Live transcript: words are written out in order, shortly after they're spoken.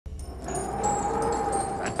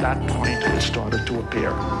that point, it started to appear.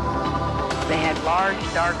 They had large,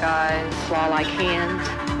 dark eyes, claw-like hands.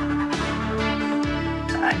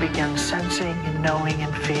 I began sensing and knowing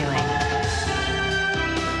and feeling.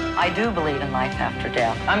 I do believe in life after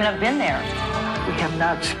death. I mean, I've been there. We have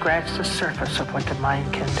not scratched the surface of what the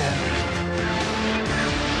mind can do.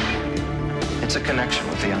 It's a connection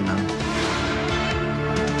with the unknown.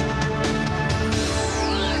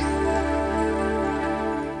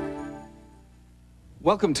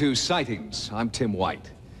 Welcome to Sightings. I'm Tim White.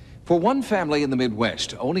 For one family in the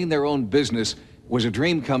Midwest, owning their own business was a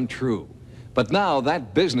dream come true. But now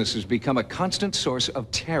that business has become a constant source of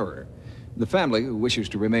terror. The family, who wishes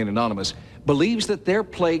to remain anonymous, believes that they're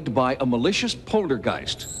plagued by a malicious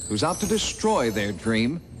poltergeist who's out to destroy their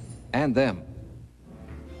dream and them.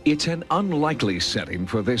 It's an unlikely setting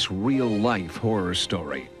for this real-life horror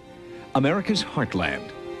story. America's heartland,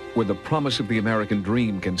 where the promise of the American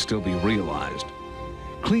dream can still be realized.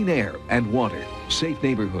 Clean air and water, safe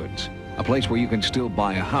neighborhoods, a place where you can still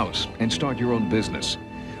buy a house and start your own business.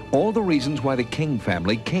 All the reasons why the King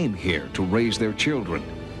family came here to raise their children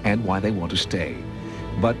and why they want to stay.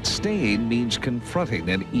 But staying means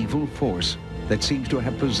confronting an evil force that seems to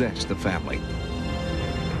have possessed the family.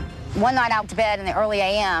 One night I went to bed in the early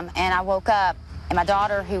a.m. and I woke up and my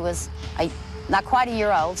daughter, who was not quite a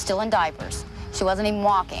year old, still in diapers. She wasn't even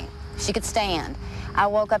walking. She could stand. I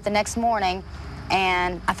woke up the next morning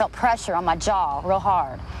and I felt pressure on my jaw real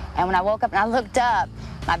hard. And when I woke up and I looked up,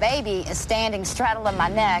 my baby is standing straddling my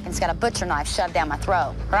neck and she's got a butcher knife shoved down my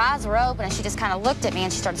throat. Her eyes were open and she just kind of looked at me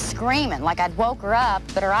and she started screaming like I'd woke her up,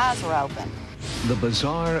 but her eyes were open. The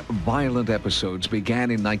bizarre, violent episodes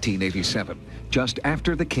began in 1987, just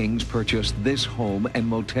after the Kings purchased this home and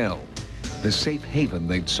motel. The safe haven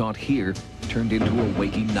they'd sought here turned into a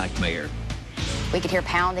waking nightmare. We could hear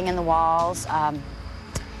pounding in the walls,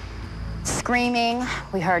 screaming,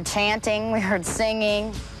 we heard chanting, we heard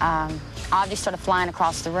singing. Objects started flying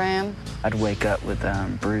across the room. I'd wake up with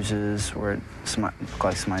bruises where it looked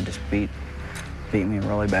like somebody just beat me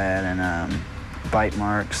really bad, and bite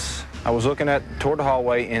marks. I was looking toward the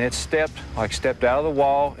hallway, and it stepped out of the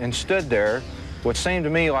wall and stood there, what seemed to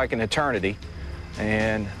me like an eternity,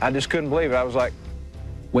 and I just couldn't believe it. I was like...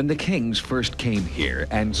 When the Kings first came here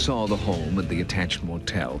and saw the home and the attached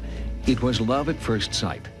motel, it was love at first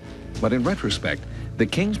sight. But in retrospect, the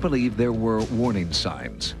Kings believed there were warning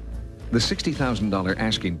signs. The $60,000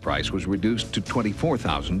 asking price was reduced to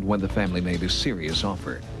 $24,000 when the family made a serious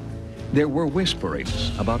offer. There were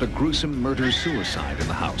whisperings about a gruesome murder-suicide in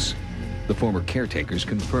the house. The former caretakers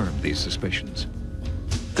confirmed these suspicions.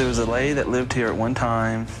 There was a lady that lived here at one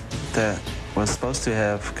time that was supposed to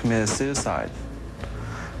have committed suicide.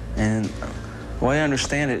 And the way I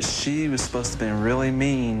understand it, she was supposed to have been really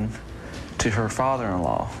mean to her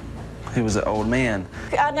father-in-law. He was an old man.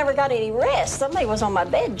 I never got any rest. Somebody was on my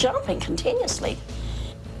bed jumping continuously.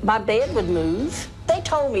 My bed would move. They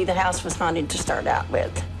told me the house was haunted to start out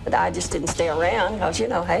with, but I just didn't stay around because, you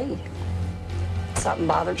know, hey, something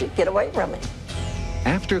bothered you, get away from it.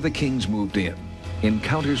 After the Kings moved in,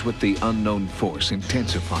 encounters with the unknown force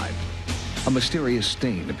intensified. A mysterious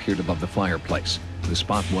stain appeared above the fireplace. The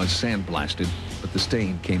spot was sandblasted, but the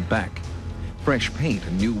stain came back. Fresh paint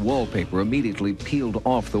and new wallpaper immediately peeled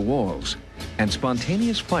off the walls, and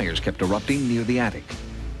spontaneous fires kept erupting near the attic.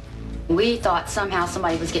 We thought somehow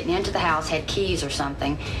somebody was getting into the house, had keys or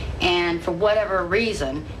something, and for whatever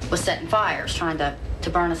reason was setting fires, trying to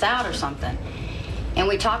burn us out or something. And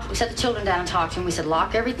we set the children down and talked to them. We said,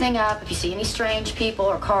 lock everything up. If you see any strange people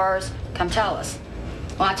or cars, come tell us.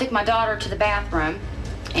 Well, I took my daughter to the bathroom,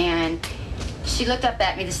 and she looked up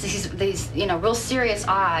at me, these you know, real serious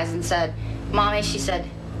eyes, and said, Mommy, she said,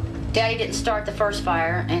 Daddy didn't start the first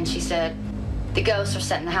fire, and she said, the ghosts are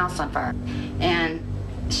setting the house on fire. And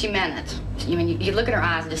she meant it. I mean, you look at her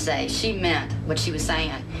eyes and just say, she meant what she was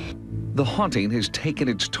saying. The haunting has taken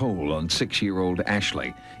its toll on 6-year-old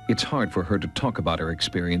Ashley. It's hard for her to talk about her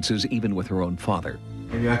experiences, even with her own father.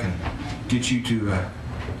 Maybe I can get you to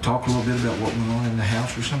talk a little bit about what went on in the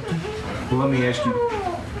house or something? Well, let me ask you.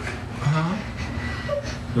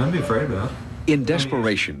 Don't be afraid about it. In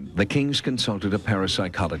desperation, the Kings consulted a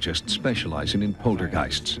parapsychologist specializing in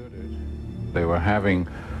poltergeists. They were having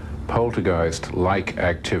poltergeist-like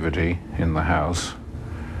activity in the house,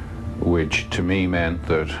 which to me meant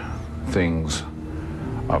that things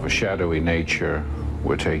of a shadowy nature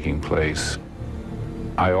were taking place.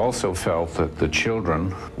 I also felt that the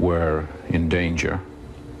children were in danger,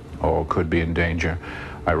 or could be in danger.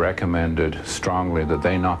 I recommended strongly that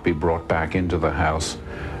they not be brought back into the house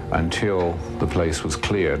until the place was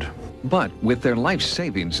cleared. But with their life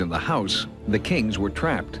savings in the house, the Kings were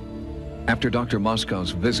trapped. After Dr.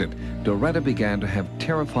 Moscow's visit, Doretta began to have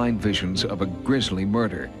terrifying visions of a grisly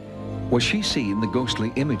murder. Was she seeing the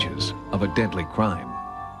ghostly images of a deadly crime?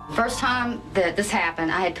 First time that this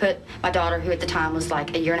happened, I had put my daughter, who at the time was like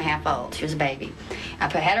 1.5 years old, she was a baby.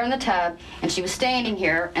 Had her in the tub, and she was standing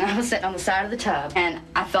here, and I was sitting on the side of the tub, and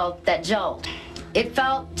I felt that jolt. It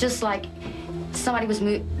felt just like somebody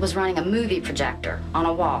was running a movie projector on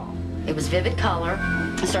a wall. It was vivid color.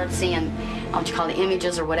 I started seeing, what you call the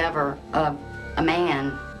images or whatever, of a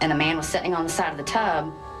man, and the man was sitting on the side of the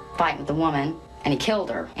tub fighting with the woman, and he killed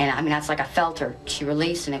her. And I mean, that's like I felt her. She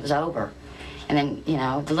released, and it was over. And then, you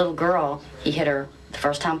know, the little girl, he hit her the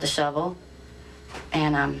first time with the shovel.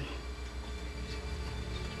 And,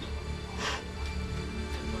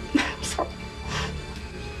 sorry.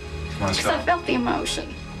 Because I felt the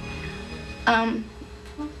emotion.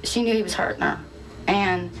 She knew he was hurting her.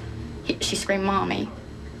 And she screamed, "Mommy."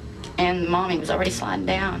 And Mommy was already sliding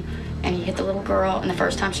down. And he hit the little girl, and the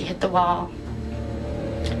first time she hit the wall.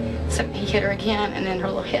 So he hit her again, and then her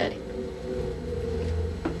little head.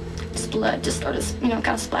 Blood just started, you know,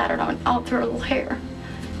 kind of splattered on all through her little hair.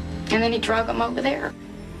 And then he drug him over there.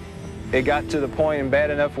 It got to the point and bad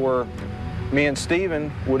enough where me and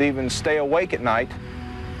Stephen would even stay awake at night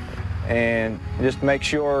and just make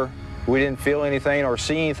sure we didn't feel anything or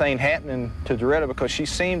see anything happening to Doretta, because she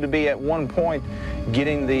seemed to be at one point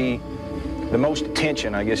getting the most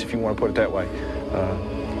attention, I guess, if you want to put it that way.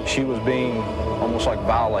 She was being almost like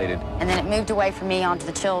violated. And then it moved away from me onto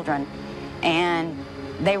the children, and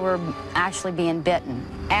they were actually being bitten.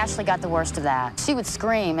 Ashley got the worst of that. She would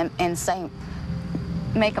scream and say,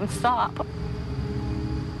 "Make them stop."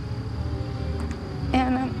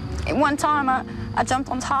 And one time I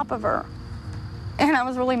jumped on top of her, and I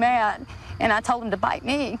was really mad, and I told him to bite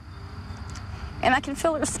me. And I could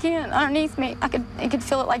feel her skin underneath me. I could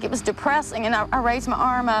feel it like it was depressing, and I raised my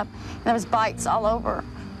arm up, and there was bites all over.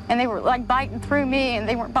 And they were like biting through me, and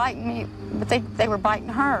they weren't biting me, but they were biting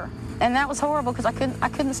her. And that was horrible, because I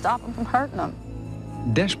couldn't stop them from hurting them.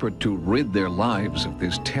 Desperate to rid their lives of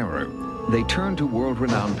this terror, they turned to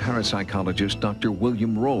world-renowned parapsychologist Dr.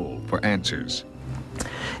 William Roll for answers.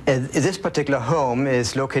 This particular home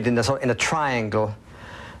is located in a triangle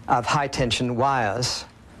of high-tension wires,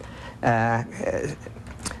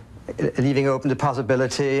 leaving open the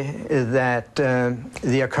possibility that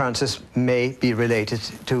the occurrences may be related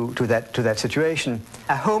to that situation.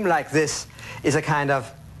 A home like this is a kind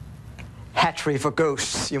of hatchery for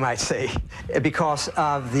ghosts, you might say, because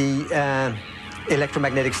of the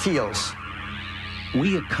electromagnetic fields.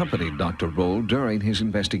 We accompanied Dr. Roll during his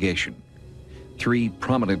investigation. 3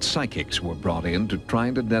 prominent psychics were brought in to try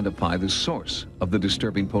and identify the source of the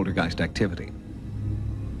disturbing poltergeist activity.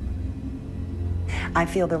 I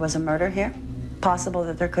feel there was a murder here. Possible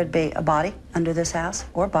that there could be a body under this house,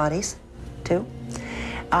 or bodies, too.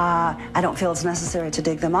 I don't feel it's necessary to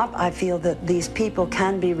dig them up. I feel that these people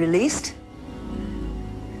can be released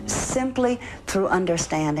simply through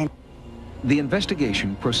understanding. The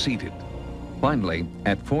investigation proceeded. Finally,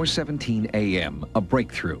 at 4:17 a.m., a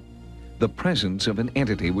breakthrough. The presence of an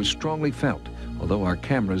entity was strongly felt. Although our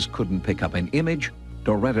cameras couldn't pick up an image,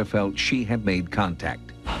 Doretta felt she had made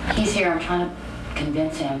contact. He's here. I'm trying to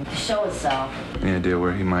convince him to show himself. Any idea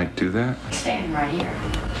where he might do that? He's standing right here.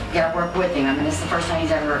 You gotta work with him. I mean, this is the first time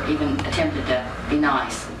he's ever even attempted to be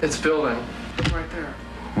nice. It's building. It's right there.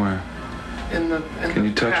 Where? Can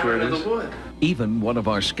you touch where it is? The wood. Even one of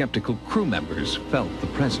our skeptical crew members felt the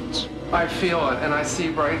presence. I feel it, and I see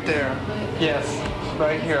right there. Yes,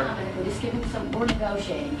 right here. We're just giving we're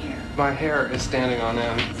negotiating here. My hair is standing on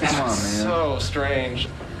end. This Come on, is man. so strange.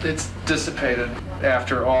 It's dissipated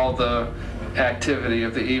after all the activity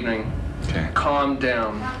of the evening. Okay. Calmed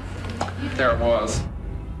down. There it was.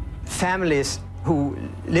 Families who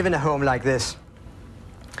live in a home like this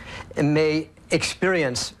may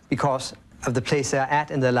experience, because of the place they're at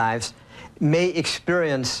in their lives, may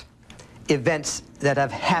experience events that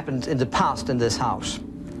have happened in the past in this house,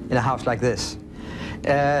 in a house like this.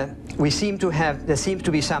 There seems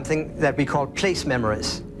to be something that we call place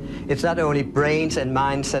memories. It's not only brains and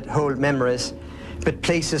minds that hold memories, but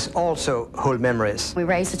places also hold memories. We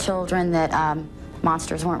raised the children that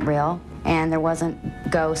monsters weren't real, and there wasn't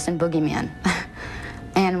ghosts and boogeymen.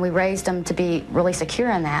 And we raised them to be really secure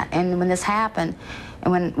in that. And when this happened,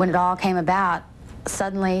 and when it all came about,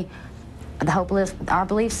 suddenly our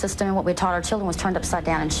belief system and what we taught our children was turned upside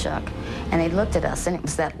down and shook. And they looked at us, and it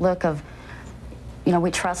was that look of, you know, we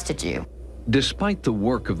trusted you. Despite the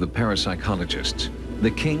work of the parapsychologists, the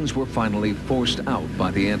Kings were finally forced out by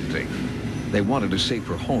the entity. They wanted a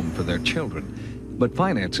safer home for their children, but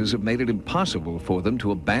finances have made it impossible for them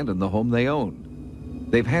to abandon the home they own.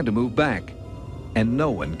 They've had to move back, and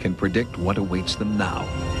no one can predict what awaits them now.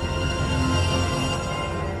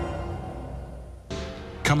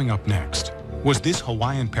 Coming up next, was this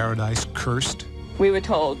Hawaiian paradise cursed? We were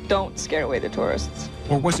told, don't scare away the tourists.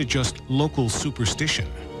 Or was it just local superstition?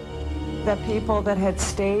 The people that had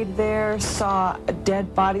stayed there saw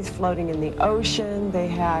dead bodies floating in the ocean. They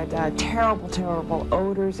had terrible, terrible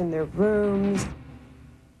odors in their rooms.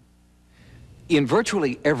 In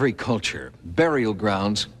virtually every culture, burial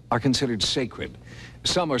grounds are considered sacred.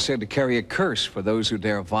 Some are said to carry a curse for those who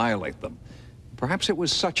dare violate them. Perhaps it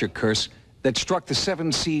was such a curse that struck the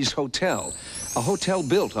Seven Seas Hotel, a hotel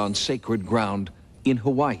built on sacred ground in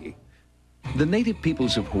Hawaii. The native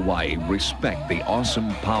peoples of Hawaii respect the awesome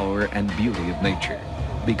power and beauty of nature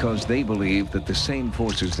because they believe that the same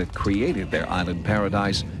forces that created their island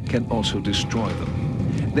paradise can also destroy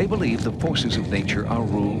them. They believe the forces of nature are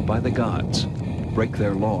ruled by the gods. Break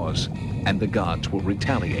their laws, and the gods will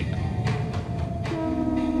retaliate.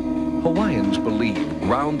 Hawaiians believe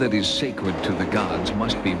ground that is sacred to the gods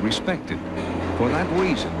must be respected. For that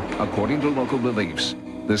reason, according to local beliefs,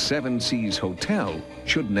 the Seven Seas Hotel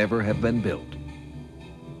should never have been built.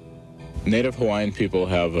 Native Hawaiian people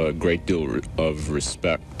have a great deal of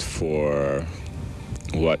respect for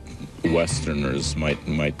what Westerners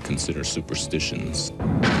might consider superstitions.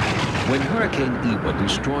 When Hurricane Iwa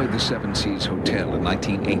destroyed the Seven Seas Hotel in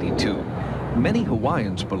 1982, many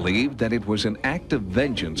Hawaiians believed that it was an act of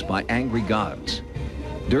vengeance by angry gods.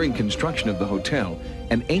 During construction of the hotel,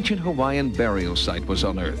 an ancient Hawaiian burial site was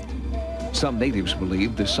unearthed. Some natives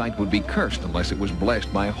believed the site would be cursed unless it was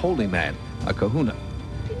blessed by a holy man, a kahuna.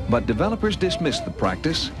 But developers dismissed the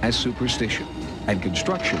practice as superstition, and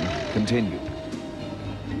construction continued.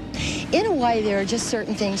 In Hawaii, there are just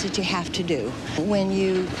certain things that you have to do. When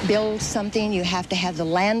you build something, you have to have the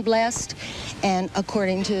land blessed, and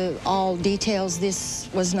according to all details, this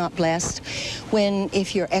was not blessed.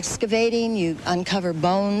 If you're excavating, you uncover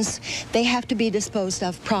bones. They have to be disposed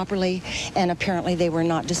of properly, and apparently they were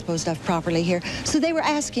not disposed of properly here, so they were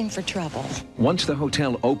asking for trouble. Once the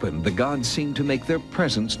hotel opened, the gods seemed to make their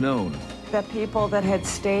presence known. The people that had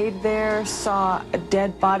stayed there saw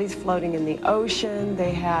dead bodies floating in the ocean.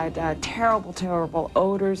 They had terrible, terrible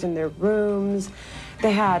odors in their rooms.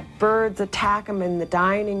 They had birds attack them in the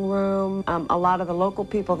dining room. A lot of the local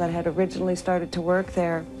people that had originally started to work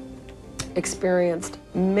there experienced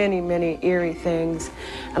many, many eerie things,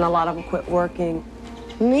 and a lot of them quit working.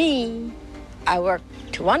 Me, I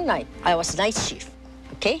worked one night. I was night shift,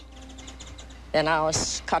 okay? Then I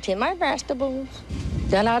was cutting my vegetables.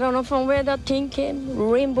 Then I don't know from where that thing came,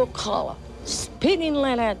 rainbow color, spinning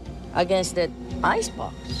like that against the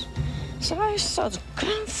icebox. So I started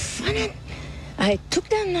confronting. I took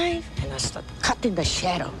that knife and I started cutting the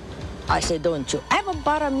shadow. I said, don't you ever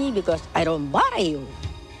bother me because I don't bother you.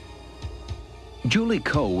 Julie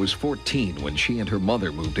Coe was 14 when she and her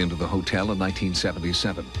mother moved into the hotel in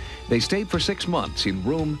 1977. They stayed for 6 months in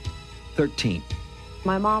room 13.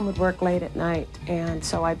 My mom would work late at night, and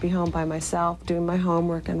so I'd be home by myself doing my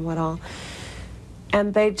homework and what all.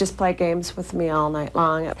 And they'd just play games with me all night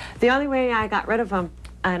long. The only way I got rid of them,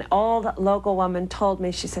 an old local woman told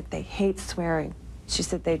me, she said they hate swearing. She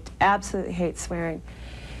said they absolutely hate swearing.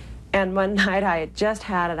 And one night I had just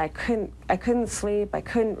had it. I couldn't sleep, I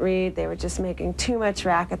couldn't read. They were just making too much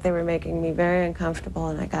racket. They were making me very uncomfortable,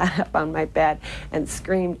 and I got up on my bed and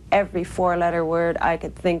screamed every 4-letter word I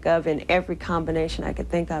could think of in every combination I could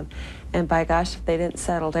think of. And by gosh, if they didn't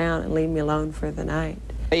settle down and leave me alone for the night.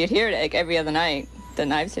 You'd hear it like every other night, the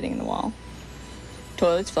knives hitting in the wall,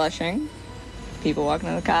 toilets flushing, people walking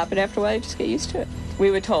on the carpet. After a while, you just get used to it.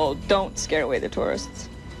 We were told, don't scare away the tourists.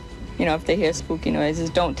 You know, if they hear spooky noises,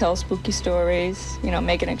 don't tell spooky stories. You know,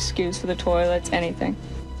 make an excuse for the toilets, anything.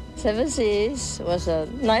 Seven Seas was a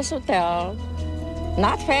nice hotel.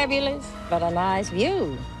 Not fabulous, but a nice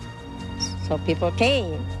view. So people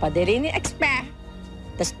came, but they didn't expect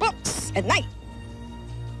the spooks at night.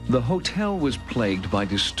 The hotel was plagued by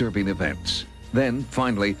disturbing events. Then,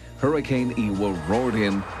 finally, Hurricane Iwa roared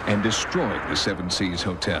in and destroyed the Seven Seas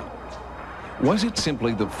Hotel. Was it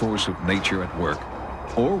simply the force of nature at work?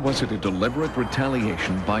 Or was it a deliberate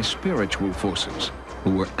retaliation by spiritual forces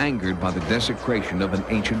who were angered by the desecration of an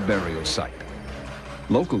ancient burial site?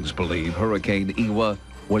 Locals believe Hurricane Iwa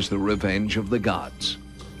was the revenge of the gods.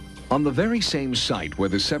 On the very same site where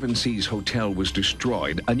the Seven Seas Hotel was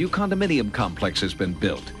destroyed, a new condominium complex has been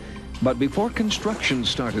built. But before construction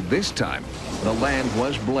started this time, the land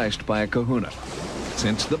was blessed by a kahuna.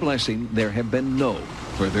 Since the blessing, there have been no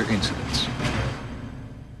further incidents.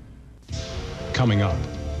 Coming up,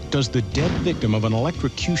 does the dead victim of an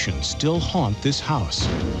electrocution still haunt this house?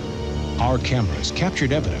 our cameras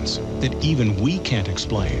captured evidence that even we can't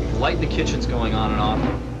explain. Light in the kitchen's going on and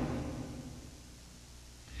off.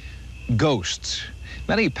 Ghosts.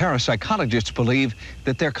 Many parapsychologists believe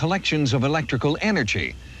that they're collections of electrical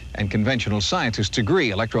energy, and conventional scientists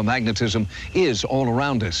agree electromagnetism is all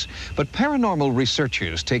around us. But paranormal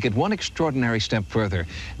researchers take it one extraordinary step further.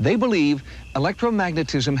 They believe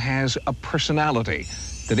electromagnetism has a personality,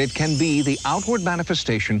 that it can be the outward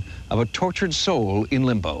manifestation of a tortured soul in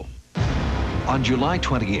limbo. On July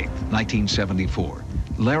 28, 1974,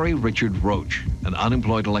 Larry Richard Roach, an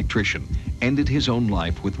unemployed electrician, ended his own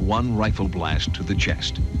life with one rifle blast to the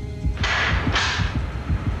chest.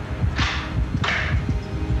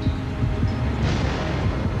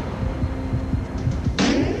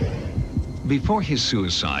 Before his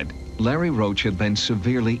suicide, Larry Roach had been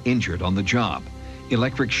severely injured on the job.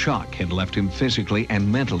 Electric shock had left him physically and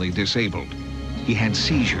mentally disabled. He had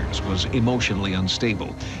seizures, was emotionally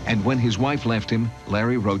unstable, and when his wife left him,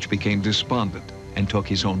 Larry Roach became despondent and took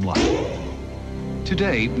his own life.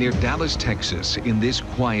 Today, near Dallas, Texas, in this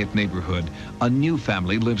quiet neighborhood, a new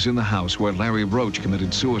family lives in the house where Larry Roach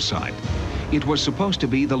committed suicide. It was supposed to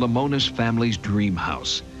be the Lemonis family's dream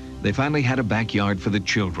house. They finally had a backyard for the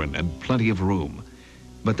children and plenty of room.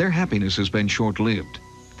 But their happiness has been short-lived.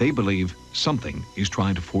 They believe something is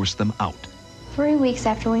trying to force them out. 3 weeks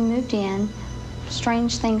after we moved in,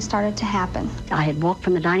 strange things started to happen. I had walked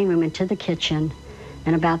from the dining room into the kitchen,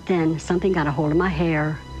 and about then, something got a hold of my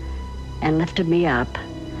hair and lifted me up,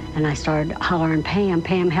 and I started hollering, "Pam,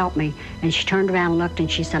 Pam, help me." And she turned around and looked,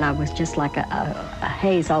 and she said I was just like a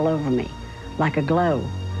haze all over me, like a glow,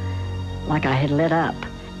 like I had lit up.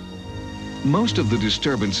 Most of the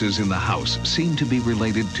disturbances in the house seemed to be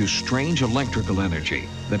related to strange electrical energy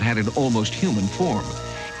that had an almost human form.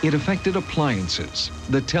 It affected appliances,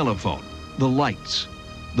 the telephone, the lights.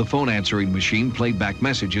 The phone answering machine played back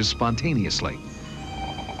messages spontaneously.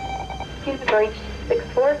 You've reached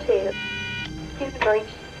 642. You've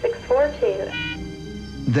reached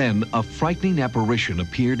 642. Then a frightening apparition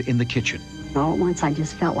appeared in the kitchen. All at once, I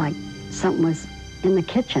just felt like something was in the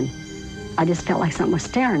kitchen. I just felt like something was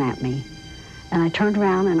staring at me. And I turned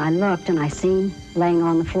around and I looked, and I seen laying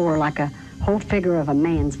on the floor like a whole figure of a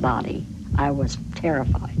man's body. I was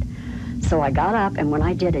terrified. So I got up, and when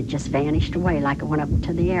I did, it just vanished away like it went up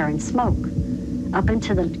into the air in smoke, up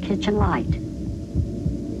into the kitchen light.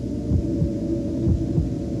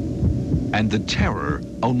 And the terror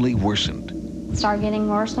only worsened. It started getting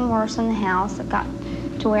worse and worse in the house. It got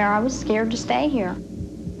to where I was scared to stay here.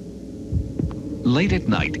 Late at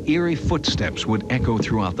night, eerie footsteps would echo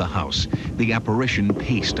throughout the house. The apparition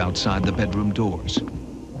paced outside the bedroom doors.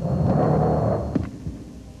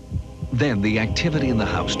 Then the activity in the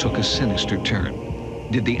house took a sinister turn.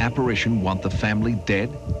 Did the apparition want the family dead?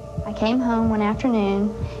 I came home one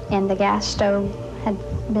afternoon, and the gas stove had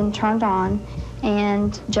been turned on,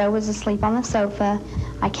 and Joe was asleep on the sofa.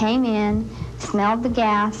 I came in, smelled the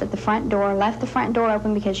gas at the front door, left the front door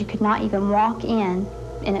open because you could not even walk in,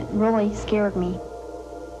 and it really scared me.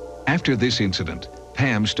 After this incident,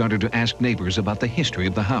 Pam started to ask neighbors about the history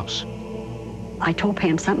of the house. I told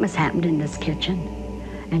Pam something has happened in this kitchen.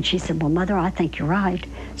 And she said, "Well, Mother, I think you're right."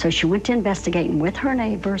 So she went to investigating with her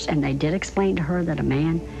neighbors, and they did explain to her that a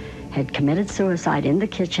man had committed suicide in the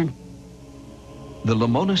kitchen. The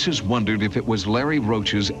Lemonises wondered if it was Larry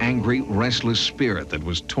Roach's angry, restless spirit that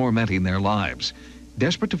was tormenting their lives.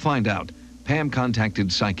 Desperate to find out, Pam contacted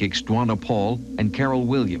psychics Dwana Paul and Carol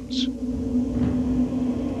Williams.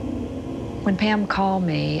 When Pam called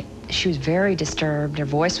me, she was very disturbed. Her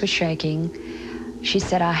voice was shaking. She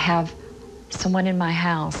said, "I have someone in my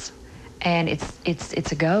house, and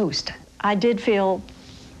it's a ghost." I did feel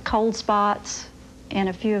cold spots in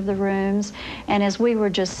a few of the rooms, and as we were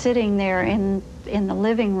just sitting there in the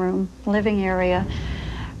living area,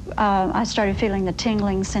 I started feeling the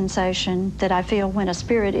tingling sensation that I feel when a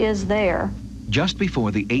spirit is there. Just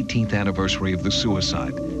before the 18th anniversary of the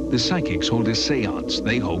suicide, the psychics hold a seance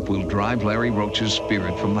they hope will drive Larry Roach's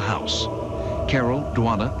spirit from the house. Carol,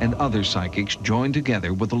 Dwana, and other psychics joined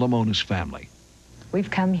together with the Lemonis family. We've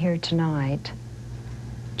come here tonight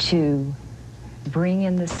to bring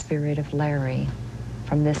in the spirit of Larry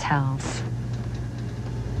from this house,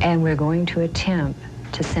 and we're going to attempt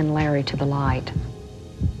to send Larry to the light.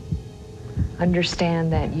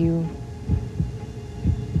 Understand that you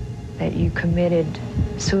committed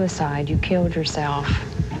suicide, you killed yourself.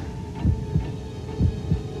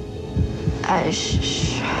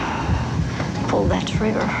 Pull that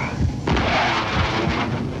trigger.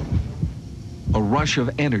 A rush of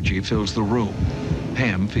energy fills the room.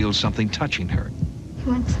 Pam feels something touching her. He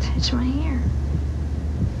wants to touch my ear.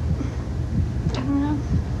 I don't know.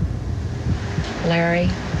 Larry,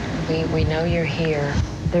 we know you're here.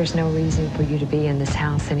 There's no reason for you to be in this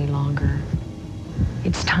house any longer.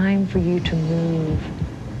 It's time for you to move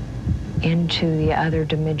into the other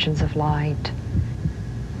dimensions of light.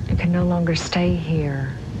 You can no longer stay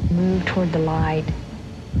here. Move toward the light.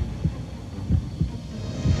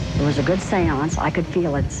 It was a good seance. I could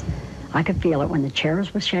feel it. I could feel it when the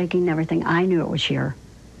chairs were shaking and everything. I knew it was here.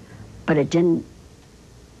 But it did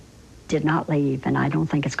not leave, and I don't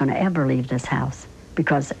think it's going to ever leave this house,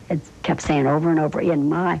 because it kept saying over and over in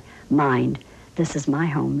my mind, this is my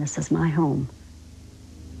home, this is my home.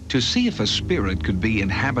 To see if a spirit could be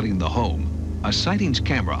inhabiting the home, a Sightings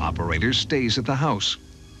camera operator stays at the house,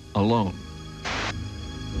 alone.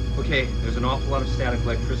 Okay, there's an awful lot of static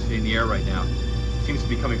electricity in the air right now. It seems to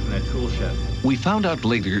be coming from that tool shed. We found out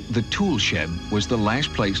later the tool shed was the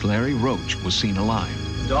last place Larry Roach was seen alive.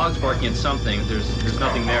 The dog's barking at something. There's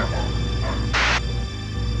nothing there.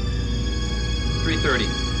 3:30.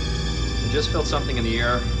 I just felt something in the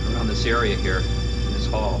air around this area here, in this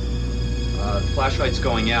hall. The flashlight's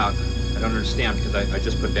going out. I don't understand because I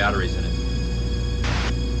just put batteries in it.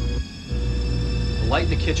 The light in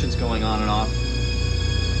the kitchen's going on and off,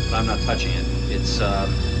 but I'm not touching it. It's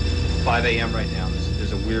 5 a.m. right now.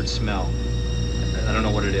 There's a weird smell. I don't know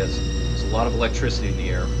what it is. There's a lot of electricity in the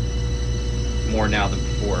air. More now than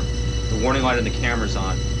before. The warning light on the camera's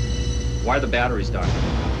on. Why are the batteries dying?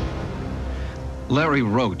 Larry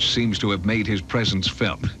Roach seems to have made his presence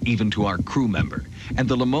felt, even to our crew member, and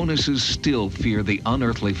the Lamonises still fear the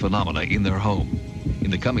unearthly phenomena in their home.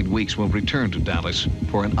 In the coming weeks, we'll return to Dallas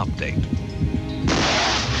for an update.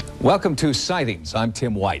 Welcome to Sightings. I'm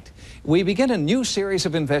Tim White. We begin a new series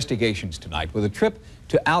of investigations tonight with a trip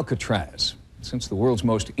to Alcatraz. Since the world's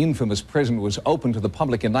most infamous prison was opened to the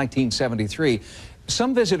public in 1973,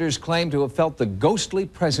 some visitors claim to have felt the ghostly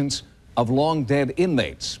presence of long-dead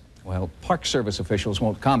inmates. Well, Park Service officials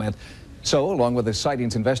won't comment, so along with the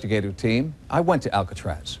Sightings investigative team, I went to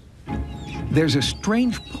Alcatraz. There's a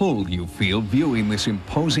strange pull you feel viewing this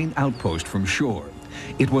imposing outpost from shore.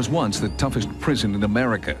 It was once the toughest prison in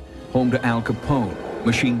America, home to Al Capone,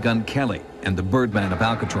 Machine Gun Kelly, and the Birdman of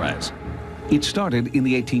Alcatraz. It started in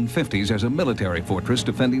the 1850s as a military fortress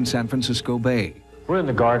defending San Francisco Bay. We're in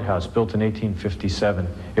the guardhouse, built in 1857.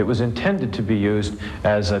 It was intended to be used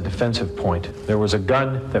as a defensive point. There was a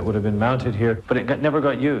gun that would have been mounted here, but it never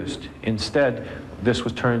got used. Instead, this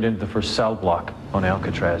was turned into the first cell block on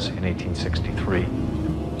Alcatraz in 1863.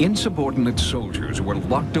 Insubordinate soldiers were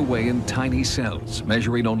locked away in tiny cells,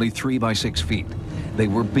 measuring only 3 by 6 feet. They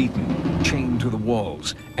were beaten, chained to the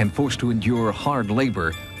walls, and forced to endure hard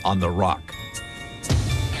labor on the rock.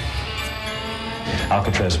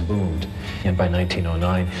 Alcatraz boomed, and by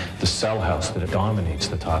 1909, the cell house that dominates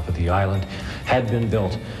the top of the island had been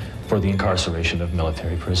built for the incarceration of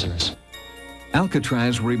military prisoners.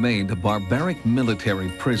 Alcatraz remained a barbaric military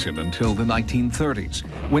prison until the 1930s,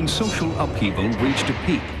 when social upheaval reached a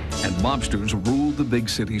peak and mobsters ruled the big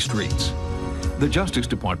city streets. The Justice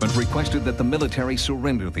Department requested that the military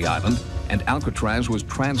surrender the island, and Alcatraz was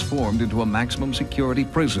transformed into a maximum security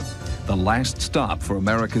prison, the last stop for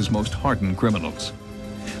America's most hardened criminals.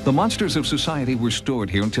 The monsters of society were stored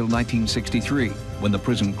here until 1963, when the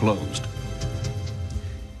prison closed.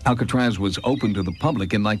 Alcatraz was opened to the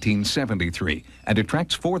public in 1973 and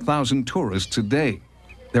attracts 4,000 tourists a day.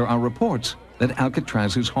 There are reports that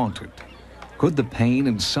Alcatraz is haunted. Could the pain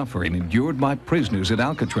and suffering endured by prisoners at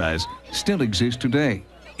Alcatraz still exist today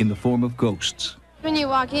in the form of ghosts? When you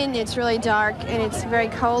walk in, it's really dark and it's very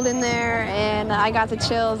cold in there, and I got the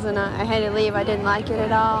chills and I had to leave. I didn't like it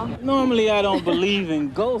at all. Normally I don't believe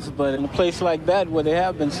in ghosts, but in a place like that where there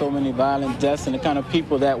have been so many violent deaths and the kind of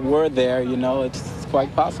people that were there, you know, it's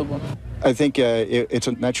quite possible. I think it's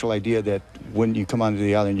a natural idea that when you come onto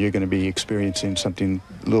the island, you're going to be experiencing something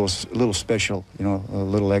a little special, you know, a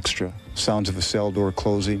little extra. Sounds of a cell door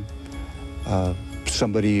closing,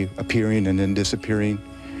 somebody appearing and then disappearing.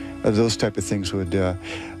 Those type of things would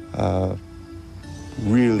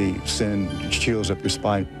really send chills up your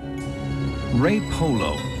spine. Ray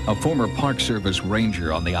Polo, a former Park Service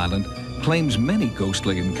ranger on the island, claims many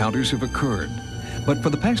ghostly encounters have occurred. But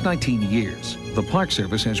for the past 19 years, the Park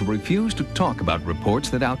Service has refused to talk about reports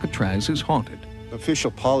that Alcatraz is haunted.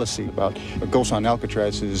 Official policy about ghosts on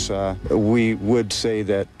Alcatraz is we would say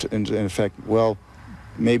that, in effect, well,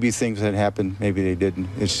 maybe things had happened, maybe they didn't.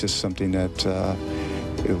 It's just something that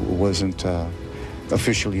it wasn't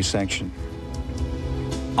officially sanctioned.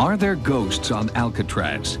 Are there ghosts on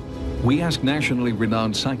Alcatraz? We asked nationally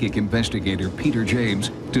renowned psychic investigator Peter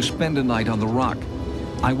James to spend a night on the rock.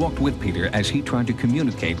 I walked with Peter as he tried to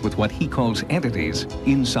communicate with what he calls entities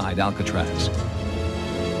inside Alcatraz.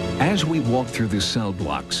 As we walked through the cell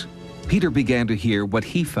blocks, Peter began to hear what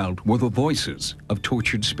he felt were the voices of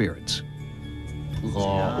tortured spirits.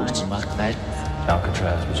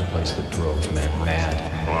 Alcatraz was a place that drove men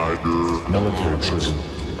mad. Military prison.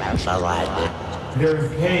 They're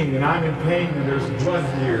in pain, and I'm in pain, and there's blood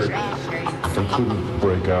here. They couldn't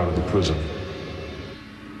break out of the prison.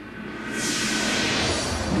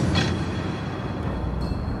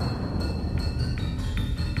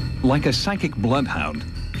 Like a psychic bloodhound,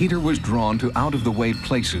 Peter was drawn to out-of-the-way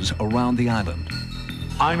places around the island.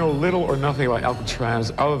 I know little or nothing about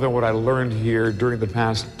Alcatraz other than what I learned here during the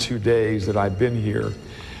past 2 days that I've been here.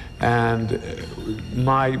 And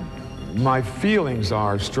my feelings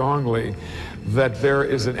are strongly that there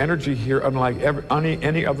is an energy here unlike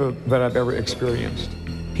any other that I've ever experienced.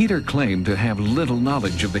 Peter claimed to have little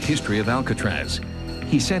knowledge of the history of Alcatraz.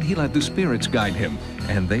 He said he let the spirits guide him,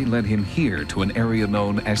 and they led him here to an area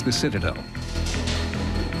known as the Citadel.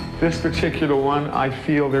 This particular one, I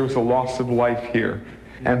feel there was a loss of life here.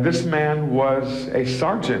 And this man was a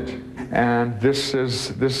sergeant. And this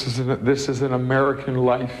is an American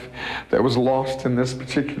life that was lost in this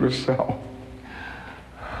particular cell.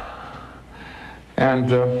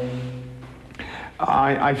 And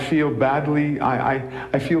I feel badly.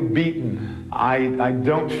 I feel beaten. I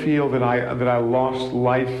don't feel that I lost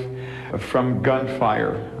life from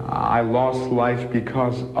gunfire. I lost life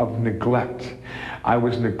because of neglect. I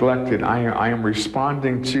was neglected. I am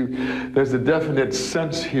responding to, there's a definite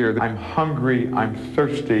sense here that I'm hungry, I'm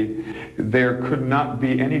thirsty. There could not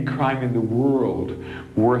be any crime in the world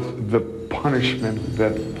worth the punishment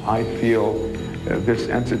that I feel this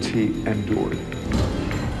entity endured.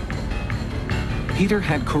 Peter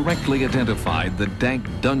had correctly identified the dank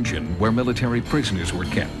dungeon where military prisoners were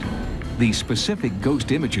kept. The specific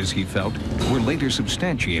ghost images he felt were later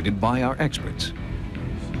substantiated by our experts.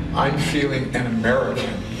 I'm feeling an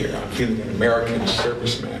American here. I'm feeling an American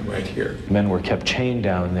serviceman right here. Men were kept chained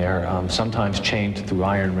down there, sometimes chained through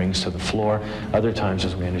iron rings to the floor, other times,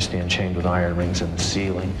 as we understand, chained with iron rings in the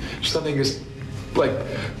ceiling. Something is like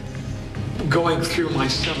going through my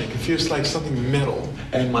stomach. It feels like something metal,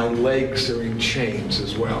 and my legs are in chains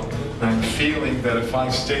as well. I'm feeling that if I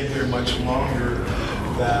stay here much longer,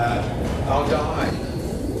 that I'll die.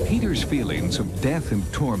 Peter's feelings of death and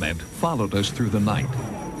torment followed us through the night.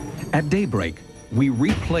 At daybreak, we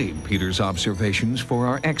replayed Peter's observations for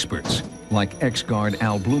our experts, like ex-guard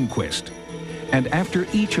Al Bloomquist. And after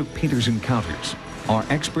each of Peter's encounters, our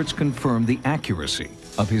experts confirmed the accuracy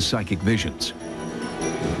of his psychic visions.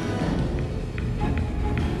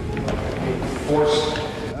 Forced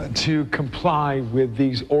to comply with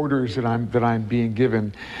these orders that I'm being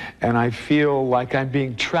given, and I feel like I'm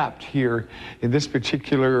being trapped here in this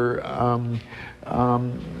particular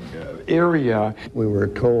area. We were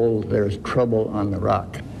told there's trouble on the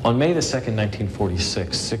rock. On May the 2nd,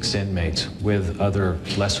 1946, 6 inmates with other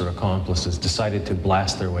lesser accomplices decided to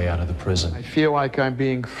blast their way out of the prison. I feel like I'm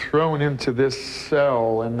being thrown into this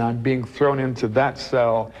cell, and I'm being thrown into that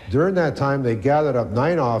cell. During that time, they gathered up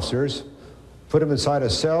 9 officers, put them inside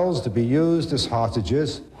of cells to be used as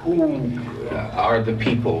hostages. Who are the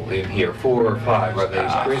people in here? 4 or 5? Are they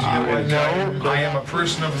prisoners? No, I am a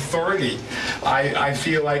person of authority. I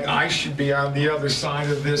feel like I should be on the other side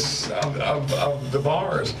of this of the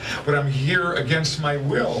bars, but I'm here against my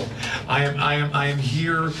will. I am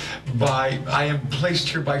here by, I am placed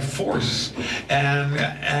here by force, and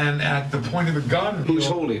at the point of the gun. Who's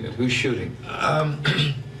holding it? Who's shooting?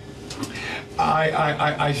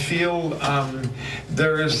 I feel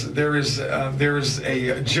that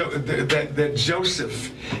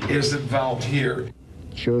Joseph is involved here.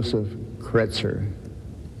 Joseph Kretzer,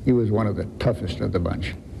 he was one of the toughest of the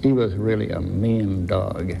bunch. He was really a mean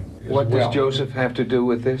dog. What does Joseph have to do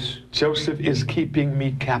with this? Joseph is keeping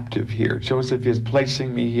me captive here. Joseph is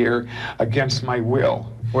placing me here against my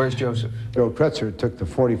will. Where's Joseph? Joe Kretzer took the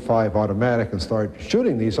 .45 automatic and started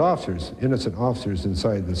shooting these officers, innocent officers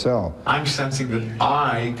inside the cell. I'm sensing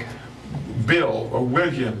that Bill or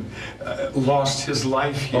William, lost his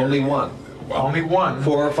life here. Only one? Only one.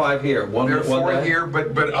 4 or 5 here. There are 4 here,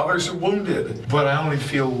 but others are wounded. But I only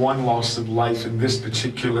feel one loss of life in this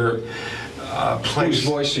particular place. Whose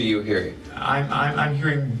voice are you hearing? I'm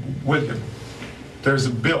hearing William. There's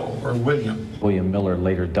a Bill or William. William Miller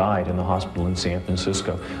later died in the hospital in San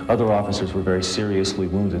Francisco. Other officers were very seriously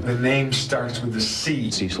wounded. The name starts with a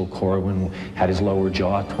C. Cecil Corwin had his lower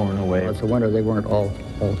jaw torn away. It's a wonder they weren't all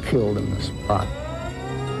killed in the spot.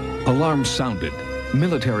 Alarms sounded.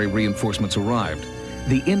 Military reinforcements arrived.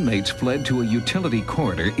 The inmates fled to a utility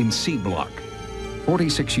corridor in C Block.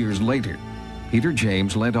 46 years later, Peter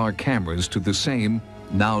James led our cameras to the same,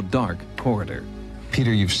 now dark, corridor.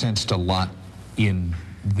 Peter, you've sensed a lot in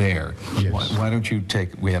there. Yes. Why don't you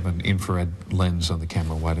we have an infrared lens on the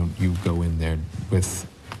camera, why don't you go in there with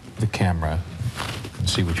the camera and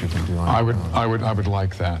see what you can do? I would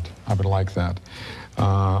like that. I would like that.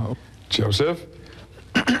 Joseph,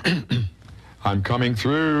 I'm coming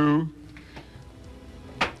through.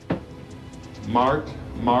 Marty,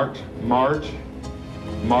 Mark.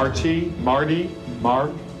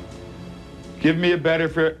 Give me a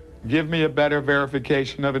better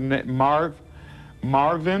verification of a name.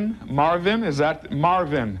 Marvin, is that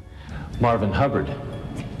Marvin? Marvin Hubbard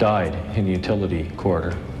died in the utility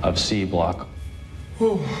corridor of C block.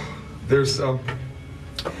 Oh, there's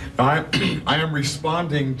I am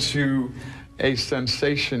responding to a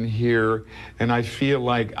sensation here, and I feel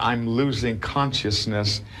like I'm losing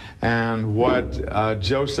consciousness. And what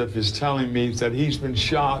Joseph is telling me is that he's been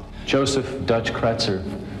shot. Joseph Dutch Kretzer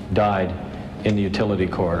died in the utility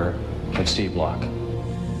corridor of C block.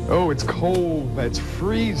 Oh, it's cold. It's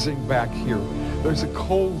freezing back here. There's a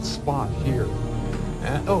cold spot here.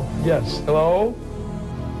 Oh, yes. Hello?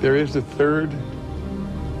 There is the third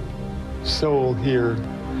soul here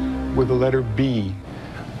with the letter B.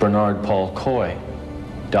 Bernard Paul Coy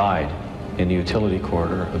died in the utility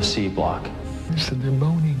corridor of C block. Listen, they're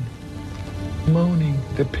moaning.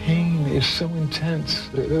 The pain is so intense.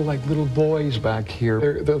 They're like little boys back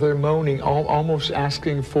here. They're moaning, almost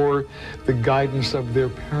asking for the guidance of their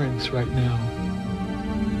parents right now.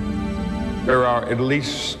 There are at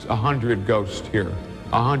least 100 ghosts here,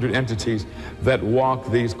 100 entities that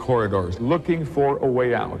walk these corridors, looking for a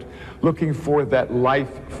way out, looking for that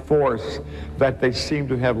life force that they seem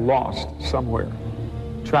to have lost somewhere,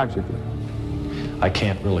 tragically. I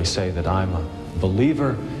can't really say that I'm a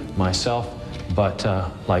believer myself, but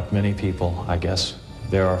like many people, I guess,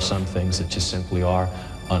 there are some things that just simply are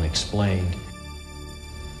unexplained.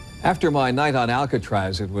 After my night on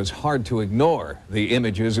Alcatraz, it was hard to ignore the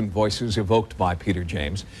images and voices evoked by Peter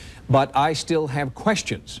James, but I still have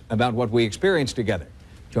questions about what we experienced together.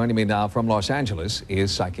 Joining me now from Los Angeles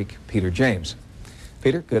is psychic Peter James.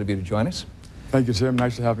 Peter, good of you to join us. Thank you, Tim.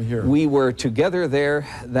 Nice to have you here. We were together there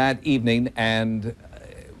that evening, and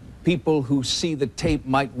people who see the tape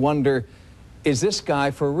might wonder, is this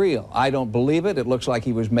guy for real? I don't believe it. It looks like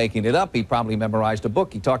he was making it up. He probably memorized a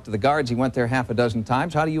book. He talked to the guards. He went there half a dozen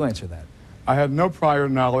times. How do you answer that? I had no prior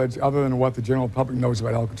knowledge other than what the general public knows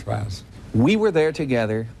about Alcatraz. We were there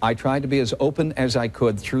together. I tried to be as open as I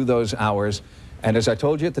could through those hours. And as I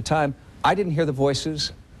told you at the time, I didn't hear the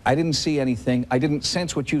voices. I didn't see anything. I didn't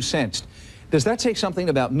sense what you sensed. Does that say something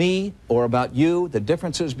about me or about you, the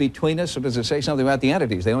differences between us, or does it say something about the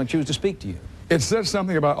entities? They don't choose to speak to you. It says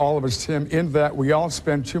something about all of us, Tim, in that we all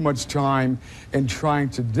spend too much time in trying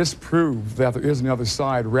to disprove that there is another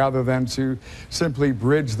side rather than to simply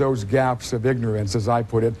bridge those gaps of ignorance, as I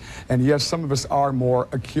put it. And yes, some of us are more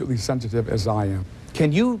acutely sensitive, as I am.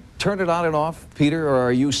 Can you turn it on and off, Peter, or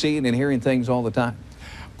are you seeing and hearing things all the time?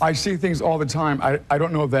 I see things all the time. I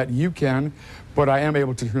don't know that you can, but I am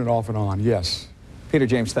able to turn it off and on, yes. Peter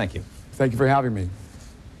James, thank you. Thank you for having me.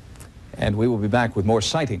 And we will be back with more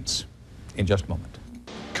sightings in just a moment.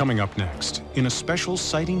 Coming up next, in a special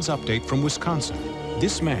sightings update from Wisconsin,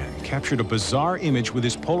 this man captured a bizarre image with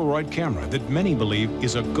his Polaroid camera that many believe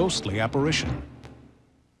is a ghostly apparition.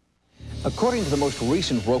 According to the most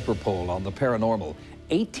recent Roper poll on the paranormal,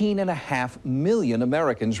 18.5 million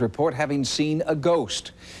Americans report having seen a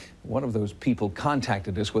ghost. One of those people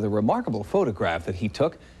contacted us with a remarkable photograph that he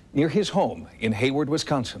took near his home in Hayward,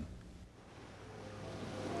 Wisconsin.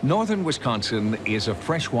 Northern Wisconsin is a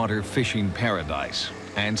freshwater fishing paradise,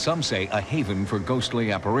 and some say a haven for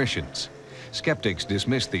ghostly apparitions. Skeptics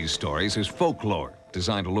dismiss these stories as folklore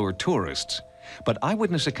designed to lure tourists. But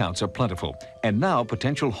eyewitness accounts are plentiful, and now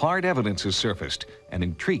potential hard evidence has surfaced, an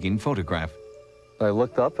intriguing photograph. I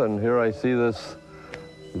looked up, and here I see this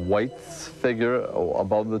white figure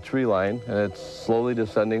above the tree line, and it's slowly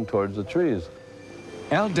descending towards the trees.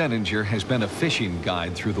 Al Denninger has been a fishing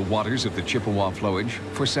guide through the waters of the Chippewa flowage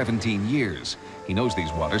for 17 years. He knows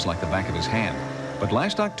these waters like the back of his hand. But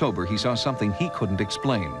last October, he saw something he couldn't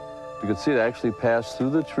explain. You could see it actually pass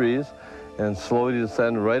through the trees and slowly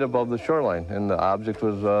descend right above the shoreline. And the object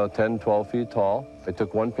was 10, 12 feet tall. I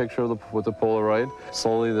took one picture with the Polaroid.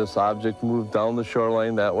 Slowly, this object moved down the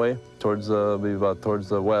shoreline that way, towards towards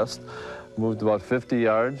the west. Moved about 50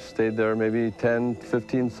 yards, stayed there maybe 10,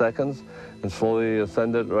 15 seconds, and slowly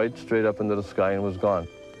ascended right straight up into the sky and was gone.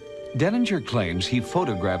 Denninger claims he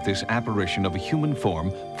photographed this apparition of a human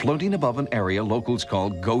form floating above an area locals call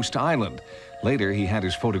Ghost Island. Later, he had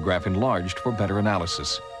his photograph enlarged for better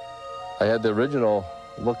analysis. I had the original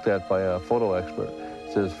looked at by a photo expert.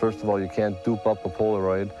 says, first of all, you can't dupe up a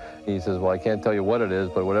Polaroid. He says, well, I can't tell you what it is,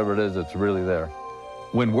 but whatever it is, it's really there.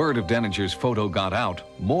 When word of Denninger's photo got out,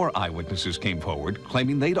 more eyewitnesses came forward,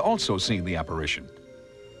 claiming they'd also seen the apparition.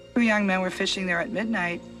 Two young men were fishing there at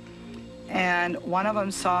midnight, and one of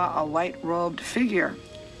them saw a white-robed figure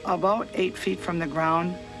about 8 feet from the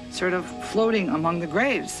ground, sort of floating among the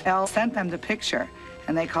graves. Al sent them the picture,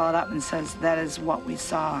 and they called up and says, that is what we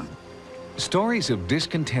saw. Stories of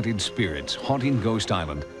discontented spirits haunting Ghost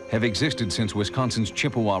Island have existed since Wisconsin's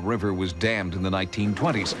Chippewa River was dammed in the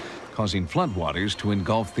 1920s, causing floodwaters to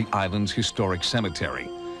engulf the island's historic cemetery.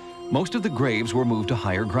 Most of the graves were moved to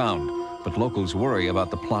higher ground, but locals worry about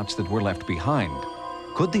the plots that were left behind.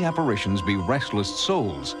 Could the apparitions be restless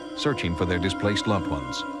souls searching for their displaced loved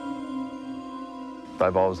ones?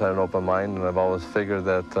 I've always had an open mind, and I've always figured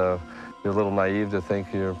that you're a little naive to think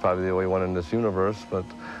you're probably the only one in this universe, but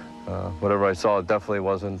whatever I saw, it definitely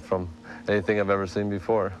wasn't from anything I've ever seen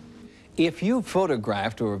before. If you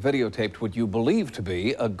photographed or videotaped what you believe to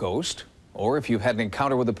be a ghost, or if you had an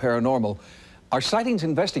encounter with the paranormal, our Sightings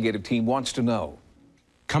investigative team wants to know.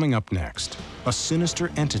 Coming up next, a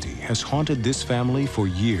sinister entity has haunted this family for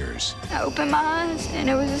years. I opened my eyes and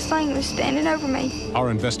there was this thing that was standing over me.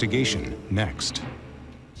 Our investigation next.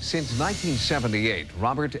 Since 1978,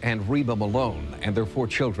 Robert and Reba Malone and their 4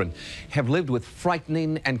 children have lived with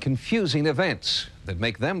frightening and confusing events that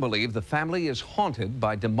make them believe the family is haunted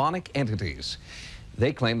by demonic entities.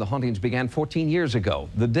 They claim the hauntings began 14 years ago,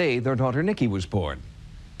 the day their daughter Nikki was born.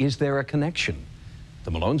 Is there a connection?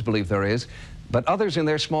 The Malones believe there is, but others in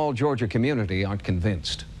their small Georgia community aren't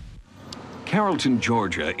convinced. Carrollton,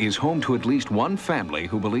 Georgia is home to at least one family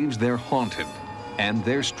who believes they're haunted, and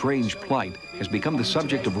their strange plight has become the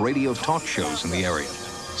subject of radio talk shows in the area.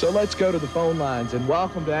 So let's go to the phone lines and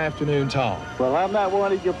welcome to Afternoon Talk. Well, I'm not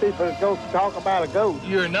one of your people that goes to talk about a ghost.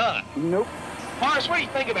 You're not? Nope. Morris, what do you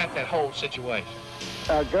think about that whole situation?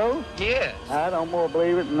 A ghost? Yes. I don't more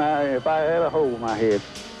believe it than if I had a hole in my head.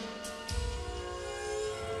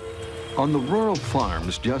 On the rural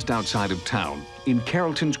farms just outside of town, in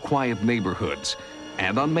Carrollton's quiet neighborhoods,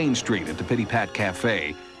 and on Main Street at the Pitty Pat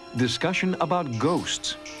Cafe, discussion about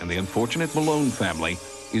ghosts and the unfortunate Malone family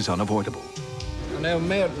is unavoidable. I never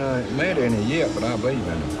met any yet, but I believe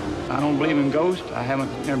in it. I don't believe in ghosts. I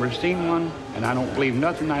haven't never seen one, and I don't believe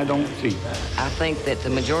nothing I don't see. I think that the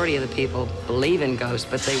majority of the people believe in ghosts,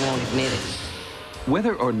 but they won't admit it.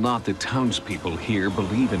 Whether or not the townspeople here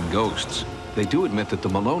believe in ghosts, they do admit that the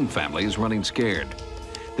Malone family is running scared.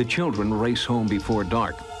 The children race home before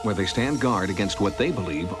dark, where they stand guard against what they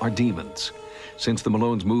believe are demons. Since the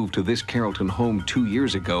Malones moved to this Carrollton home 2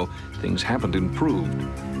 years ago, things haven't improved.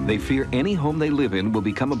 They fear any home they live in will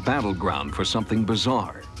become a battleground for something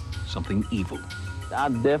bizarre, something evil. I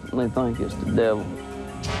definitely think it's the devil.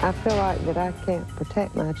 I feel like that I can't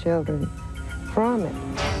protect my children from it.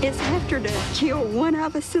 It's after to kill one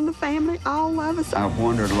of us in the family, all of us. I've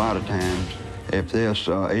wondered a lot of times if this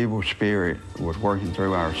evil spirit was working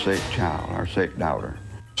through our sick child, our sick daughter.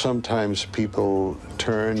 Sometimes people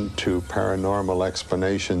turn to paranormal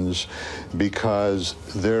explanations because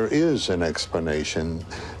there is an explanation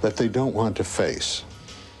that they don't want to face.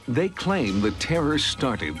 They claim the terror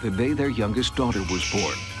started the day their youngest daughter was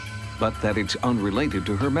born, but that it's unrelated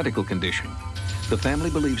to her medical condition. The family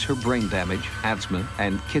believes her brain damage, asthma,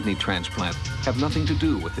 and kidney transplant have nothing to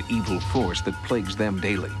do with the evil force that plagues them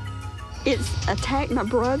daily. It's attacked my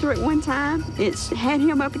brother at one time. It's had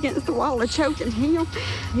him up against the wall, choking him.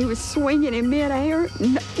 He was swinging in midair.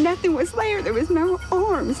 Nothing was there. There was no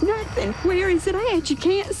arms, nothing. Where is it at? You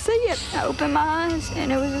can't see it. I opened my eyes,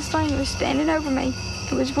 and there was this thing that was standing over me.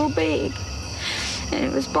 It was real big, and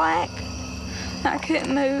it was black. I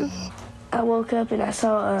couldn't move. I woke up and I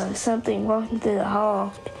saw something walking through the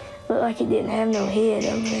hall. Looked like it didn't have no head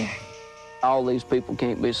over there. All these people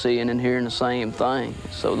can't be seeing and hearing the same thing,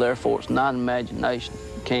 so therefore it's not imagination.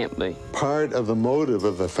 It can't be. Part of the motive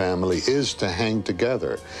of the family is to hang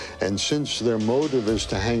together, and since their motive is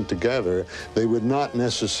to hang together, they would not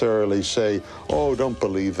necessarily say, oh, don't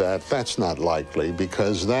believe that, that's not likely,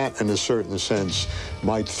 because that, in a certain sense,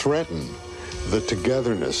 might threaten the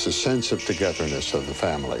togetherness, the sense of togetherness of the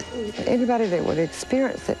family. Anybody that would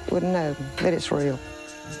experience it would know that it's real.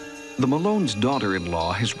 The Malone's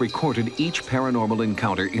daughter-in-law has recorded each paranormal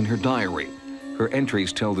encounter in her diary. Her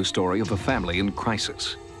entries tell the story of a family in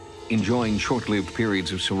crisis, enjoying short-lived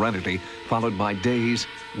periods of serenity, followed by days,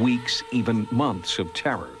 weeks, even months of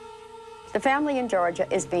terror. The family in Georgia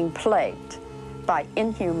is being plagued by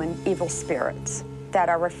inhuman evil spirits that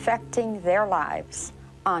are affecting their lives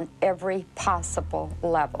on every possible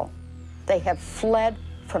level. They have fled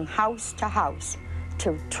from house to house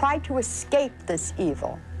to try to escape this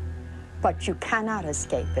evil, but you cannot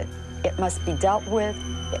escape it. It must be dealt with,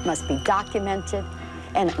 it must be documented,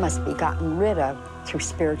 and it must be gotten rid of through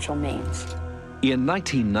spiritual means. In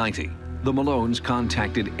 1990, the Malones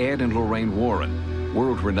contacted Ed and Lorraine Warren,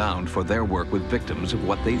 world-renowned for their work with victims of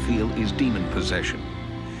what they feel is demon possession.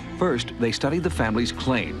 First, they studied the family's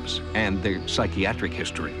claims and their psychiatric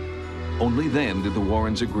history. Only then did the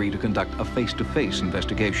Warrens agree to conduct a face-to-face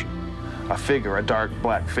investigation. A figure, a dark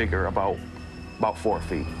black figure, about 4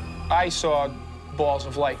 feet. I saw balls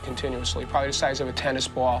of light continuously, probably the size of a tennis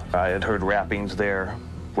ball. I had heard rappings there,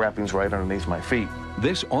 rappings right underneath my feet.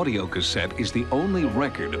 This audio cassette is the only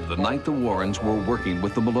record of the night the Warrens were working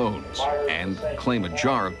with the Malones, and claim a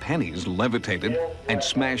jar of pennies levitated and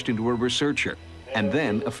smashed into a researcher, and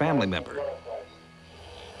then a family member.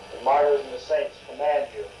 The martyrs and the saints command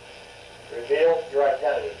you. Reveal your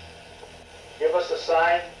identity. Give us a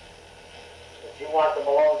sign if you want the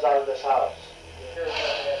Malones out of this house.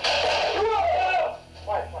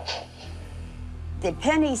 The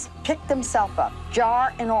pennies picked themselves up,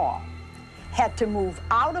 jar and all, had to move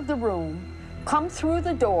out of the room, come through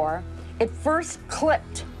the door. It first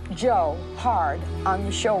clipped Joe hard on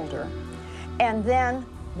the shoulder, and then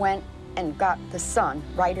went and got the son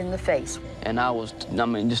right in the face. And I was,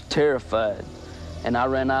 just terrified. And I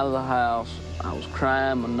ran out of the house. I was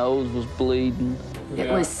crying, my nose was bleeding.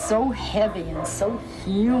 It was so heavy and so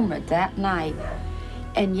humid that night.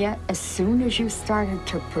 And yet, as soon as you started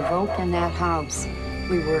to provoke in that house,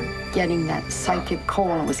 we were getting that psychic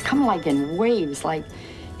cold. It was coming like in waves, like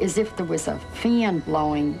as if there was a fan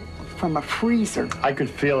blowing from a freezer. I could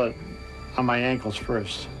feel it on my ankles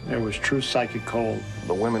first. There was true psychic cold.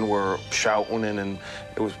 The women were shouting, and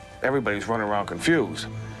everybody was running around confused.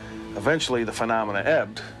 Eventually, the phenomena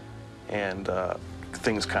ebbed, and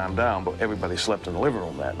things calmed down, but everybody slept in the living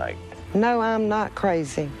room that night. No, I'm not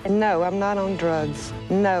crazy. No, I'm not on drugs.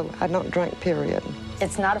 No, I don't drink, period.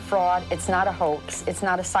 It's not a fraud, it's not a hoax, it's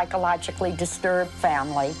not a psychologically disturbed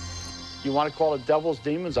family. You want to call it devils,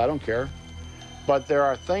 demons, I don't care. But there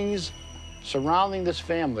are things surrounding this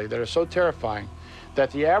family that are so terrifying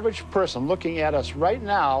that the average person looking at us right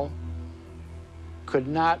now could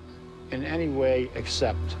not in any way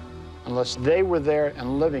accept unless they were there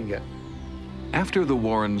and living it. After the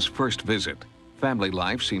Warrens' first visit, family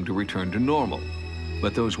life seemed to return to normal,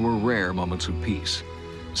 but those were rare moments of peace.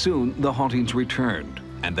 Soon, the hauntings returned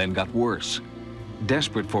and then got worse.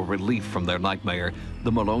 Desperate for relief from their nightmare,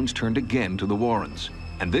 the Malones turned again to the Warrens.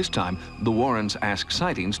 And this time, the Warrens asked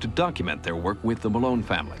Sightings to document their work with the Malone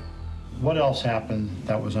family. What else happened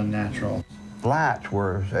that was unnatural? Lights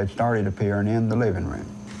had started appearing in the living room.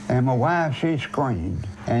 And my wife, she screamed,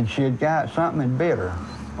 and she had got something bit her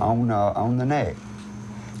on the neck.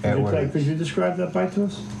 Could you describe that bite to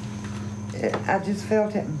us? I just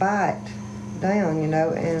felt it bite down, you know,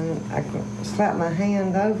 and I slapped my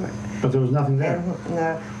hand over it. But there was nothing there?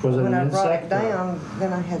 No. Was it when an I brought it insect? down,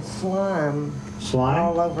 then I had slime Slime?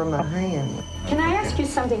 all over my hand. Can I ask you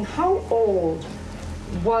something? How old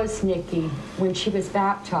was Nikki when she was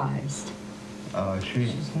baptized? She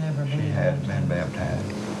hadn't been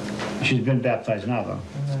baptized. She's been baptized now, though.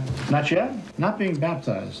 Not yet? Not being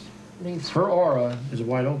baptized. Her aura is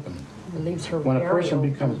wide open. Leaves her When a very person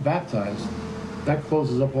open. becomes baptized, that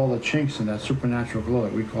closes up all the chinks in that supernatural glow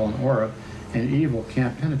that we call an aura, and evil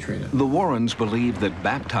can't penetrate it. The Warrens believed that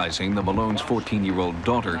baptizing the Malone's 14-year-old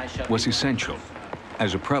daughter was essential.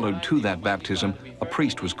 As a prelude to that baptism, a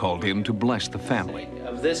priest was called in to bless the family.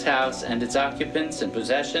 Of this house and its occupants and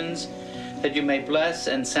possessions, that you may bless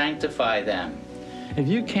and sanctify them. If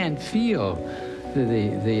you can't feel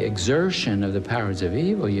the exertion of the powers of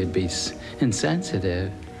evil, you'd be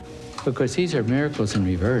insensitive, because these are miracles in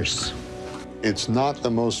reverse. It's not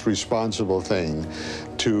the most responsible thing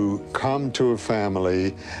to come to a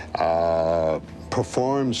family,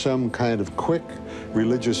 perform some kind of quick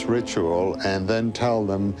religious ritual, and then tell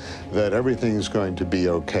them that everything's going to be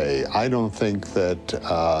okay. I don't think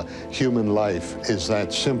that human life is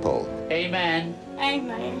that simple. Amen.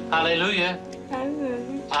 Amen. Hallelujah.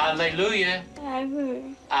 Amen. Hallelujah.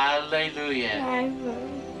 Amen. Hallelujah.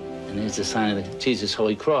 Amen. And there's the sign of the Jesus'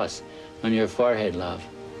 Holy Cross on your forehead, love.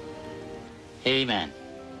 Amen.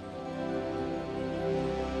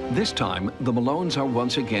 This time, the Malones are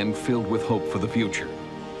once again filled with hope for the future,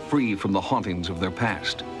 free from the hauntings of their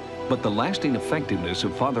past. But the lasting effectiveness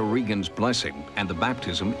of Father Regan's blessing and the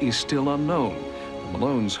baptism is still unknown. The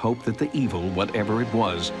Malones hope that the evil, whatever it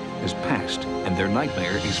was, has passed and their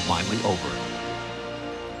nightmare is finally over.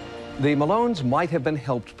 The Malones might have been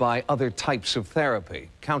helped by other types of therapy,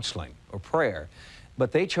 counseling, or prayer,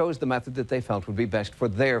 but they chose the method that they felt would be best for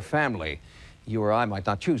their family. You or I might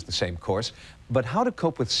not choose the same course, but how to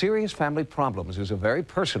cope with serious family problems is a very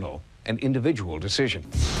personal and individual decision.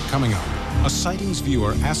 Coming up, a Sightings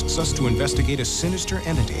viewer asks us to investigate a sinister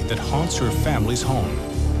entity that haunts her family's home.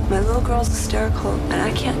 My little girl's hysterical, and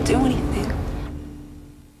I can't do anything.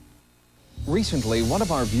 Recently, one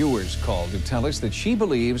of our viewers called to tell us that she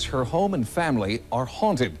believes her home and family are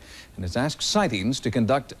haunted and has asked Sightings to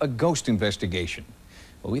conduct a ghost investigation.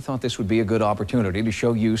 Well, we thought this would be a good opportunity to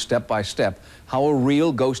show you step by step how a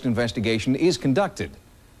real ghost investigation is conducted.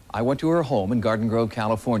 I went to her home in Garden Grove,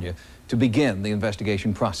 California to begin the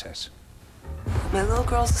investigation process. My little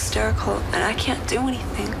girl's hysterical, and I can't do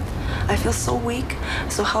anything. I feel so weak,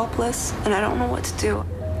 so helpless, and I don't know what to do.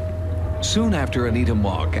 Soon after Anita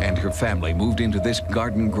Mogg and her family moved into this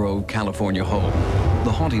Garden Grove, California home,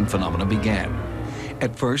 the haunting phenomena began.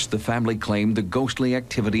 At first, the family claimed the ghostly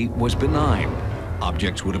activity was benign.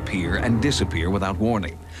 Objects would appear and disappear without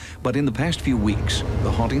warning. But in the past few weeks,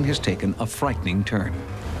 the haunting has taken a frightening turn.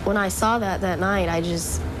 When I saw that night,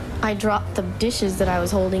 I dropped the dishes that I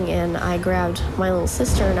was holding and I grabbed my little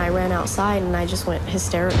sister and I ran outside and I just went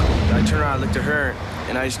hysterical. I turned around, I looked at her,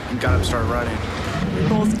 and I just got up and started running. We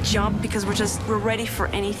both jumped because we're ready for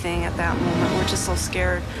anything at that moment. We're just so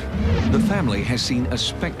scared. The family has seen a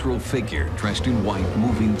spectral figure dressed in white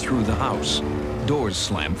moving through the house. Doors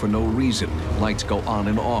slam for no reason, lights go on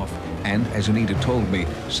and off, and as Anita told me,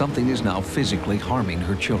 something is now physically harming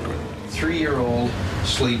her children. 3-year-old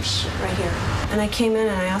sleeps right here. And I came in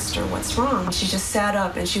and I asked her, what's wrong? She just sat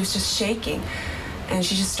up and she was just shaking. And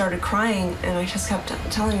she just started crying, and I just kept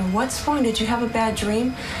telling her, what's wrong? Did you have a bad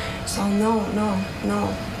dream? So, no.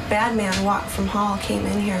 Bad man walked from hall, came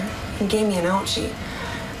in here, and gave me an ouchie,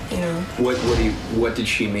 you know. What did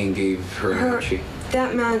she mean, gave her an ouchie?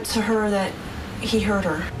 That meant to her that he hurt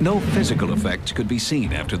her. No physical effects could be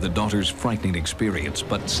seen after the daughter's frightening experience,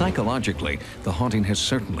 but psychologically, the haunting has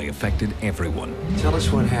certainly affected everyone. Tell us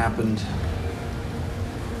what happened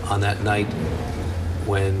on that night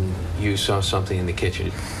when you saw something in the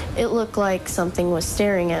kitchen. It looked like something was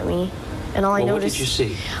staring at me, and all I noticed. What did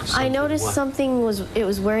you see? I noticed something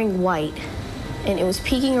was wearing white, and it was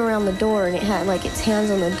peeking around the door, and it had like its hands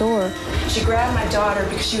on the door. She grabbed my daughter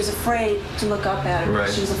because she was afraid to look up at her. Right.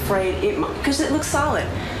 She was afraid, because it looked solid.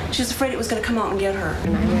 She was afraid it was going to come out and get her.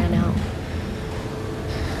 And I ran out.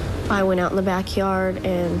 I went out in the backyard,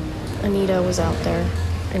 and Anita was out there,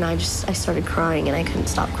 and I started crying, and I couldn't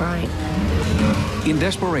stop crying. In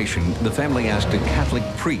desperation, the family asked a Catholic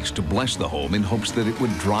priest to bless the home in hopes that it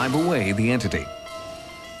would drive away the entity.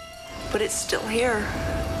 But it's still here,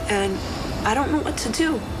 and I don't know what to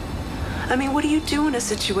do. I mean, what do you do in a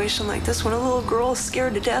situation like this when a little girl is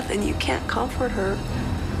scared to death and you can't comfort her?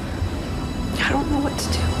 I don't know what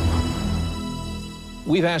to do.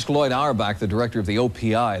 We've asked Lloyd Auerbach, the director of the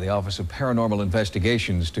OPI, the Office of Paranormal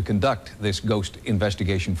Investigations, to conduct this ghost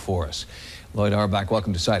investigation for us. Lloyd Auerbach,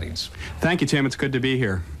 welcome to Sightings. Thank you, Tim. It's good to be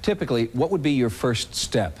here. Typically, what would be your first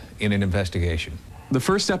step in an investigation? The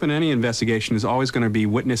first step in any investigation is always going to be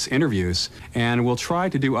witness interviews, and we'll try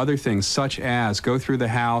to do other things such as go through the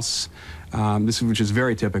house, which is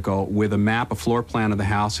very typical, with a map, a floor plan of the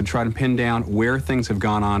house, and try to pin down where things have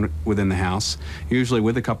gone on within the house, usually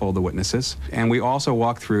with a couple of the witnesses. And we also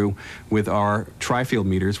walk through with our tri-field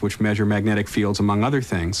meters, which measure magnetic fields, among other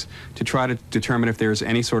things, to try to determine if there's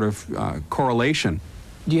any sort of correlation.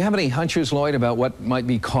 Do you have any hunches, Lloyd, about what might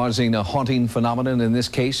be causing a haunting phenomenon in this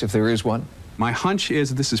case, if there is one? My hunch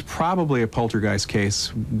is this is probably a poltergeist case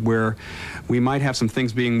where we might have some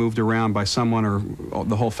things being moved around by someone or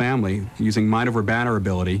the whole family using mind over matter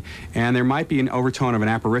ability, and there might be an overtone of an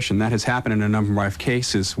apparition. That has happened in a number of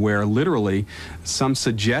cases where literally some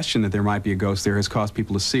suggestion that there might be a ghost there has caused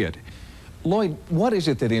people to see it. Lloyd, what is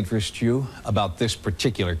it that interests you about this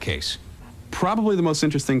particular case? Probably the most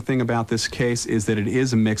interesting thing about this case is that it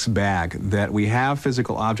is a mixed bag, that we have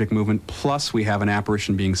physical object movement plus we have an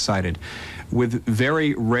apparition being sighted. With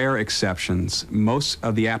very rare exceptions, most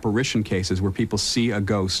of the apparition cases where people see a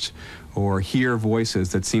ghost or hear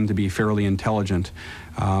voices that seem to be fairly intelligent,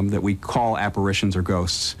 that we call apparitions or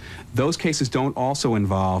ghosts, those cases don't also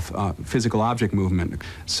involve physical object movement.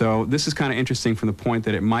 So this is kind of interesting from the point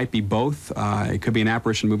that it might be both. It could be an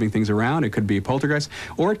apparition moving things around, it could be a poltergeist,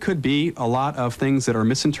 or it could be a lot of things that are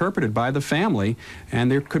misinterpreted by the family,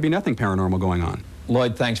 and there could be nothing paranormal going on.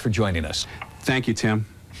 Lloyd, thanks for joining us. Thank you, Tim.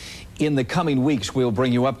 In the coming weeks, we'll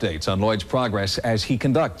bring you updates on Lloyd's progress as he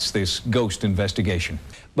conducts this ghost investigation.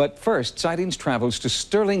 But first, Sightings travels to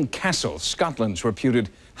Stirling Castle, Scotland's reputed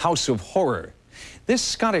house of horror. This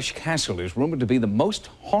Scottish castle is rumored to be the most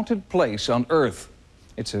haunted place on Earth.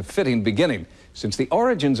 It's a fitting beginning, since the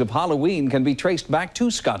origins of Halloween can be traced back to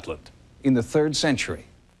Scotland. in the 3rd century.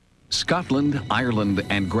 Scotland, Ireland,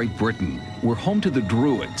 and Great Britain were home to the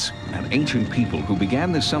Druids, an ancient people who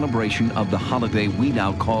began the celebration of the holiday we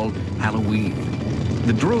now call Halloween.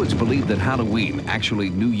 The Druids believed that Halloween, actually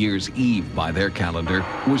New Year's Eve by their calendar,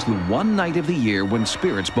 was the one night of the year when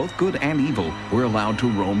spirits, both good and evil, were allowed to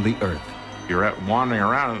roam the earth. You're out wandering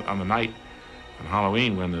around on the night on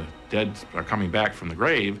Halloween when the dead are coming back from the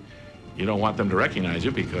grave. You don't want them to recognize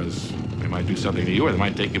you because they might do something to you or they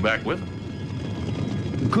might take you back with them.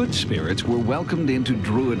 Good spirits were welcomed into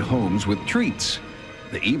Druid homes with treats.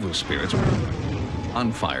 The evil spirits were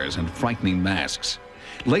bonfires and frightening masks.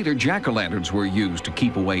 Later, jack-o'-lanterns were used to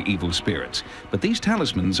keep away evil spirits, but these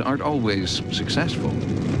talismans aren't always successful.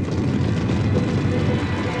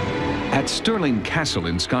 At Stirling Castle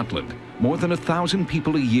in Scotland, more than 1,000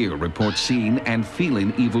 people a year report seeing and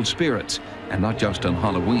feeling evil spirits, and not just on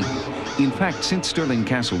Halloween. In fact, since Stirling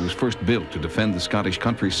Castle was first built to defend the Scottish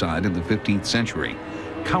countryside in the 15th century,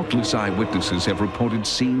 countless eyewitnesses have reported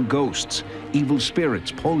seeing ghosts, evil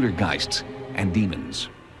spirits, poltergeists, and demons.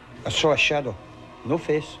 I saw a shadow, no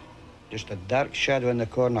face, just a dark shadow in the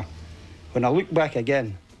corner. When I looked back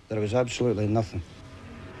again, there was absolutely nothing.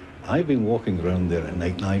 I've been walking around there at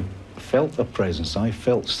night and I felt a presence. I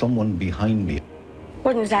felt someone behind me.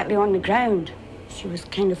 Wasn't exactly on the ground. She was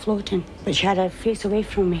kind of floating, but she had her face away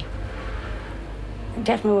from me. It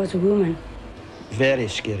definitely was a woman. Very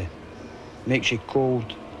scary. Makes you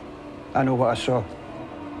cold. I know what I saw.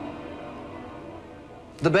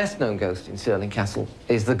 The best-known ghost in Stirling Castle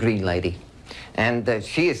is the Green Lady. And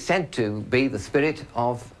she is said to be the spirit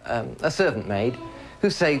of a servant maid who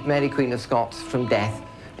saved Mary, Queen of Scots, from death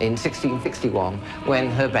in 1661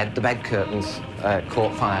 when the bed curtains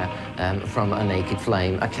caught fire from a naked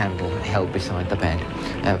flame, a candle held beside the bed.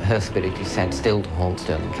 Her spirit is said still to haunt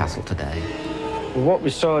Stirling Castle today. What we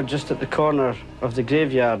saw just at the corner of the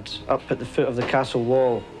graveyard, up at the foot of the castle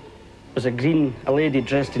wall, was a lady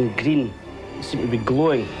dressed in green. It seemed to be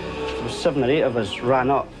glowing. There were 7 or 8 of us ran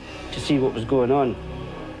up to see what was going on.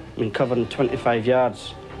 I mean, covering 25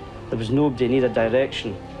 yards. There was nobody in either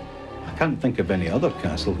direction. I can't think of any other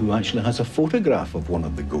castle who actually has a photograph of one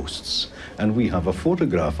of the ghosts. And we have a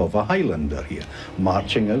photograph of a Highlander here,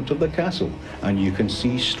 marching out of the castle. And you can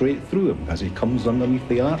see straight through him as he comes underneath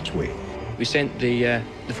the archway. We sent the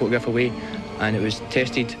photograph away and it was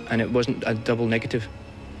tested and it wasn't a double negative.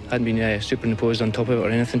 It hadn't been superimposed on top of it or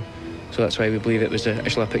anything. So that's why we believe it was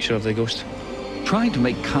actually a picture of the ghost. Trying to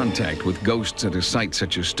make contact with ghosts at a site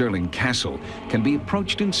such as Stirling Castle can be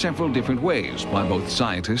approached in several different ways by both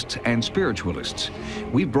scientists and spiritualists.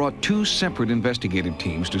 We've brought 2 separate investigative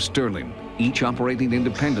teams to Stirling, each operating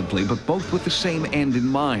independently but both with the same end in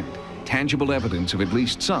mind: tangible evidence of at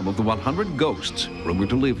least some of the 100 ghosts rumored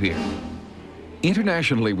to live here.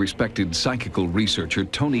 Internationally respected psychical researcher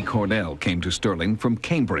Tony Cornell came to Stirling from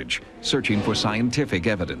Cambridge, searching for scientific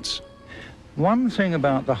evidence. One thing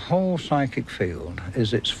about the whole psychic field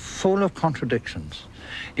is it's full of contradictions.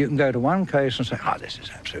 You can go to one case and say, oh, this is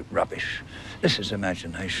absolute rubbish. This is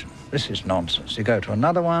imagination. This is nonsense. You go to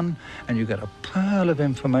another one and you get a pearl of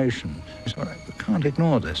information. You say, well, we can't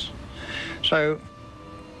ignore this. So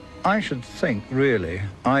I should think, really,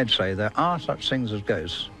 I'd say there are such things as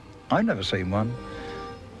ghosts. I've never seen one.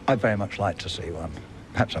 I'd very much like to see one.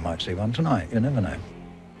 Perhaps I might see one tonight. You never know.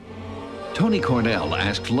 Tony Cornell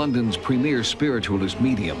asked London's premier spiritualist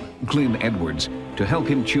medium, Glyn Edwards, to help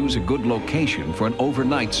him choose a good location for an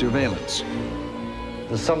overnight surveillance.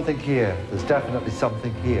 There's something here. There's definitely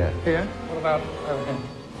something here. Here? What about over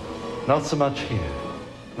here? Not so much here.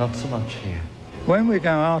 Not so much here. When we go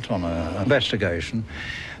out on an investigation,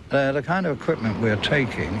 the kind of equipment we're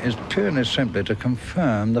taking is purely simply to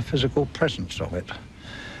confirm the physical presence of it.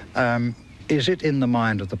 Is it in the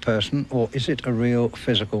mind of the person, or is it a real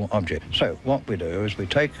physical object? So what we do is we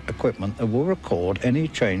take equipment that will record any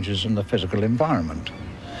changes in the physical environment.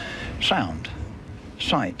 Sound,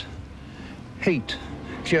 sight, heat,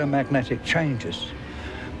 geomagnetic changes,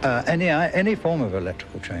 any form of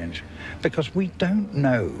electrical change, because we don't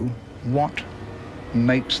know what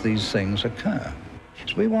makes these things occur.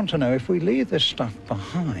 So we want to know, if we leave this stuff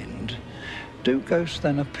behind, do ghosts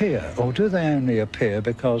then appear, or do they only appear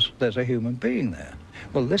because there's a human being there?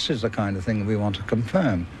 Well, this is the kind of thing we want to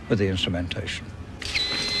confirm with the instrumentation.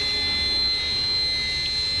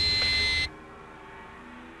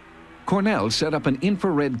 Cornell set up an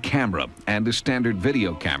infrared camera and a standard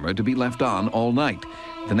video camera to be left on all night.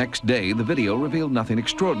 The next day, the video revealed nothing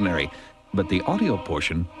extraordinary, but the audio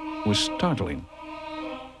portion was startling.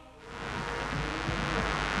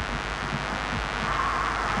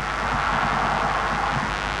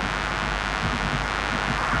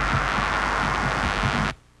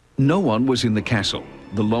 No one was in the castle.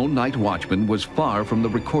 The lone night watchman was far from the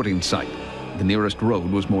recording site. The nearest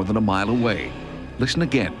road was more than a mile away. Listen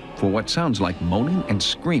again for what sounds like moaning and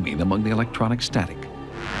screaming among the electronic static.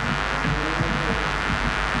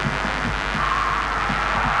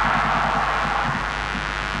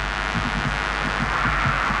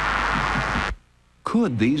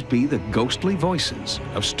 Could these be the ghostly voices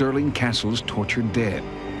of Stirling Castle's tortured dead?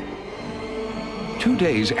 2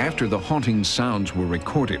 days after the haunting sounds were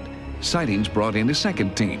recorded, Sightings brought in a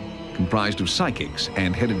second team, comprised of psychics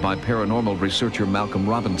and headed by paranormal researcher Malcolm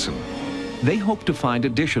Robinson. They hoped to find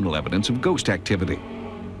additional evidence of ghost activity.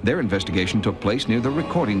 Their investigation took place near the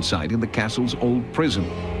recording site in the castle's old prison,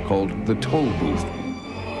 called the Toll Booth.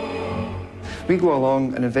 We go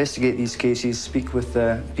along and investigate these cases, speak with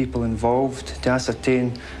the people involved to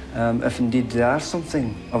ascertain if indeed there are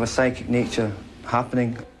something of a psychic nature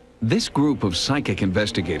happening. This group of psychic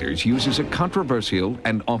investigators uses a controversial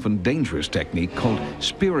and often dangerous technique called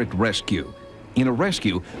spirit rescue. In a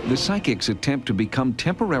rescue, the psychics attempt to become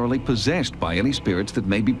temporarily possessed by any spirits that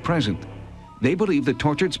may be present. They believe the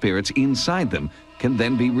tortured spirits inside them can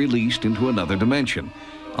then be released into another dimension.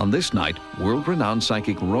 On this night, world-renowned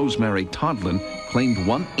psychic Rosemary Todlin claimed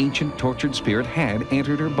one ancient tortured spirit had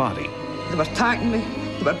entered her body. They were attacking me,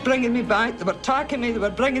 they were bringing me back, they were attacking me, they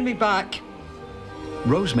were bringing me back.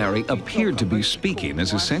 Rosemary appeared to be speaking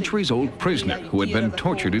as a centuries-old prisoner who had been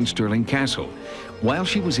tortured in Stirling Castle. While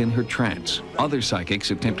she was in her trance, other psychics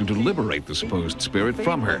attempted to liberate the supposed spirit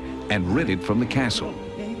from her and rid it from the castle.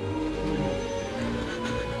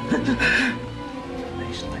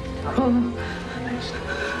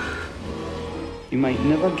 You might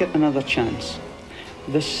never get another chance.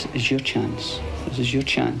 This is your chance. This is your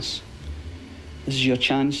chance. This is your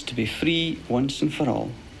chance to be free once and for all.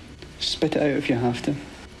 Spit it out if you have to.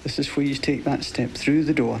 This is where you take that step through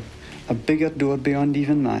the door. A bigger door beyond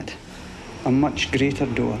even that. A much greater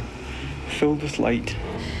door, filled with light.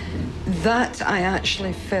 That I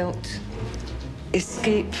actually felt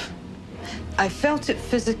escape. I felt it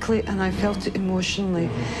physically and I felt it emotionally.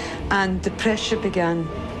 And the pressure began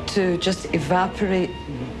to just evaporate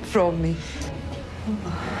from me.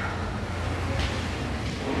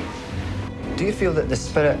 Do you feel that the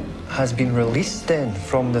spirit has been released then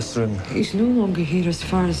from this room? He's no longer here as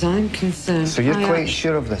far as I'm concerned. So you're quite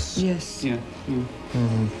sure of this? Yes. Yeah.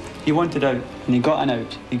 He wanted out, and he got an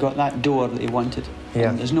out. He got that door that he wanted.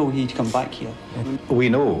 Yeah. And there's no way he'd come back here. We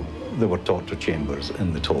know there were torture chambers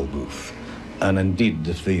in the Toll Booth. And indeed,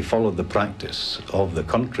 if they followed the practice of the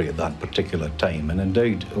country at that particular time, and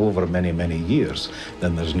indeed over many, many years,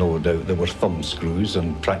 then there's no doubt there were thumbscrews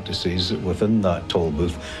and practices within that toll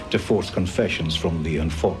booth to force confessions from the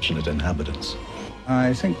unfortunate inhabitants.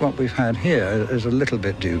 I think what we've had here is a little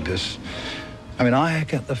bit dubious. I mean, I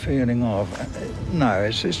get the feeling of, no,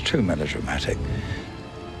 it's too melodramatic.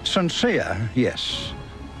 Sincere, yes,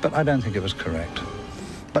 but I don't think it was correct.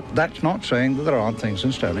 But that's not saying that there aren't things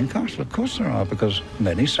in Stirling Castle. Of course there are, because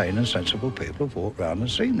many sane and sensible people have walked around and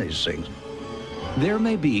seen these things. There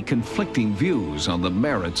may be conflicting views on the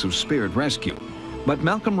merits of spirit rescue, but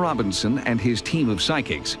Malcolm Robinson and his team of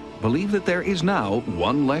psychics believe that there is now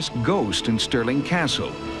one less ghost in Stirling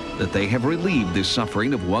Castle, that they have relieved the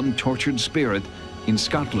suffering of one tortured spirit in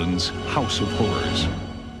Scotland's House of Horrors.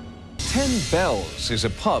 10 Bells is a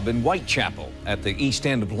pub in Whitechapel at the East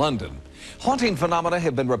End of London. Haunting phenomena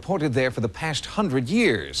have been reported there for the past 100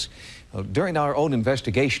 years. During our own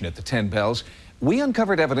investigation at the 10 Bells, we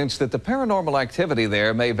uncovered evidence that the paranormal activity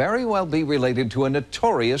there may very well be related to a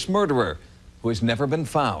notorious murderer who has never been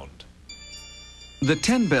found. The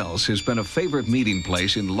 10 Bells has been a favorite meeting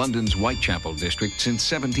place in London's Whitechapel district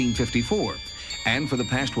since 1754. And for the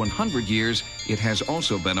past 100 years, it has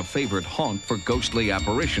also been a favorite haunt for ghostly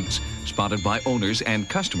apparitions, spotted by owners and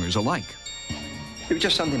customers alike. It was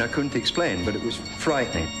just something I couldn't explain, but it was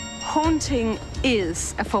frightening. Haunting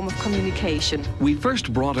is a form of communication. We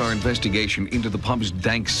first brought our investigation into the pub's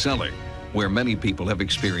dank cellar, where many people have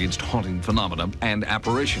experienced haunting phenomena and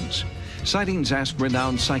apparitions. Sightings asked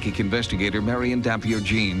renowned psychic investigator Marion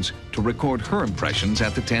Dampier-Jeans to record her impressions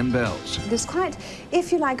at the 10 Bells. There's quite,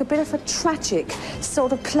 if you like, a bit of a tragic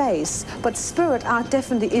sort of place, but spirits are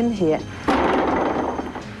definitely in here.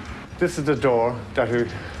 This is the door that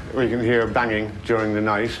we can hear banging during the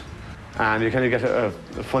night, and you kind of get a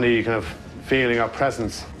funny kind of feeling of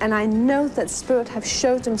presence. And I know that spirits have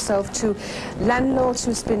showed themselves to landlords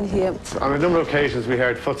who's been here. On a number of occasions we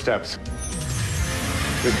heard footsteps.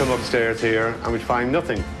 We'd come upstairs here and we'd find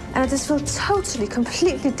nothing. And I just feel totally,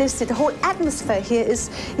 completely distant. The whole atmosphere here is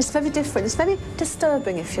very different. It's very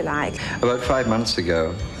disturbing, if you like. About 5 months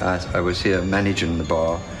ago, I was here managing the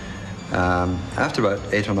bar, After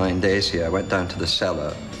about 8 or 9 days here, I went down to the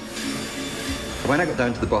cellar. When I got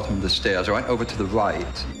down to the bottom of the stairs, I went over to the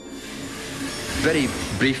right. Very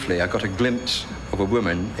briefly, I got a glimpse of a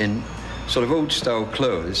woman in sort of old-style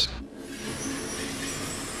clothes.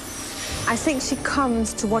 I think she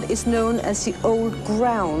comes to what is known as the old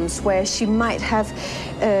grounds, where she might have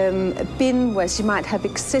been, where she might have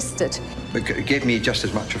existed. It gave me just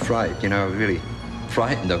as much a fright, you know, really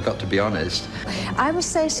frightened, I've got to be honest. I would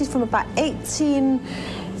say she's from about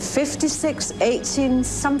 1856,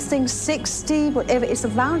 18-something, 60, whatever. It's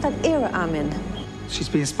around that era I'm in. She's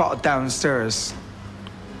been spotted downstairs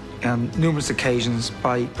on numerous occasions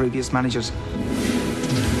by previous managers.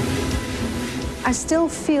 I still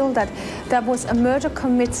feel that there was a murder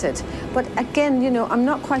committed, but again, you know, I'm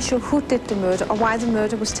not quite sure who did the murder or why the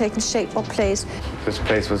murder was taking shape or place. This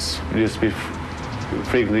place used to be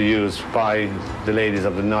frequently used by the ladies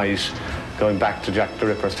of the night, going back to Jack the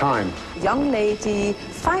Ripper's time. Young lady,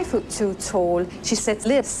 5'2" tall, she said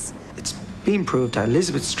Liz. It's been proved that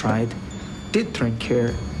Elizabeth Stride did drink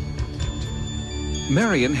here.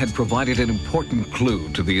 Marion had provided an important clue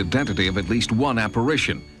to the identity of at least one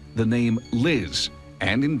apparition, the name Liz.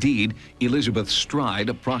 And indeed, Elizabeth Stride,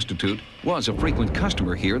 a prostitute, was a frequent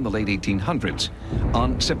customer here in the late 1800s.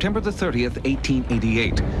 On September the 30th,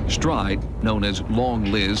 1888, Stride, known as Long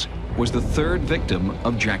Liz, was the third victim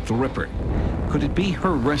of Jack the Ripper. Could it be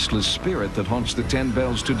her restless spirit that haunts the 10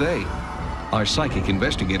 Bells today? Our psychic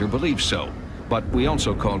investigator believes so, but we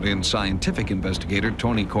also called in scientific investigator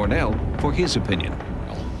Tony Cornell for his opinion.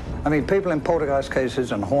 I mean, people in poltergeist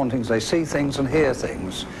cases and hauntings, they see things and hear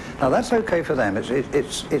things. Now, that's okay for them.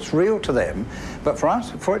 It's real to them. But for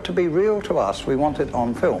us, for it to be real to us, we want it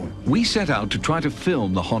on film. We set out to try to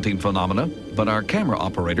film the haunting phenomena, but our camera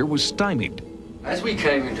operator was stymied. As we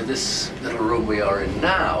came into this little room we are in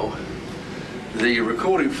now, the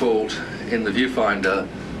recording fault in the viewfinder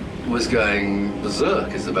was going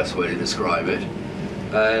berserk, is the best way to describe it.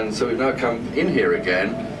 And so we've now come in here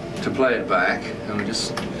again to play it back, and we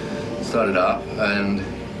just started up, and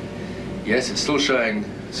yes, it's still showing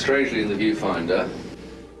strangely in the viewfinder.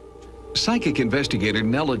 Psychic investigator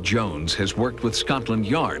Nella Jones has worked with Scotland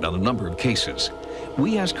Yard on a number of cases.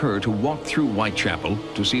 We asked her to walk through Whitechapel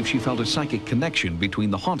to see if she felt a psychic connection between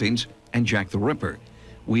the hauntings and Jack the Ripper.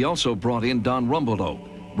 We also brought in Don Rumbelow,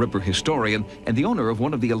 Ripper historian and the owner of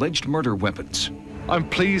one of the alleged murder weapons. I'm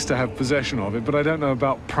pleased to have possession of it, but I don't know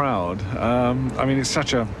about proud. I mean, it's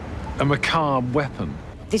such a macabre weapon.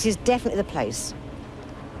 This is definitely the place.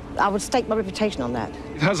 I would stake my reputation on that.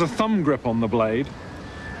 It has a thumb grip on the blade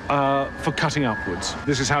for cutting upwards.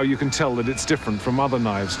 This is how you can tell that it's different from other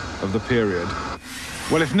knives of the period.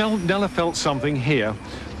 Well, if Nella felt something here,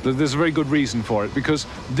 there's a very good reason for it, because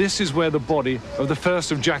this is where the body of the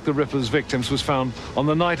first of Jack the Ripper's victims was found on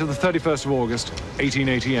the night of the 31st of August,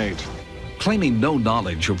 1888. Claiming no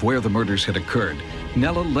knowledge of where the murders had occurred,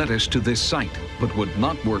 Nella led us to this site, but would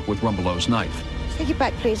not work with Rumbelow's knife. Take it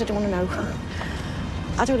back, please. I don't want to know.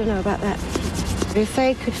 I don't want to know about that. If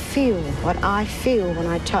they could feel what I feel when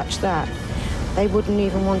I touch that, they wouldn't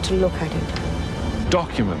even want to look at it.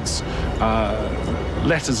 Documents,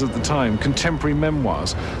 letters at the time, contemporary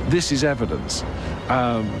memoirs. This is evidence.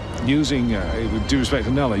 Using, with due respect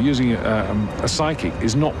to Nella, using a psychic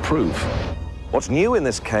is not proof. What's new in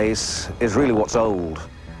this case is really what's old.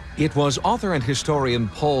 It was author and historian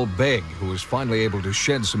Paul Begg who was finally able to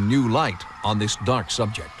shed some new light on this dark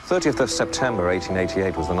subject. 30th of September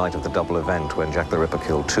 1888 was the night of the double event when Jack the Ripper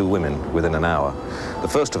killed 2 women within an hour. The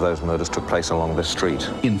first of those murders took place along this street.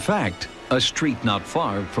 In fact, a street not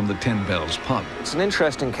far from the 10 Bells pub. It's an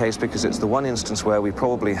interesting case because it's the one instance where we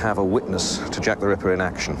probably have a witness to Jack the Ripper in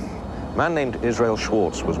action. A man named Israel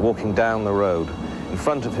Schwartz was walking down the road. In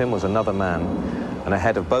front of him was another man, and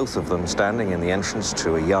ahead of both of them, standing in the entrance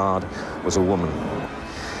to a yard, was a woman.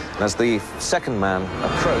 And as the second man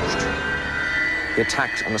approached, he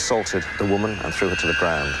attacked and assaulted the woman and threw her to the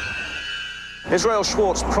ground. Israel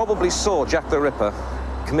Schwartz probably saw Jack the Ripper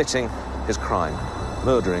committing his crime,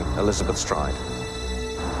 murdering Elizabeth Stride,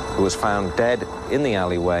 who was found dead in the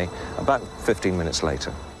alleyway about 15 minutes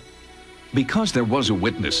later. Because there was a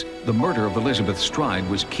witness, the murder of Elizabeth Stride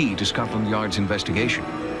was key to Scotland Yard's investigation.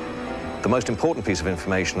 The most important piece of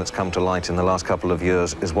information that's come to light in the last couple of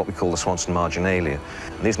years is what we call the Swanson marginalia.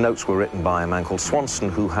 And these notes were written by a man called Swanson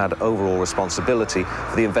who had overall responsibility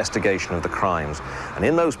for the investigation of the crimes. And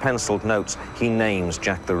in those penciled notes, he names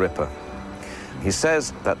Jack the Ripper. He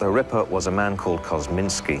says that the Ripper was a man called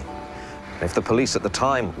Kosminski. If the police at the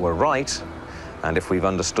time were right, and if we've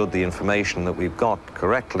understood the information that we've got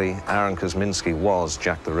correctly, Aaron Kosminski was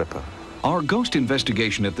Jack the Ripper. Our ghost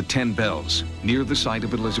investigation at the 10 Bells, near the site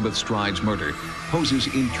of Elizabeth Stride's murder, poses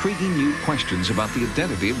intriguing new questions about the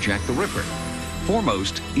identity of Jack the Ripper.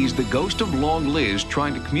 Foremost, is the ghost of Long Liz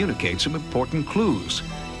trying to communicate some important clues?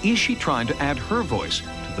 Is she trying to add her voice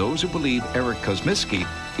to those who believe Eric Kosminski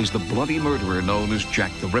is the bloody murderer known as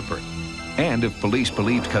Jack the Ripper? And if police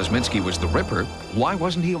believed Kosminski was the Ripper, why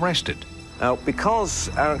wasn't he arrested? Now, because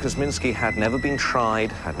Eric Kosminski had never been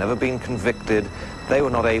tried, had never been convicted, they were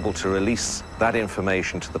not able to release that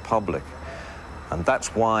information to the public. And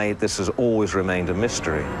that's why this has always remained a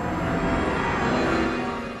mystery.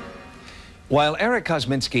 While Eric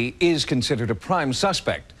Kosminski is considered a prime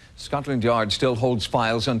suspect, Scotland Yard still holds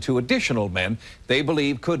files on 2 additional men they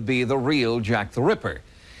believe could be the real Jack the Ripper.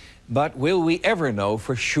 But will we ever know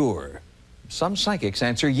for sure? Some psychics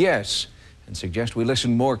answer yes, and suggest we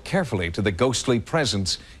listen more carefully to the ghostly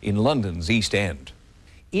presence in London's East End.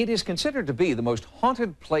 It is considered to be the most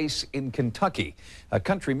haunted place in Kentucky, a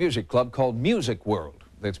country music club called Music World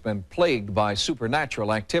that's been plagued by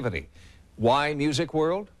supernatural activity. Why Music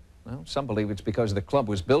World? Well, some believe it's because the club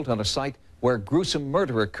was built on a site where gruesome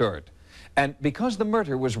murder occurred. And because the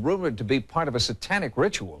murder was rumored to be part of a satanic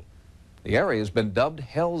ritual, the area has been dubbed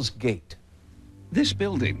Hell's Gate. This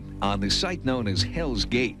building, on the site known as Hell's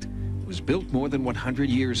Gate, was built more than 100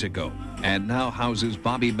 years ago and now houses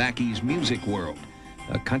Bobby Mackey's Music World,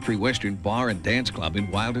 a country western bar and dance club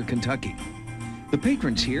in Wilder, Kentucky. The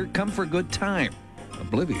patrons here come for a good time,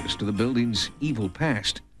 oblivious to the building's evil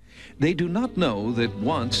past. They do not know that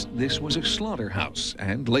once this was a slaughterhouse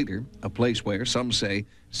and later a place where, some say,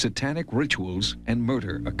 satanic rituals and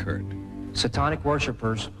murder occurred. Satanic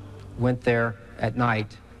worshipers went there at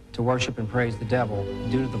night to worship and praise the devil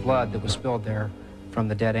due to the blood that was spilled there from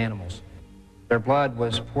the dead animals. Their blood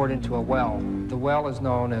was poured into a well. The well is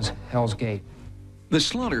known as Hell's Gate. The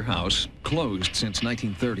slaughterhouse, closed since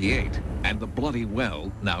 1938, and the bloody well,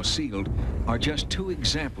 now sealed, are just 2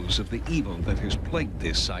 examples of the evil that has plagued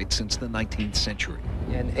this site since the 19th century.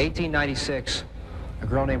 In 1896, a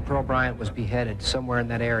girl named Pearl Bryant was beheaded somewhere in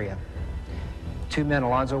that area. 2 men,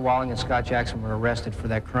 Alonzo Walling and Scott Jackson, were arrested for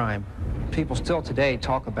that crime. People still today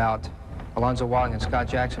talk about Alonzo Walling and Scott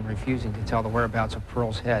Jackson refusing to tell the whereabouts of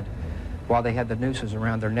Pearl's head while they had the nooses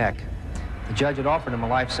around their neck. The judge had offered them a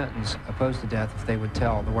life sentence, opposed to death, if they would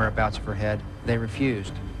tell the whereabouts of her head. They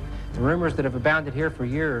refused. The rumors that have abounded here for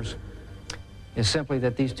years is simply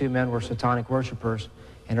that these 2 men were satanic worshipers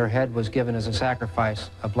and her head was given as a sacrifice,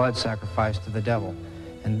 a blood sacrifice to the devil.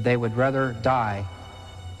 And they would rather die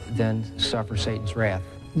than suffer Satan's wrath.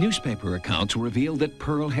 Newspaper accounts revealed that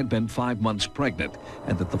Pearl had been 5 months pregnant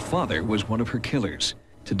and that the father was one of her killers.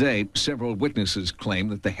 Today, several witnesses claim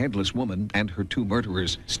that the headless woman and her 2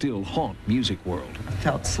 murderers still haunt Music World. I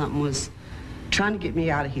felt something was trying to get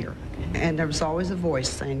me out of here. And there was always a voice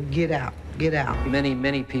saying, get out, get out. Many,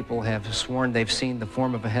 many people have sworn they've seen the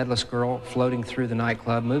form of a headless girl floating through the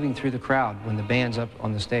nightclub, moving through the crowd when the band's up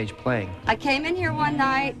on the stage playing. I came in here one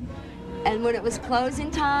night, and when it was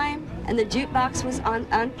closing time and the jukebox was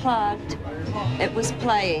unplugged, it was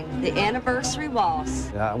playing the anniversary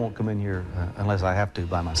waltz. I won't come in here unless I have to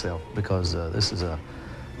by myself, because this is a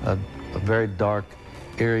very dark,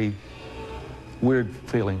 eerie, weird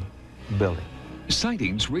feeling building.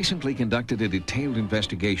 Sightings recently conducted a detailed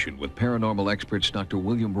investigation with paranormal experts Dr.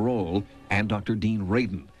 William Roll and Dr. Dean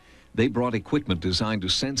Radin. They brought equipment designed to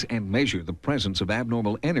sense and measure the presence of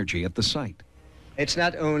abnormal energy at the site. It's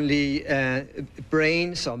not only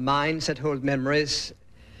brains or minds that hold memories.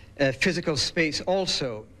 Physical space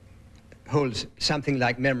also holds something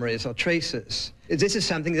like memories or traces. This is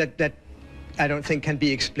something that I don't think can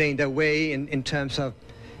be explained away in terms of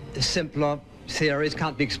simpler theories,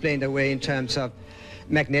 can't be explained away in terms of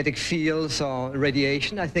magnetic fields or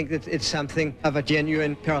radiation. I think that it's something of a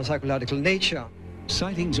genuine parapsychological nature.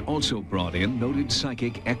 Sightings also brought in noted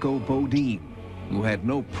psychic Echo Bodine, who had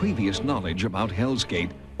no previous knowledge about Hell's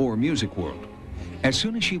Gate or Music World. As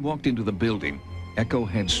soon as she walked into the building, Echo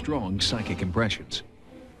had strong psychic impressions.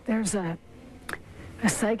 There's a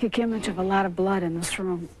psychic image of a lot of blood in this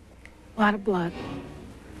room. A lot of blood,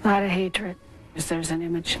 a lot of hatred. There's an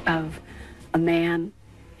image of a man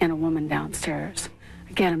and a woman downstairs.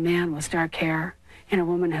 Again, a man with dark hair and a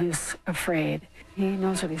woman who's afraid. He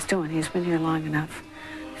knows what he's doing. He's been here long enough.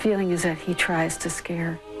 The feeling is that he tries to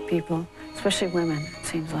scare people, especially women. It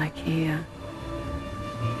seems like he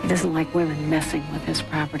doesn't like women messing with his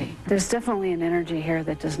property. There's definitely an energy here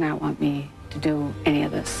that does not want me to do any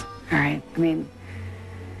of this, all right? I mean,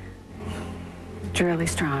 it's really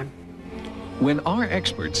strong. When our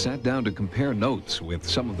experts sat down to compare notes with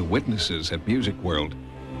some of the witnesses at Music World,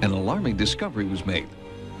 an alarming discovery was made.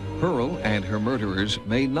 Pearl and her murderers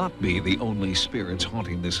may not be the only spirits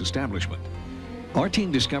haunting this establishment. Our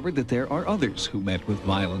team discovered that there are others who met with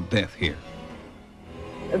violent death here.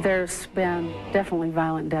 There's been definitely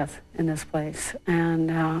violent death in this place,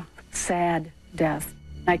 and sad death.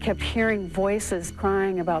 I kept hearing voices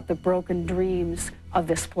crying about the broken dreams of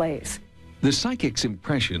this place. The psychic's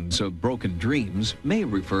impressions of broken dreams may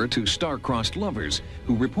refer to star-crossed lovers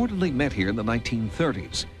who reportedly met here in the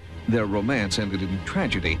 1930s. Their romance ended in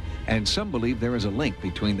tragedy, and some believe there is a link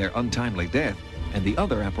between their untimely death and the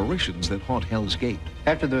other apparitions that haunt Hell's Gate.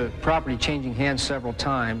 After the property changing hands several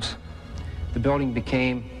times, the building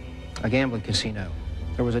became a gambling casino.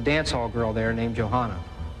 There was a dance hall girl there named Johanna.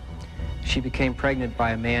 She became pregnant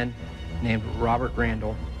by a man named Robert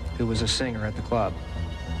Randall, who was a singer at the club.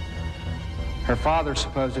 Her father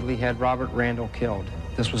supposedly had Robert Randall killed.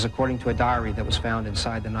 This was according to a diary that was found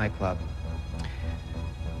inside the nightclub.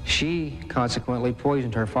 She consequently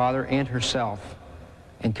poisoned her father and herself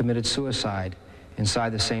and committed suicide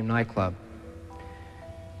inside the same nightclub.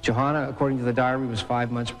 Johanna, according to the diary, was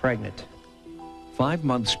 5 months pregnant. 5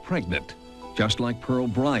 months pregnant, just like Pearl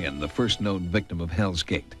Bryan, the first known victim of Hell's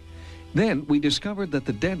Gate. Then we discovered that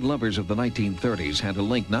the dead lovers of the 1930s had a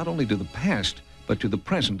link not only to the past, but to the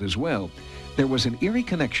present as well. There was an eerie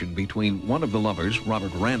connection between one of the lovers,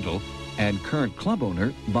 Robert Randall, and current club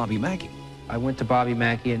owner, Bobby Mackey. I went to Bobby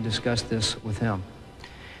Mackey and discussed this with him.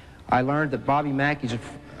 I learned that Bobby Mackey's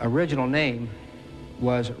original name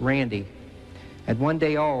was Randy. At 1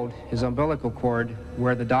 day old, his umbilical cord,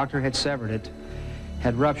 where the doctor had severed it,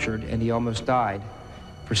 had ruptured and he almost died.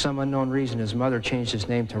 For some unknown reason, his mother changed his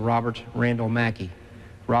name to Robert Randall Mackey.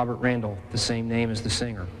 Robert Randall, the same name as the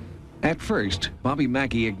singer. At first, Bobby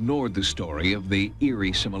Mackey ignored the story of the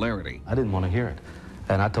eerie similarity. I didn't want to hear it.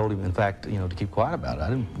 And I told him, in fact, to keep quiet about it. I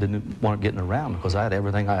didn't want it getting around because I had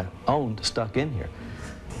everything I owned stuck in here.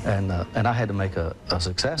 And I had to make a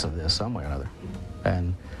success of this some way or another.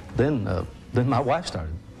 And then my wife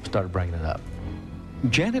started bringing it up.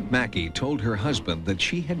 Janet Mackey told her husband that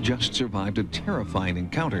she had just survived a terrifying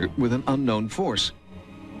encounter with an unknown force.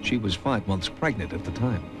 She was 5 months pregnant at the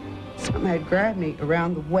time. Something had grabbed me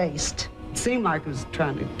around the waist. It seemed like it was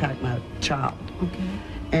trying to attack my child. Okay.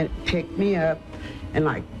 And it picked me up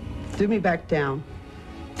and threw me back down.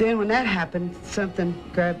 Then when that happened, something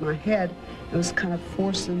grabbed my head and was kind of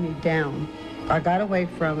forcing me down. I got away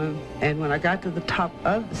from him, and when I got to the top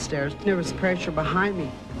of the stairs, there was pressure behind me,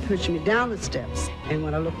 pushing me down the steps. And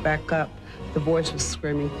when I looked back up, the voice was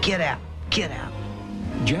screaming, "Get out, get out."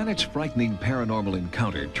 Janet's frightening paranormal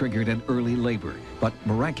encounter triggered an early labor, but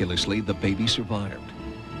miraculously the baby survived.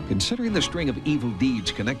 Considering the string of evil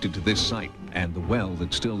deeds connected to this site and the well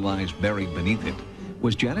that still lies buried beneath it,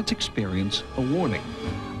 was Janet's experience a warning?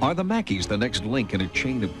 Are the Mackeys the next link in a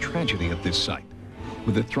chain of tragedy at this site?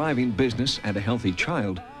 With a thriving business and a healthy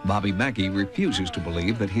child, Bobby Mackey refuses to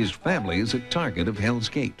believe that his family is a target of Hell's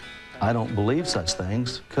Gate. I don't believe such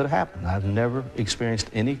things could happen. I've never experienced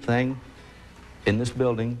anything in this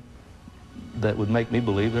building that would make me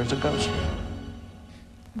believe there's a ghost.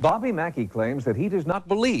 Bobby Mackey claims that he does not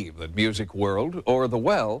believe that Music World or the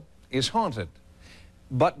well is haunted.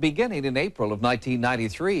 But beginning in April of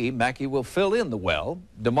 1993, Mackey will fill in the well,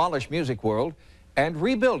 demolish Music World, and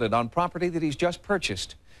rebuild it on property that he's just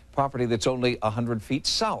purchased, property that's only 100 feet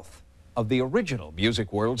south of the original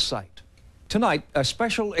Music World site. Tonight, a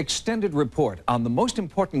special extended report on the most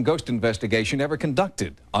important ghost investigation ever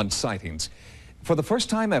conducted on Sightings. For the first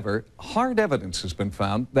time ever, hard evidence has been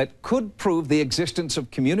found that could prove the existence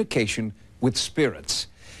of communication with spirits.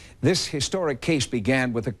 This historic case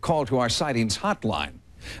began with a call to our Sightings hotline.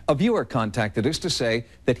 A viewer contacted us to say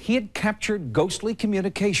that he had captured ghostly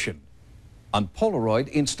communication on Polaroid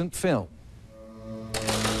instant film.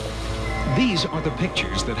 These are the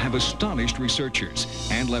pictures that have astonished researchers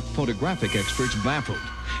and left photographic experts baffled.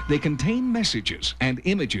 They contain messages and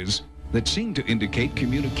images that seem to indicate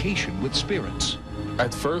communication with spirits.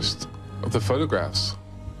 At first, the photographs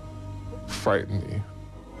frightened me.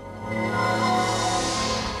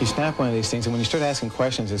 You snap one of these things, and when you start asking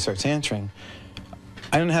questions, it starts answering.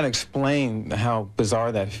 I don't know how to explain how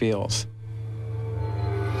bizarre that feels.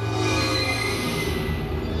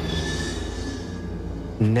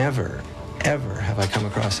 Never, ever have I come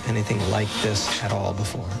across anything like this at all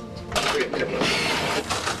before.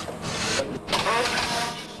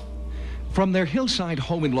 From their hillside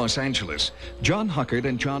home in Los Angeles, John Huckard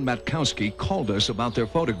and John Matkowski called us about their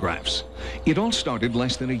photographs. It all started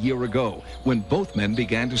less than a year ago, when both men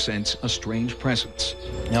began to sense a strange presence.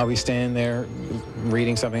 I'll be standing there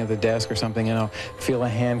reading something at the desk or something, and I'll feel a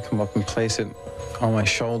hand come up and place it on my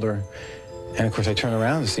shoulder. And of course, I turn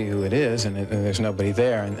around to see who it is, and there's nobody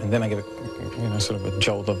there. And then I get sort of a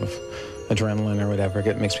jolt of adrenaline or whatever.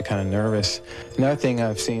 It makes me kind of nervous. Another thing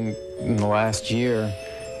I've seen in the last year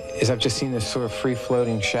is I've just seen this sort of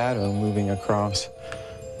free-floating shadow moving across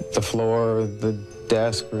the floor, or the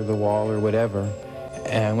desk, or the wall, or whatever.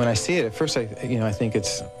 And when I see it, at first I think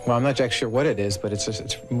it's, well, I'm not exactly sure what it is, but it's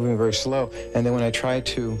moving very slow. And then when I try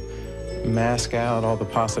to mask out all the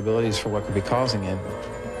possibilities for what could be causing it,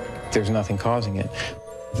 there's nothing causing it.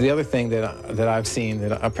 The other thing that I've seen,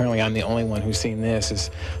 that apparently I'm the only one who's seen this, is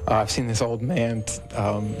I've seen this old man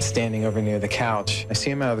standing over near the couch. I see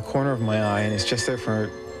him out of the corner of my eye, and it's just there for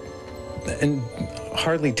a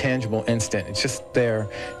hardly tangible instant. It's just there,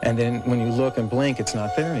 and then when you look and blink, it's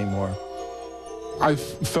not there anymore. I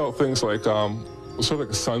felt things like sort of like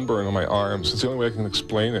a sunburn on my arms. It's the only way I can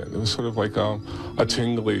explain it. It was sort of like a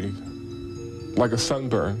tingly, like a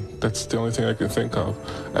sunburn. That's the only thing I can think of,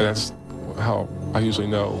 and that's how I usually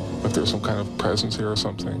know if there's some kind of presence here or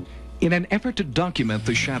something. In an effort to document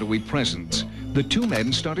the shadowy presence, the two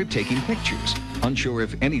men started taking pictures, unsure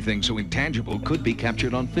if anything so intangible could be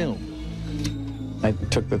captured on film. I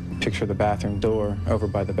took the picture of the bathroom door over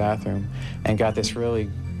by the bathroom and got this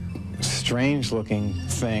really strange-looking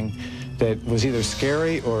thing that was either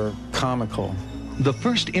scary or comical. The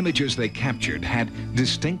first images they captured had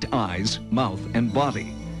distinct eyes, mouth, and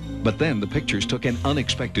body. But then the pictures took an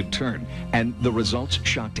unexpected turn, and the results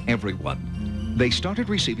shocked everyone. They started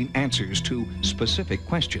receiving answers to specific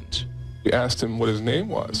questions. We asked him what his name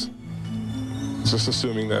was, just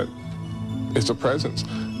assuming that it's a presence.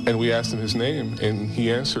 And we asked him his name, and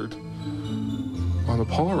he answered on the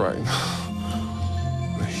Polaroid.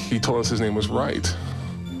 He told us his name was Wright.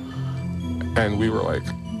 And we were like,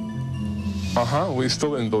 we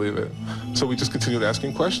still didn't believe it. So we just continued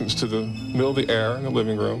asking questions to the middle of the air in the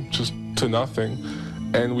living room, just to nothing.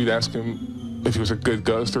 And we'd ask him if he was a good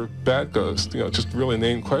ghost or bad ghost, just really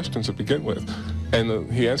inane questions to begin with.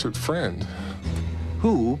 And he answered friend.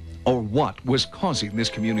 Who or what was causing this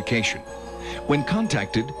communication? When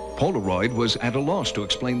contacted, Polaroid was at a loss to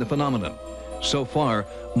explain the phenomenon. So far,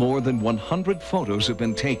 more than 100 photos have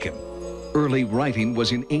been taken. Early writing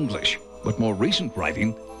was in English, but more recent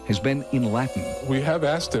writing has been in Latin. We have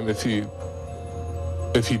asked him if he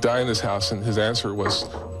died in his house, and his answer was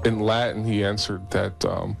in Latin. He answered that,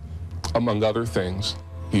 among other things,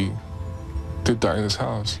 he did die in his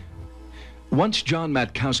house. Once John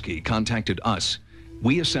Matkowski contacted us,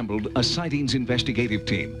 we assembled a sightings investigative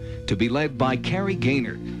team to be led by Cary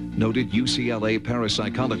Gaynor, noted UCLA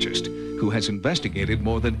parapsychologist who has investigated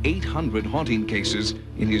more than 800 haunting cases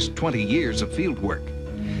in his 20 years of field work.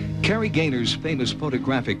 Cary Gaynor's famous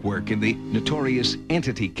photographic work in the notorious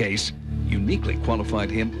Entity case uniquely qualified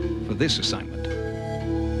him for this assignment.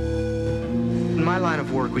 In my line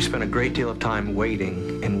of work, we spend a great deal of time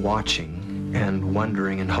waiting and watching and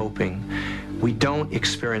wondering and hoping. We don't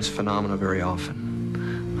experience phenomena very often.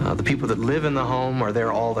 The people that live in the home are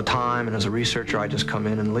there all the time, and as a researcher, I just come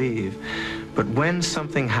in and leave. But when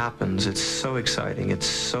something happens, it's so exciting, it's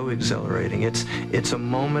so exhilarating. It's a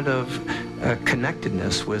moment of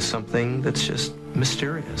connectedness with something that's just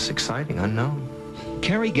mysterious, exciting, unknown.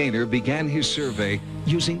 Cary Gaynor began his survey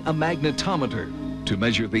using a magnetometer to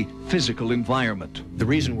measure the physical environment. The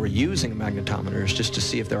reason we're using a magnetometer is just to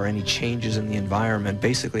see if there are any changes in the environment,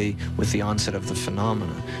 basically with the onset of the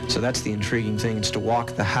phenomena. So that's the intriguing thing, is to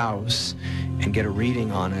walk the house and get a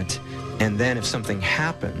reading on it, and then if something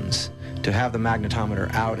happens, to have the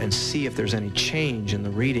magnetometer out and see if there's any change in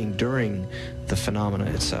the reading during the phenomena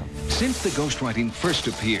itself. Since the ghostwriting first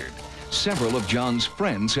appeared, several of John's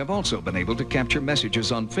friends have also been able to capture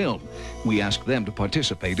messages on film. We asked them to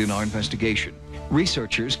participate in our investigation.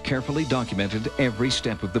 Researchers carefully documented every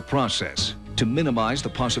step of the process. To minimize the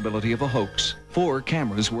possibility of a hoax, 4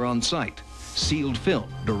 cameras were on site. Sealed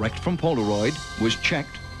film, direct from Polaroid, was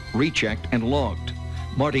checked, rechecked, and logged.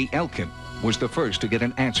 Marty Elkin was the first to get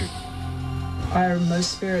an answer. Are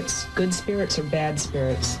most spirits good spirits or bad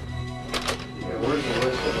spirits?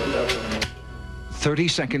 30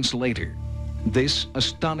 seconds later, this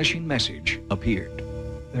astonishing message appeared.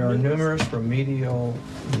 There are numerous remedial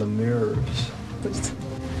lemures.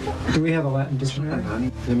 Do we have a Latin dictionary?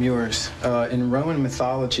 Lemures. In Roman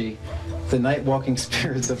mythology, the night-walking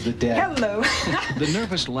spirits of the dead. Hello. The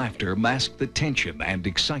nervous laughter masked the tension and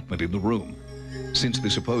excitement in the room. Since the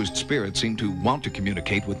supposed spirit seemed to want to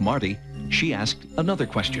communicate with Marty, she asked another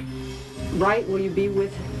question. Right, will you be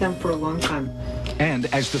with them for a long time? And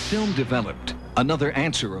as the film developed, another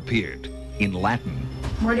answer appeared in Latin.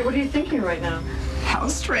 Marty, what are you thinking right now? How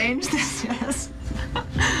strange this is.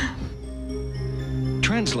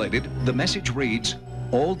 Translated, the message reads,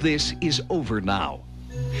 All this is over now.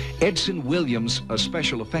 Edson Williams, a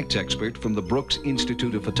special effects expert from the Brooks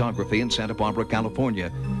Institute of Photography in Santa Barbara,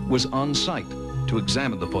 California, was on site to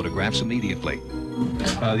examine the photographs immediately.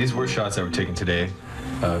 These were shots that were taken today.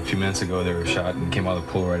 A few minutes ago they were shot and came out of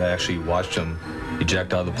the Polaroid. I actually watched them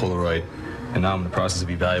eject out of the Polaroid, and now I'm in the process of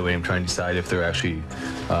evaluating, trying to decide if they're actually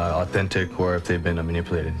authentic or if they've been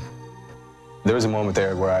manipulated. There was a moment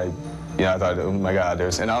there where I thought, oh my God,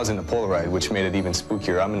 and I was in the Polaroid, which made it even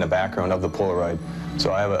spookier. I'm in the background of the Polaroid,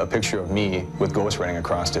 so I have a picture of me with ghostwriting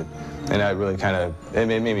across it, and I really it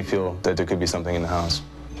made me feel that there could be something in the house.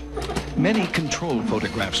 Many control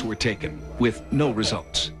photographs were taken with no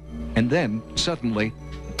results. And then, suddenly,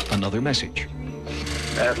 another message.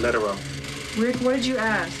 Ad literam. Rick, what did you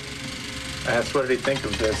ask? I asked, what did he think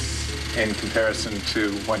of this in comparison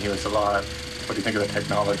to when he was alive? What do you think of the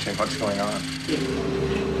technology and what's going on?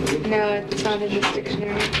 No, it's not in this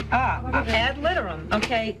dictionary. Ad literam.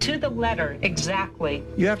 Okay, to the letter, exactly.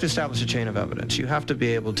 You have to establish a chain of evidence. You have to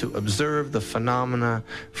be able to observe the phenomena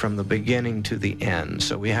from the beginning to the end.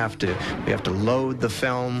 So we have to load the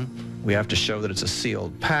film. We have to show that it's a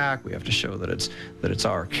sealed pack. We have to show that it's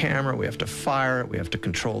our camera. We have to fire it. We have to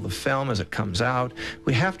control the film as it comes out.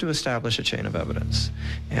 We have to establish a chain of evidence.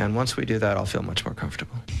 And once we do that, I'll feel much more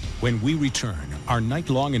comfortable. When we return, our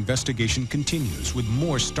night-long investigation continues with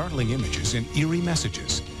more startling images and eerie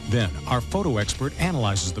messages. Then, our photo expert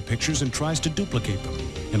analyzes the pictures and tries to duplicate them.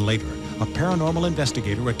 And later, a paranormal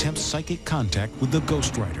investigator attempts psychic contact with the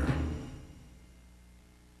ghostwriter.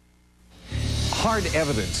 Hard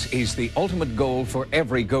evidence is the ultimate goal for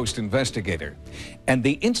every ghost investigator. And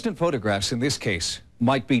the instant photographs in this case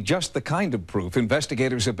might be just the kind of proof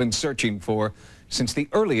investigators have been searching for since the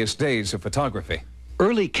earliest days of photography.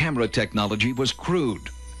 Early camera technology was crude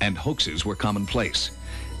and hoaxes were commonplace.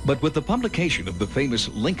 But with the publication of the famous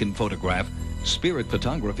Lincoln photograph, spirit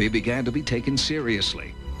photography began to be taken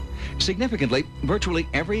seriously. Significantly, virtually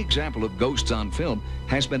every example of ghosts on film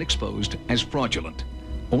has been exposed as fraudulent.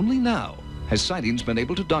 Only now has Sightings been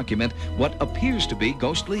able to document what appears to be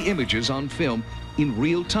ghostly images on film in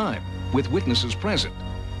real time with witnesses present.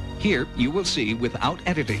 Here you will see, without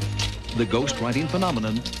editing, the ghostwriting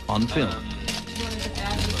phenomenon on film.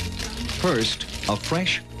 First, a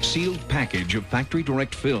fresh, sealed package of factory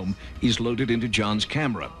direct film is loaded into John's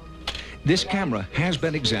camera. This camera has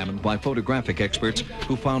been examined by photographic experts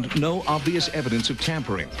who found no obvious evidence of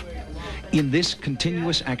tampering. In this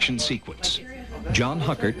continuous action sequence, John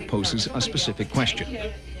Huckert poses a specific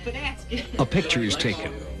question. A picture is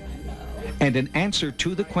taken, and an answer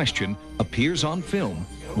to the question appears on film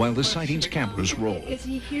while the Sightings cameras roll. Is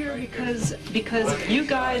he here because you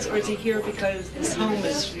guys, or is he here because this home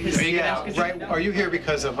is his? Yeah, right. Are you here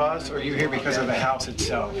because of us, or are you here because of the house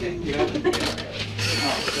itself?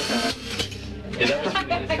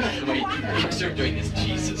 Start doing this,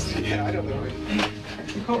 Jesus. Yeah, I don't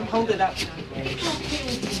know. Hold it up.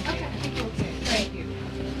 Thank you.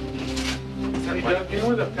 Hey, Doug, do you know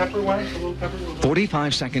where the pepper went? The little pepper?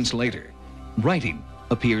 45 seconds later, writing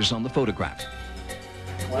appears on the photograph.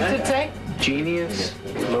 What does it say? Genius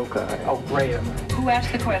loci. Oh, Graham. Who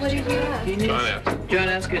asked the question? What did you ask? John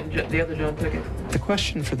asked it. The other John took it. The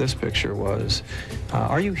question for this picture was,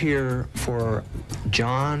 are you here for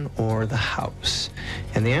John or the house?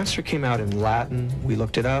 And the answer came out in Latin. We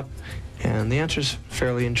looked it up, and the answer is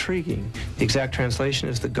fairly intriguing. The exact translation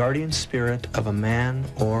is the guardian spirit of a man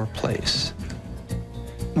or place.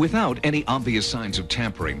 Without any obvious signs of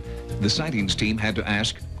tampering, the Sightings team had to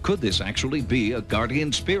ask, could this actually be a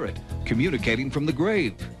guardian spirit communicating from the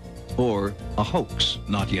grave? Or a hoax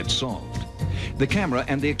not yet solved? The camera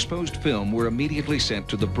and the exposed film were immediately sent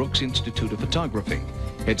to the Brooks Institute of Photography.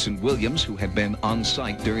 Edson Williams, who had been on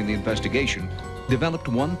site during the investigation, developed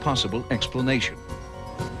one possible explanation.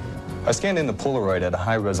 I scanned in the Polaroid at a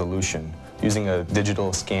high resolution using a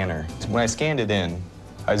digital scanner. When I scanned it in,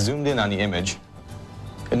 I zoomed in on the image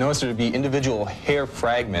and noticed there to be individual hair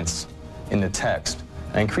fragments in the text.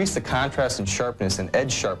 I increased the contrast and sharpness and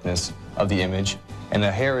edge sharpness of the image, and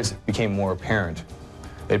the hairs became more apparent.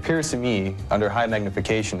 It appears to me, under high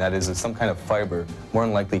magnification, that is some kind of fiber, more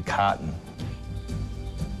than likely cotton.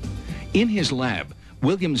 In his lab,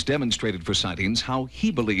 Williams demonstrated for Sightings how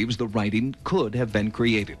he believes the writing could have been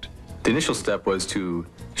created. The initial step was to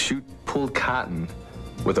shoot pulled cotton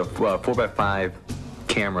with a 4x5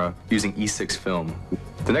 camera using E6 film.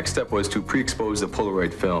 The next step was to pre-expose the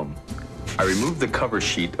Polaroid film. I removed the cover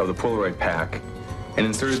sheet of the Polaroid pack and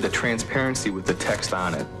inserted the transparency with the text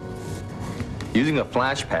on it. Using a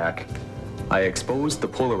flash pack, I exposed the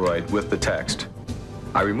Polaroid with the text.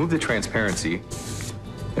 I removed the transparency,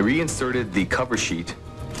 I reinserted the cover sheet,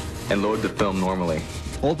 and loaded the film normally.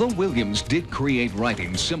 Although Williams did create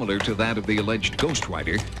writing similar to that of the alleged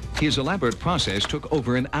ghostwriter, his elaborate process took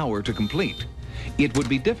over an hour to complete. It would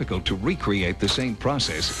be difficult to recreate the same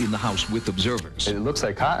process in the house with observers. It looks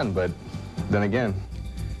like cotton, but then again.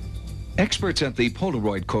 Experts at the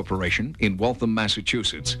Polaroid Corporation in Waltham,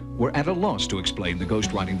 Massachusetts, were at a loss to explain the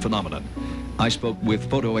ghostwriting phenomenon. I spoke with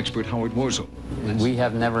photo expert Howard Wurzel. We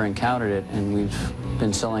have never encountered it, and we've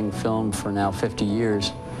been selling film for now 50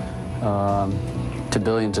 years to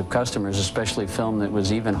billions of customers, especially film that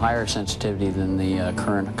was even higher sensitivity than the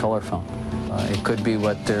current color film. It could be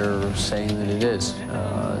what they're saying that it is.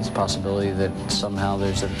 It's a possibility that somehow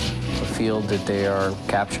there's a field that they are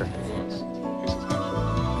capturing.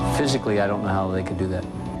 Physically, I don't know how they could do that.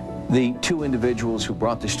 The two individuals who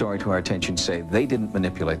brought the story to our attention say they didn't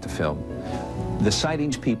manipulate the film. The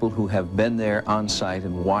Sightings people who have been there on site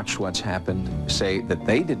and watched what's happened say that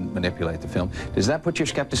they didn't manipulate the film. Does that put your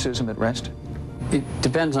skepticism at rest? It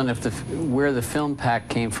depends on where the film pack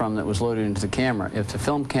came from that was loaded into the camera. If the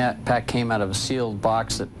film pack came out of a sealed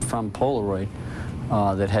box from Polaroid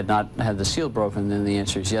that had not had the seal broken, then the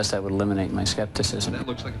answer is yes, that would eliminate my skepticism. That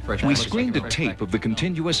looks like a fresh We screened a tape of the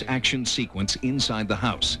continuous action sequence inside the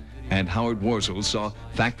house, and Howard Wurzel saw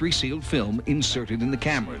factory-sealed film inserted in the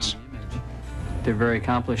cameras. They're very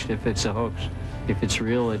accomplished if it's a hoax. If it's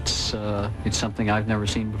real, it's something I've never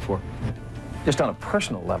seen before. Just on a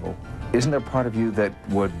personal level, isn't there part of you that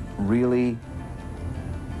would really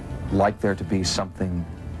like there to be something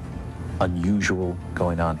unusual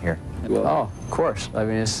going on here? Oh, of course. I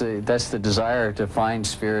mean, that's the desire to find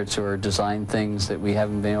spirits or design things that we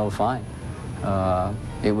haven't been able to find.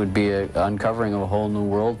 It would be an uncovering of a whole new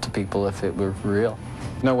world to people if it were real.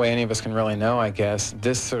 No way any of us can really know, I guess.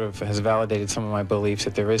 This sort of has validated some of my beliefs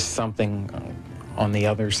that there is something on the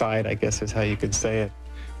other side, I guess is how you could say it.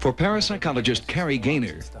 For parapsychologist Carrie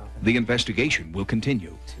Gaynor, the investigation will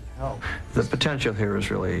continue. The potential here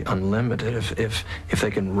is really unlimited. If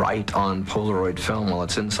they can write on Polaroid film while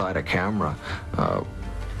it's inside a camera,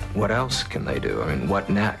 what else can they do? I mean,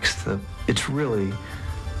 what next?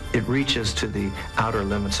 It reaches to the outer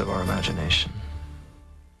limits of our imagination.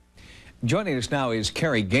 Joining us now is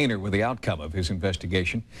Carrie Gaynor with the outcome of his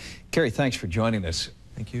investigation. Carrie, thanks for joining us.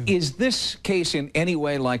 Thank you. Is this case in any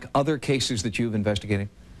way like other cases that you've investigated?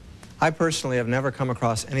 I personally have never come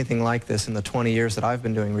across anything like this in the 20 years that I've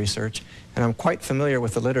been doing research, and I'm quite familiar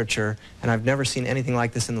with the literature, and I've never seen anything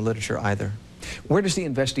like this in the literature either. Where does the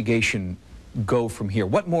investigation go from here?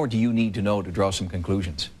 What more do you need to know to draw some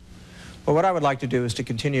conclusions? Well, what I would like to do is to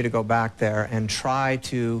continue to go back there and try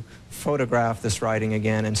to photograph this writing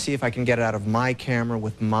again and see if I can get it out of my camera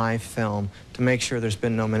with my film to make sure there's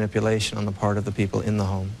been no manipulation on the part of the people in the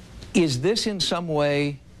home. Is this in some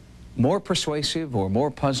way more persuasive or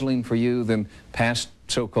more puzzling for you than past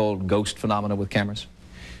so-called ghost phenomena with cameras?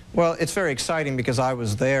 Well, it's very exciting because I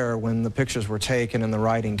was there when the pictures were taken and the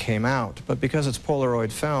writing came out. But because it's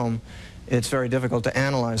Polaroid film, it's very difficult to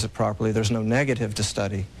analyze it properly. There's no negative to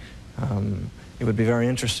study. It would be very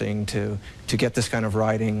interesting to get this kind of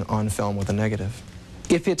writing on film with a negative.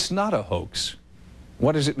 If it's not a hoax,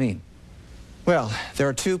 what does it mean? Well, there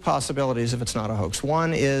are two possibilities if it's not a hoax.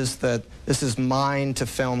 One is that this is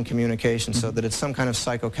mind-to-film communication, so that it's some kind of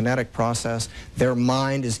psychokinetic process. Their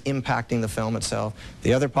mind is impacting the film itself.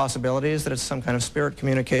 The other possibility is that it's some kind of spirit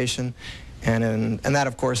communication, and that,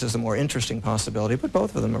 of course, is the more interesting possibility, but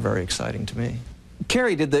both of them are very exciting to me.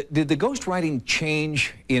 Carrie, did the ghost writing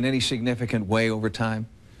change in any significant way over time?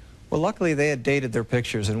 Well, luckily they had dated their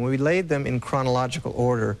pictures, and when we laid them in chronological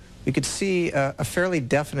order, we could see a fairly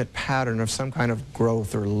definite pattern of some kind of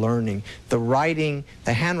growth or learning. The writing,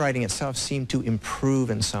 the handwriting itself seemed to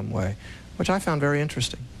improve in some way, which I found very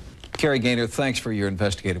interesting. Carrie Gaynor, thanks for your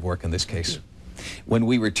investigative work in this case. When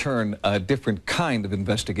we return, a different kind of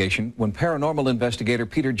investigation when paranormal investigator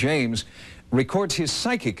Peter James records his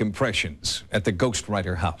psychic impressions at the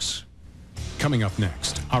ghostwriter house. Coming up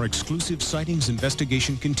next, our exclusive sightings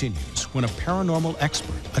investigation continues when a paranormal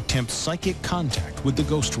expert attempts psychic contact with the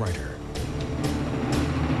ghostwriter.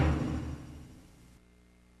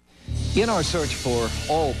 In our search for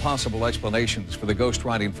all possible explanations for the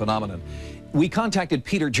ghostwriting phenomenon, we contacted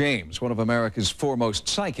Peter James, one of America's foremost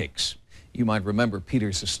psychics. You might remember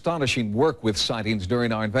Peter's astonishing work with sightings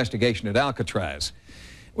during our investigation at Alcatraz.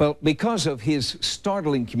 Well, because of his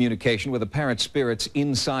startling communication with apparent spirits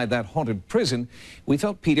inside that haunted prison, we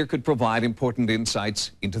felt Peter could provide important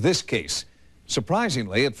insights into this case.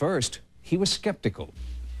 Surprisingly, at first, he was skeptical.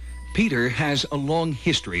 Peter has a long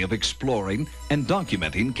history of exploring and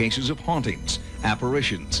documenting cases of hauntings,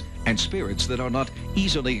 apparitions, and spirits that are not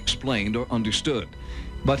easily explained or understood.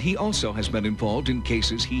 But he also has been involved in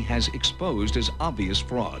cases he has exposed as obvious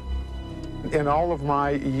fraud. In all of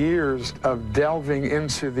my years of delving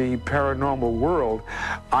into the paranormal world,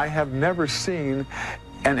 I have never seen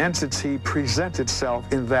an entity present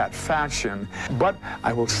itself in that fashion. But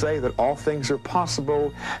I will say that all things are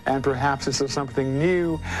possible, and perhaps this is something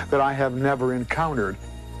new that I have never encountered.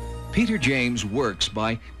 Peter James works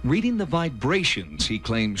by reading the vibrations he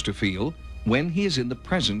claims to feel when he is in the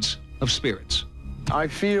presence of spirits. I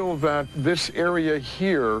feel that this area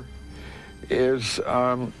here is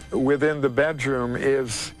within the bedroom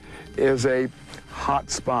is a hot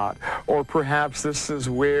spot, or perhaps this is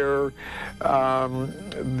where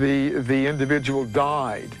the individual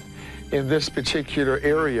died in this particular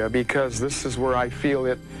area, because this is where I feel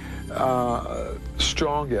it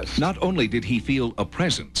strongest. Not only did he feel a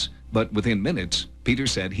presence, but within minutes, Peter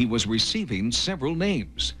said he was receiving several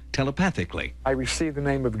names telepathically. I received the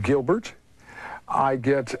name of Gilbert. I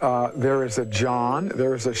get, there is a John,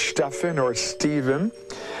 there is a Stephen or Stephen,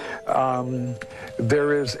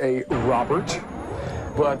 there is a Robert,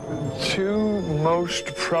 but two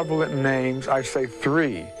most prevalent names, I say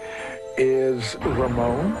three, is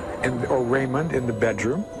Ramon, or Raymond in the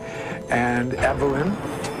bedroom, and Evelyn,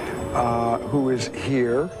 who is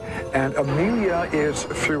here, and Amelia is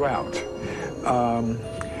throughout.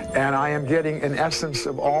 And I am getting an essence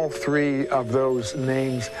of all three of those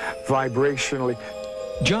names vibrationally.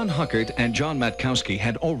 John Huckert and John Matkowski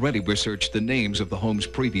had already researched the names of the home's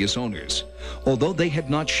previous owners. Although they had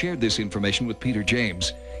not shared this information with Peter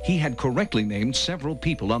James, he had correctly named several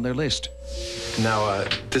people on their list. Now,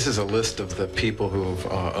 this is a list of the people who've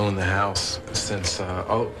owned the house since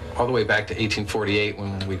all the way back to 1848,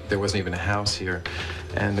 when there wasn't even a house here.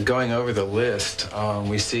 And going over the list,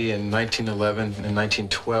 we see in 1911 and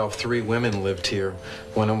 1912, 3 women lived here.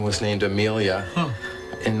 One of them was named Amelia.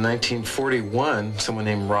 In 1941, someone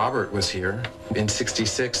named Robert was here. In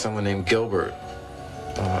 66, someone named Gilbert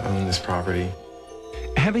owned this property.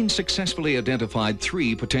 Having successfully identified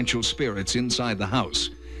 3 potential spirits inside the house,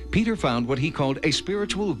 Peter found what he called a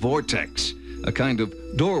spiritual vortex, a kind of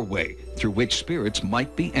doorway through which spirits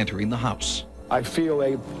might be entering the house. I feel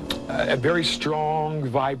a very strong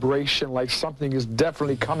vibration, like something is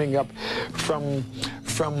definitely coming up from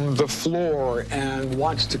the floor and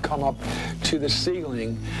wants to come up to the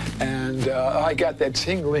ceiling. And I got that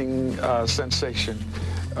tingling sensation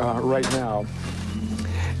right now.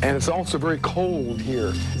 And it's also very cold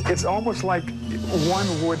here. It's almost like one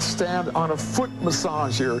would stand on a foot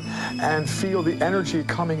massager and feel the energy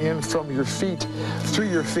coming in from your feet, through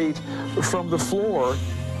your feet, from the floor.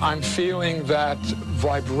 I'm feeling that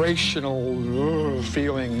vibrational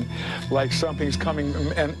feeling, like something's coming,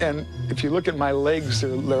 and if you look at my legs,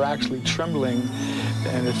 they're actually trembling,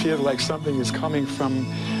 and it feels like something is coming from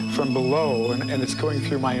below, and it's going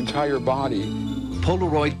through my entire body.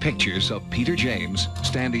 Polaroid pictures of Peter James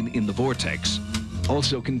standing in the vortex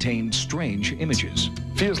also contained strange images.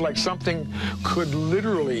 Feels like something could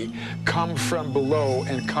literally come from below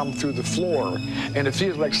and come through the floor, and it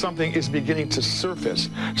feels like something is beginning to surface.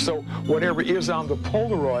 So whatever is on the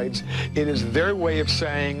Polaroids, it is their way of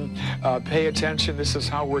saying, pay attention, this is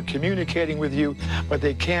how we're communicating with you, but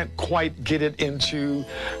they can't quite get it into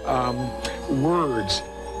words.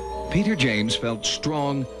 Peter James felt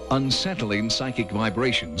strong, unsettling psychic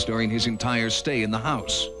vibrations during his entire stay in the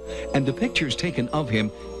house, and the pictures taken of him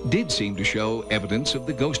did seem to show evidence of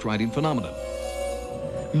the ghostwriting phenomenon.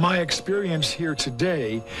 My experience here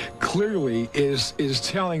today clearly is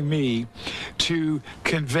telling me to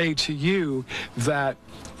convey to you that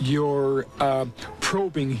your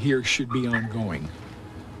probing here should be ongoing.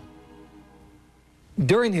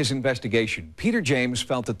 During his investigation, Peter James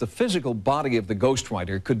felt that the physical body of the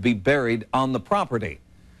ghostwriter could be buried on the property.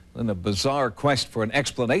 In a bizarre quest for an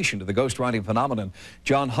explanation to the ghostwriting phenomenon,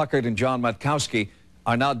 John Huckert and John Matkowski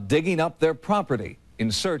are now digging up their property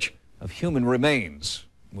in search of human remains.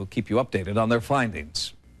 We'll keep you updated on their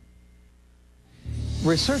findings.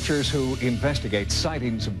 Researchers who investigate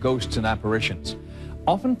sightings of ghosts and apparitions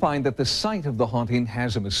often find that the site of the haunting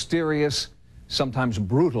has a mysterious, sometimes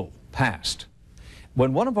brutal past.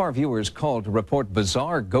 When one of our viewers called to report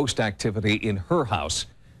bizarre ghost activity in her house,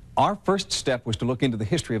 our first step was to look into the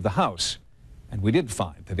history of the house, and we did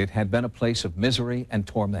find that it had been a place of misery and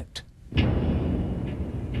torment.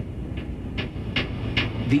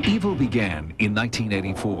 The evil began in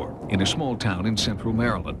 1984 in a small town in central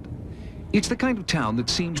Maryland. It's the kind of town that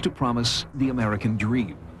seems to promise the American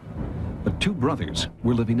dream. But 2 brothers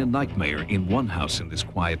were living a nightmare in one house in this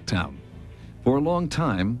quiet town. For a long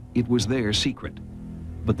time, it was their secret.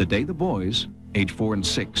 But the day the boys, age 4 and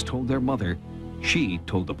 6, told their mother, She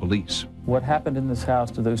told the police. What happened in this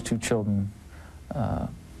house to those two children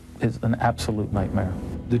is an absolute nightmare.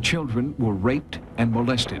 The children were raped and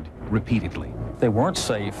molested repeatedly. They weren't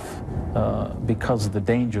safe because of the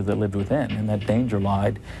danger that lived within, and that danger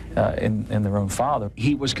lied in their own father.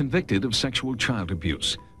 He was convicted of sexual child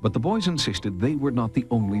abuse, but the boys insisted they were not the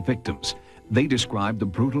only victims. They described the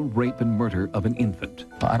brutal rape and murder of an infant.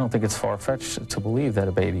 I don't think it's far-fetched to believe that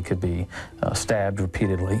a baby could be stabbed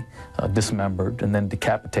repeatedly, dismembered, and then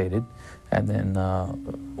decapitated, and then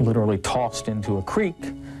literally tossed into a creek.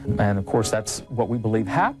 And of course, that's what we believe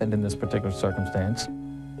happened in this particular circumstance.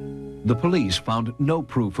 The police found no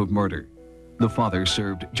proof of murder. The father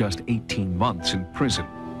served just 18 months in prison.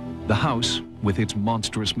 The house, with its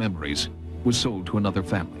monstrous memories, was sold to another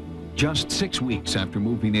family. Just 6 weeks after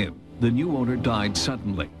moving in, the new owner died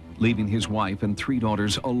suddenly, leaving his wife and 3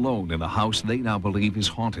 daughters alone in a house they now believe is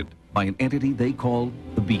haunted by an entity they call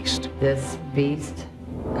the Beast. This beast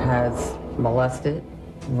has molested,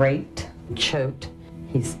 raped, choked.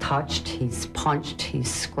 He's touched, he's punched,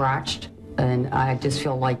 he's scratched, and I just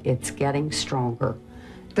feel like it's getting stronger.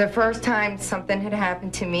 The first time something had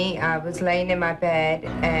happened to me, I was laying in my bed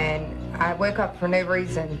and I woke up for no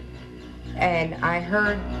reason. And I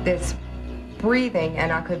heard this breathing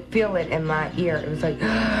and I could feel it in my ear. It was like,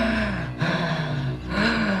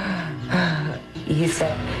 he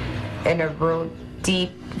said in a real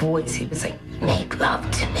deep voice, he was like, make love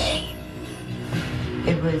to me.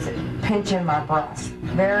 It was pinching my breast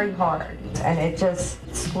very hard and it just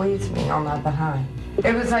squeezed me on my behind.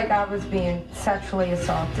 It was like I was being sexually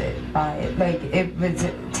assaulted by it, like it was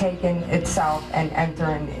taking itself and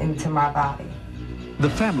entering into my body. The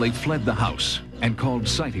family fled the house and called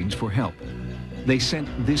Sightings for help. They sent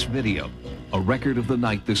this video, a record of the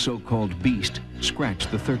night the so-called Beast scratched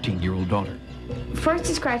the 13-year-old daughter. First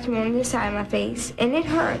it scratched me on this side of my face, and it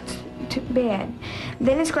hurt bad.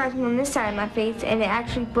 Then it scratched me on this side of my face, and it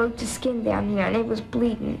actually broke the skin down here, and it was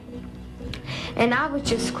bleeding. And I was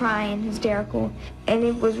just crying, hysterical, and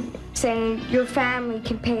it was saying, your family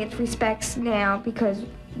can pay its respects now because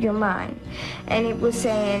you're mine. And it was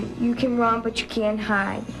saying, you can run, but you can't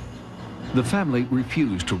hide. The family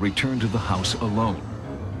refused to return to the house alone.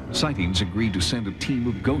 Sightings agreed to send a team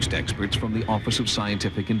of ghost experts from the Office of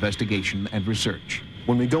Scientific Investigation and Research.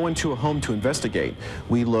 When we go into a home to investigate,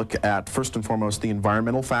 we look at, first and foremost, the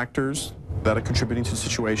environmental factors that are contributing to the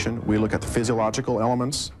situation. We look at the physiological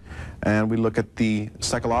elements, and we look at the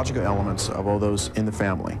psychological elements of all those in the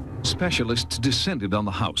family. Specialists descended on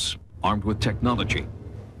the house, armed with technology.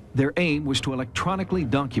 Their aim was to electronically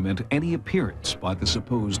document any appearance by the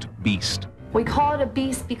supposed beast. We call it a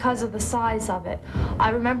beast because of the size of it. I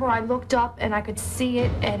remember I looked up and I could see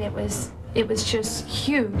it, and it was just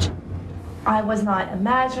huge. I was not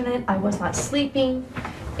imagining it, I was not sleeping.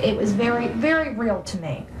 It was very, very real to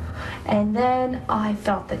me. And then I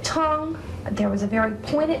felt the tongue. There was a very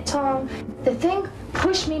pointed tongue. The thing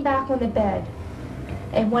pushed me back on the bed.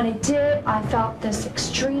 And when it did, I felt this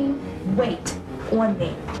extreme weight on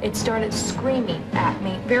me. It started screaming at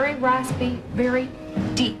me, very raspy, very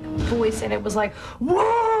deep voice, and it was like,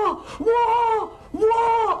 whoa, whoa,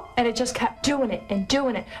 whoa, and it just kept doing it and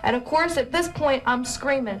doing it. And of course, at this point, I'm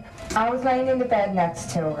screaming. I was laying in the bed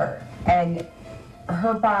next to her, and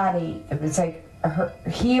her body, it was like her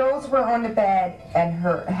heels were on the bed, and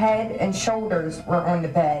her head and shoulders were on the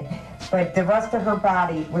bed, but the rest of her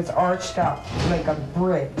body was arched up like a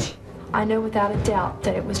bridge. I know without a doubt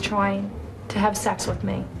that it was trying to have sex with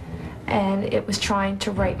me, and it was trying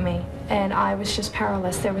to rape me, and I was just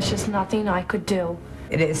powerless. There was just nothing I could do.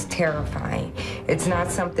 It is terrifying. It's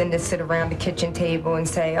not something to sit around the kitchen table and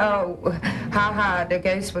say, oh, haha, the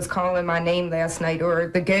ghost was calling my name last night, or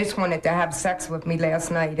the ghost wanted to have sex with me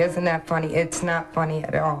last night. Isn't that funny? It's not funny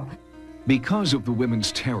at all. Because of the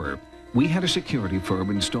women's terror, we had a security firm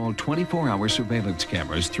install 24-hour surveillance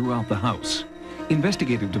cameras throughout the house.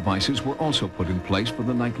 Investigative devices were also put in place for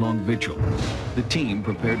the night-long vigil. The team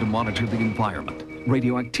prepared to monitor the environment,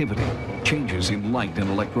 radioactivity, changes in light and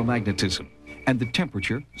electromagnetism, and the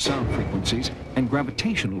temperature, sound frequencies, and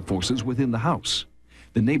gravitational forces within the house.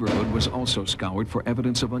 The neighborhood was also scoured for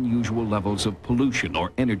evidence of unusual levels of pollution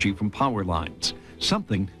or energy from power lines,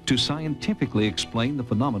 something to scientifically explain the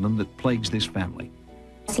phenomenon that plagues this family.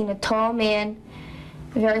 I seen a tall man,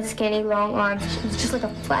 very skinny, long arms. It was just like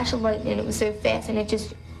a flash of light, and it was so fast, and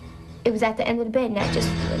it was at the end of the bed, and that just,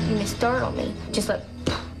 startled me. Just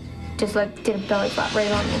like did a belly flop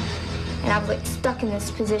right on me. And I was like stuck in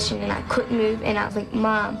this position, and I couldn't move, and I was like,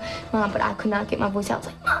 Mom, Mom, but I could not get my voice out. I was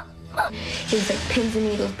like, Mom, Mom. It was like pins and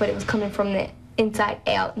needles, but it was coming from the inside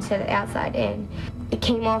out instead of outside in. it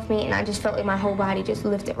came off me, and I just felt like my whole body just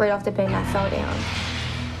lifted right off the bed, and I fell down.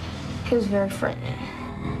 It was very frightening.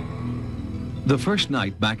 The first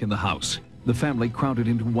night back in the house, the family crowded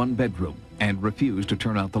into one bedroom and refused to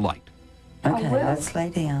turn out the light. Okay, let's lay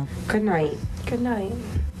down. Good night. Good night.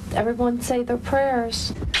 Everyone say their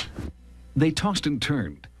prayers. They tossed and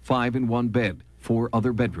turned, 5 in one bed, 4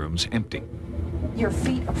 other bedrooms empty. Your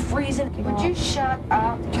feet are freezing. Would you shut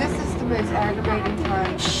up? This is the most aggravating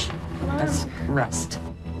time. Shh. Let's rest.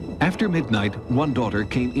 After midnight, one daughter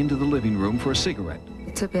came into the living room for a cigarette.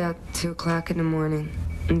 It's about 2 o'clock in the morning.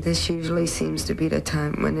 And this usually seems to be the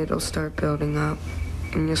time when it'll start building up.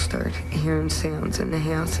 And you'll start hearing sounds in the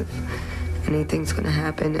house if anything's going to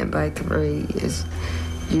happen. And by 3 is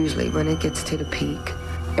usually when it gets to the peak.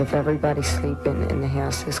 If everybody's sleeping and the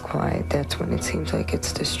house is quiet, that's when it seems like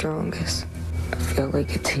it's the strongest. I feel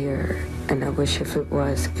like it's here, and I wish if it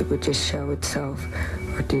was, it would just show itself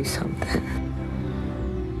or do something.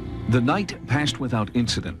 The night passed without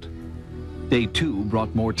incident. Day 2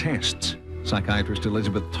 brought more tests. Psychiatrist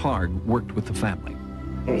Elizabeth Targ worked with the family.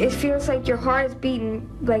 It feels like your heart is beating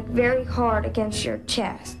like very hard against your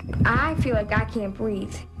chest. I feel like I can't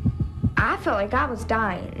breathe. I felt like I was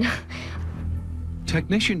dying.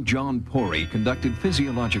 Technician John Pori conducted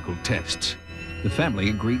physiological tests. The family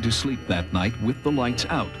agreed to sleep that night with the lights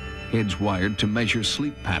out, heads wired to measure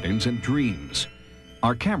sleep patterns and dreams.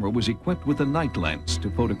 Our camera was equipped with a night lens to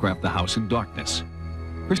photograph the house in darkness.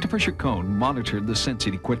 Christopher Chacon monitored the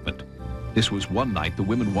sensing equipment. This was one night the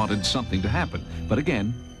women wanted something to happen, but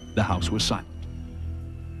again, the house was silent.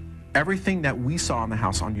 Everything that we saw in the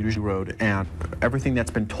house on Utica Road and everything that's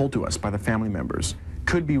been told to us by the family members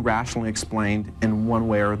could be rationally explained in one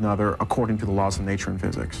way or another according to the laws of nature and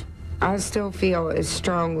physics. I still feel as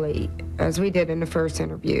strongly as we did in the first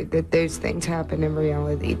interview that those things happen in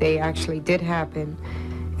reality. They actually did happen,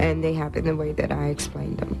 and they happened the way that I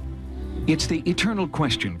explained them. It's the eternal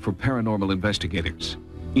question for paranormal investigators.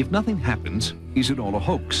 If nothing happens, is it all a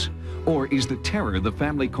hoax? Or is the terror the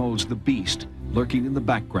family calls the beast lurking in the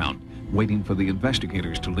background, waiting for the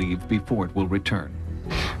investigators to leave before it will return?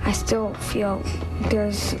 I still feel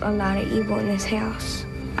there's a lot of evil in this house.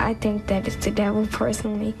 I think that it's the devil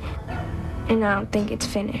personally, and I don't think it's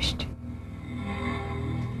finished.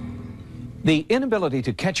 The inability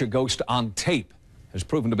to catch a ghost on tape has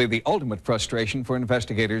proven to be the ultimate frustration for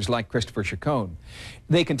investigators like Christopher Chacon.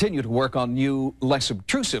 They continue to work on new, less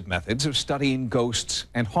obtrusive methods of studying ghosts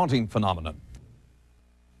and haunting phenomena.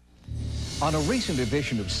 On a recent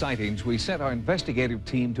edition of Sightings, we sent our investigative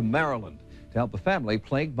team to Maryland to help a family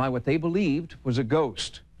plagued by what they believed was a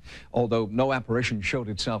ghost. Although no apparition showed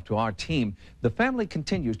itself to our team, the family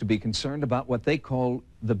continues to be concerned about what they call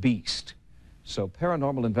the beast. So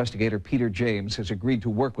paranormal investigator Peter James has agreed to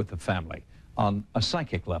work with the family on a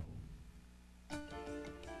psychic level.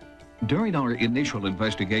 During our initial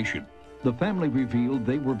investigation, the family revealed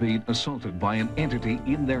they were being assaulted by an entity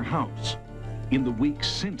in their house. In the weeks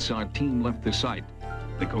since our team left the site,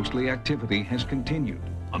 the ghostly activity has continued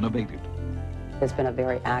unabated. There's been a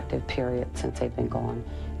very active period since they've been gone.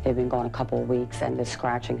 They've been gone a couple of weeks, and the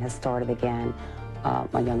scratching has started again.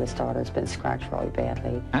 My youngest daughter's been scratched really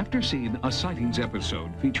badly. After seeing a Sightings episode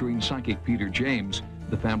featuring psychic Peter James,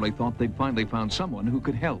 the family thought they'd finally found someone who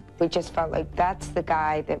could help. We just felt like that's the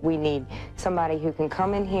guy that we need, somebody who can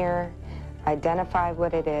come in here, identify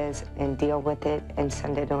what it is, and deal with it and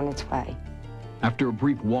send it on its way. After a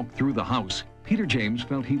brief walk through the house, Peter James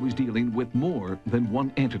felt he was dealing with more than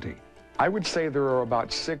one entity. I would say there are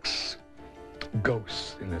about 6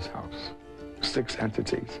 ghosts in this house, 6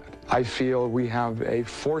 entities. I feel we have a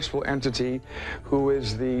forceful entity who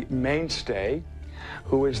is the mainstay,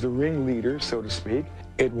 who is the ringleader, so to speak.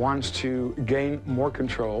 It wants to gain more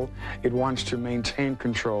control. It wants to maintain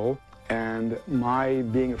control. And my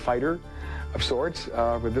being a fighter of sorts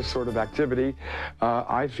with this sort of activity,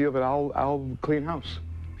 I feel that I'll clean house.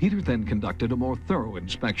 Peter then conducted a more thorough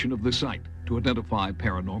inspection of the site to identify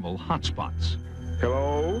paranormal hotspots.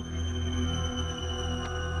 Hello?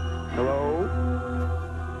 Hello?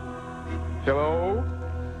 Hello?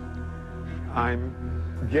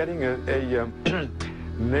 I'm getting a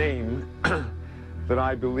name that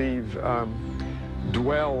I believe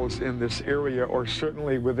dwells in this area, or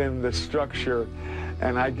certainly within this structure,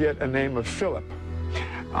 and I get a name of Philip.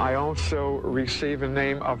 I also receive a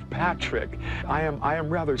name of Patrick. I am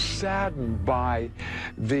rather saddened by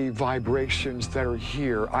the vibrations that are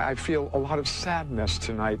here. I feel a lot of sadness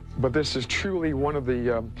tonight, but this is truly one of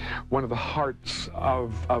the hearts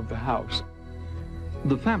of the house.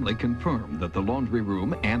 The family confirmed that the laundry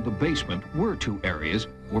room and the basement were 2 areas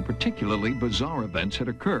where particularly bizarre events had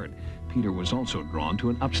occurred. Peter was also drawn to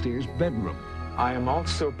an upstairs bedroom. I am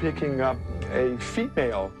also picking up a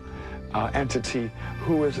female entity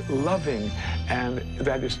who is loving and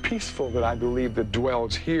that is peaceful, that I believe that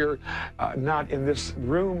dwells here, not in this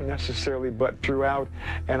room necessarily, but throughout.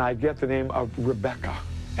 And I get the name of Rebecca.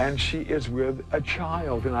 And she is with a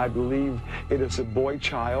child, and I believe it is a boy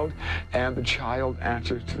child, and the child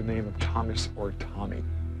answers to the name of Thomas or Tommy.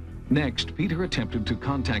 Next, Peter attempted to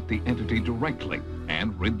contact the entity directly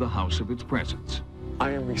and rid the house of its presence. I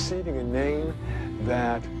am receiving a name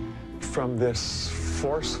that, from this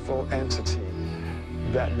forceful entity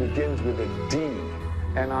that begins with a D,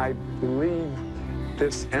 and I believe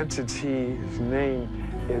this entity's name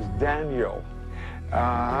is Daniel.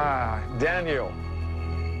 Daniel,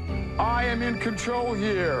 I am in control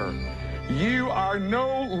here. You are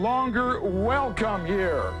no longer welcome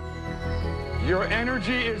here. Your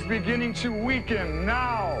energy is beginning to weaken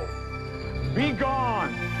now. Be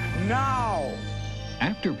gone now.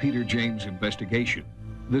 After Peter James' investigation,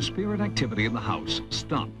 the spirit activity in the house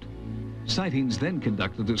stopped. Sightings then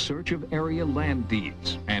conducted a search of area land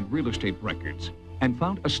deeds and real estate records and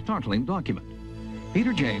found a startling document.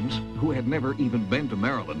 Peter James, who had never even been to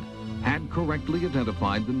Maryland, had correctly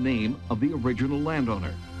identified the name of the original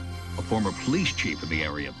landowner, a former police chief in the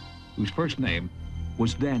area, whose first name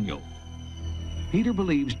was Daniel. Peter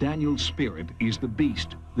believes Daniel's spirit is the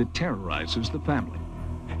beast that terrorizes the family.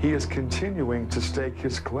 He is continuing to stake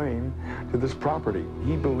his claim to this property.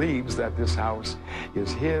 He believes that this house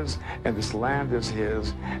is his and this land is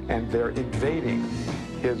his, and they're invading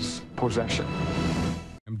his possession.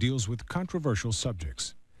 Deals with controversial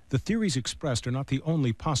subjects. The theories expressed are not the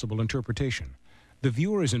only possible interpretation. The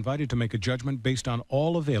viewer is invited to make a judgment based on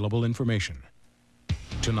all available information.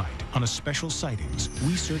 Tonight, on a special Sightings,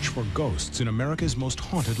 we search for ghosts in America's most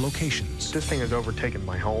haunted locations. This thing has overtaken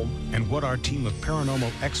my home. And what our team of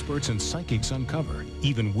paranormal experts and psychics uncover,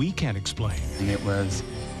 even we can't explain. It was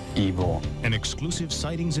evil. An exclusive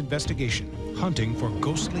Sightings investigation, hunting for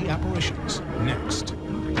ghostly apparitions. Next.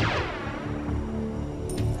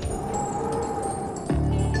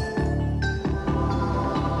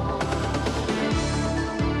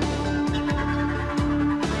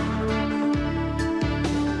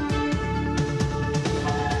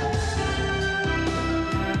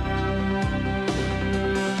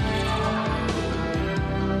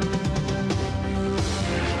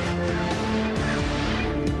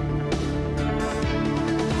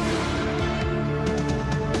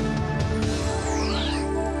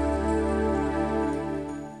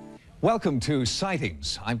 Welcome to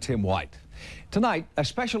Sightings. I'm Tim White. Tonight, a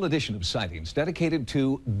special edition of Sightings dedicated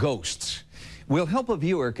to ghosts. We'll help a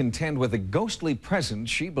viewer contend with a ghostly presence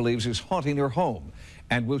she believes is haunting her home,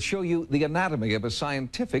 and we'll show you the anatomy of a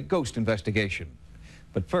scientific ghost investigation.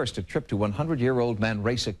 But first, a trip to 100-year-old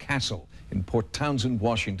Manresa Castle in Port Townsend,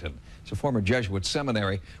 Washington. It's a former Jesuit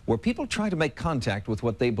seminary where people try to make contact with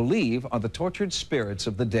what they believe are the tortured spirits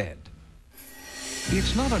of the dead.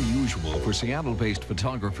 It's not unusual for Seattle-based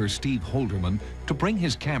photographer Steve Holderman to bring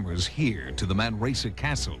his cameras here to the Manresa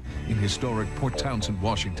Castle in historic Port Townsend,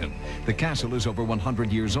 Washington. The castle is over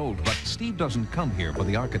 100 years old, but Steve doesn't come here for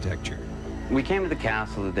the architecture. We came to the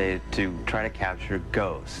castle today to try to capture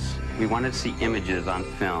ghosts. We wanted to see images on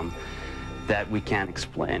film that we can't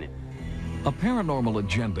explain. A paranormal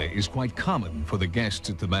agenda is quite common for the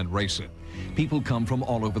guests at the Manresa. People come from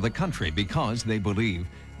all over the country because they believe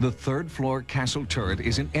the third-floor castle turret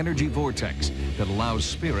is an energy vortex that allows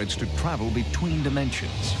spirits to travel between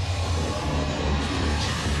dimensions.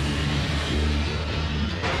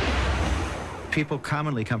 People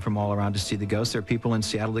commonly come from all around to see the ghosts. There are people in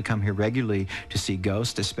Seattle that come here regularly to see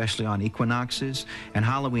ghosts, especially on equinoxes. And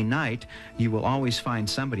Halloween night, you will always find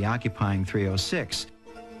somebody occupying 306.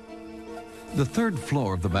 The third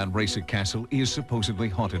floor of the Manresa Castle is supposedly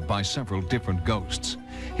haunted by several different ghosts.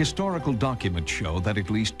 Historical documents show that at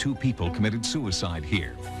least 2 people committed suicide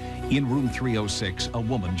here. In room 306, a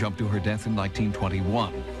woman jumped to her death in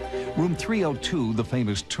 1921. Room 302, the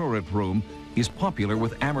famous turret room, is popular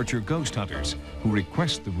with amateur ghost hunters who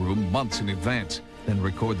request the room months in advance, then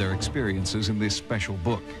record their experiences in this special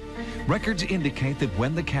book. Records indicate that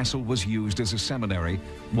when the castle was used as a seminary,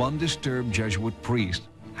 one disturbed Jesuit priest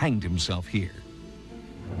hanged himself here.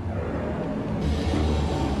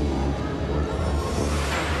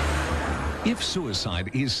 If suicide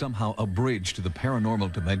is somehow a bridge to the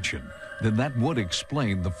paranormal dimension, then that would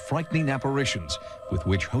explain the frightening apparitions with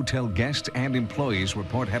which hotel guests and employees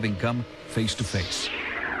report having come face to face.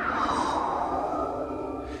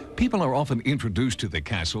 People are often introduced to the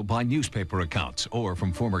castle by newspaper accounts or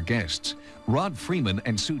from former guests. Rod Freeman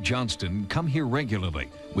and Sue Johnston come here regularly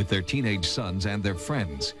with their teenage sons and their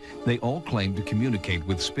friends. They all claim to communicate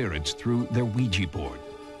with spirits through their Ouija board.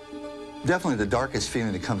 Definitely the darkest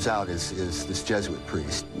feeling that comes out is this Jesuit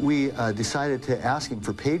priest. We decided to ask him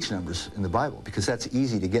for page numbers in the Bible because that's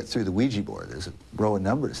easy to get through the Ouija board. There's a row of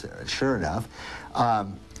numbers there. Sure enough,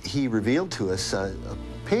 he revealed to us a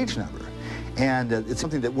page number. And it's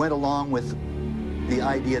something that went along with the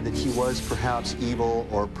idea that he was perhaps evil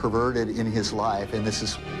or perverted in his life, and this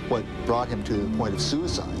is what brought him to the point of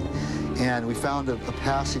suicide. And we found a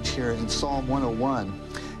passage here in Psalm 101.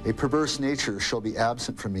 A perverse nature shall be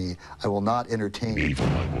absent from me. I will not entertain. Evil,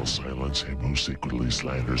 I will silence him who secretly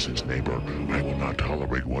slanders his neighbor. I will not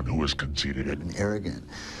tolerate one who is conceited and arrogant.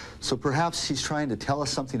 So perhaps he's trying to tell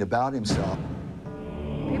us something about himself.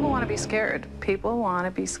 People want to be scared. People want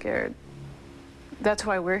to be scared. That's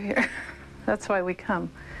why we're here. That's why we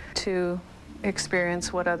come, to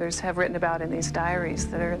experience what others have written about in these diaries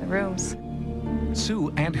that are in the rooms.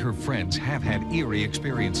 Sue and her friends have had eerie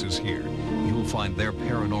experiences here. You'll find their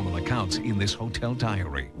paranormal accounts in this hotel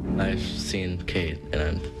diary. I've seen Kate,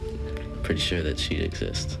 and I'm pretty sure that she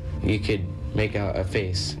exists. You could make out a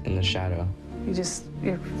face in the shadow.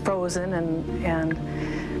 You're frozen and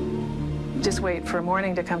just wait for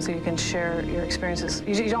morning to come so you can share your experiences.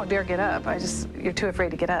 You don't dare get up. You're too afraid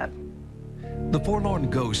to get up. The forlorn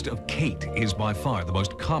ghost of Kate is by far the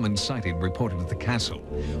most common sighting reported at the castle.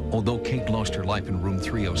 Although Kate lost her life in room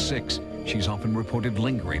 306, she's often reported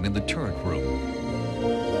lingering in the turret room.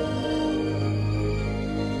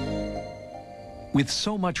 With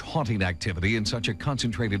so much haunting activity in such a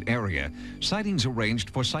concentrated area, Sightings arranged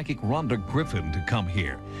for psychic Rhonda Griffin to come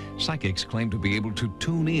here. Psychics claim to be able to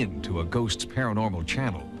tune in to a ghost's paranormal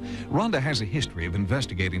channel. Rhonda has a history of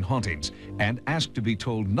investigating hauntings and asked to be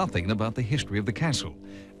told nothing about the history of the castle.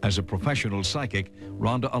 As a professional psychic,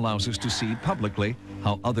 Rhonda allows us to see publicly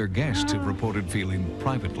how other guests have reported feeling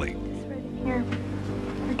privately. It's right in here.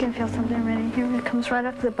 I can feel something right in here. It comes right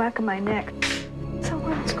up to the back of my neck.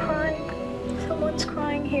 Someone's crying. Someone's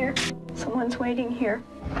crying here. Someone's waiting here.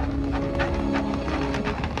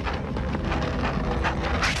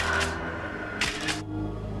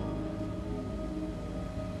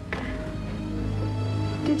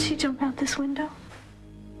 Did she jump out this window?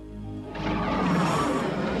 The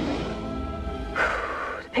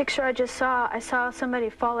picture I just saw, I saw somebody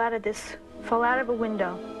fall out of a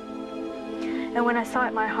window. And when I saw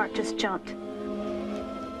it, my heart just jumped.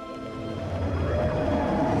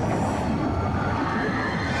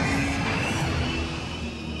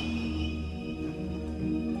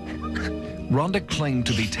 Rhonda claimed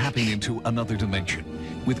to be tapping into another dimension.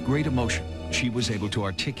 With great emotion, she was able to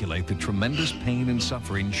articulate the tremendous pain and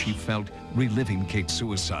suffering she felt reliving Kate's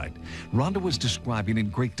suicide. Rhonda was describing in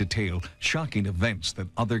great detail shocking events that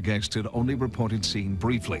other guests had only reported seeing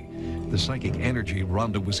briefly. The psychic energy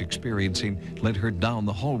Rhonda was experiencing led her down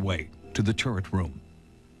the hallway to the turret room.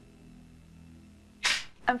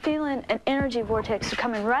 I'm feeling an energy vortex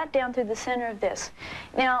coming right down through the center of this.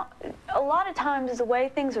 Now, a lot of times the way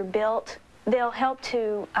things are built, they'll help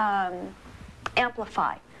to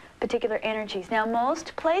amplify particular energies. Now,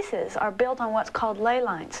 most places are built on what's called ley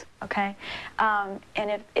lines, okay? And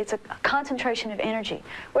it's a concentration of energy.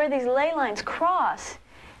 Where these ley lines cross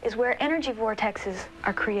is where energy vortexes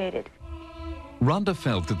are created. Rhonda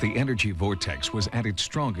felt that the energy vortex was at its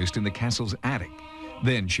strongest in the castle's attic.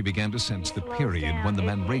 Then she began to sense the period when the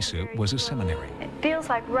Manresa was a seminary. It feels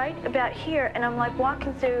like right about here, and I'm like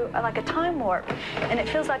walking through like a time warp, and it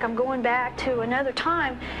feels like I'm going back to another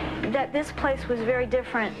time that this place was very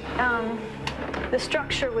different. The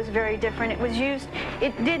structure was very different. It was used,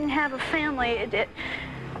 it didn't have a family.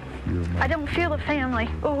 I don't feel a family.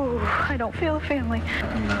 Oh, I don't feel a family.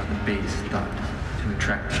 Allow the base thought to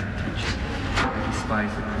attract their attention. I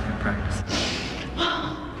despise it in practice.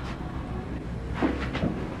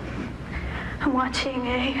 I'm watching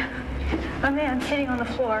a man sitting on the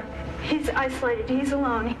floor. He's isolated, he's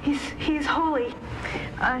alone, he's holy.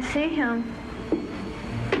 I see him.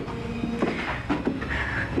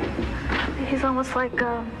 He's almost like,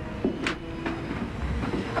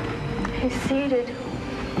 he's seated.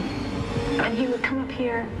 And he would come up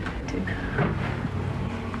here.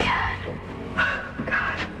 God.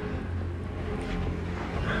 God.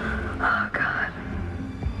 Oh, God.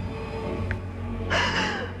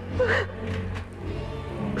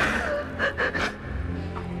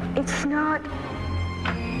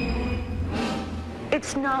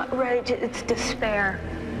 It's not rage, it's despair.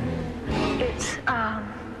 It's a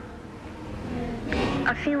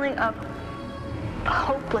feeling of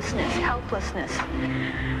hopelessness, helplessness.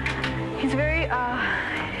 He's very,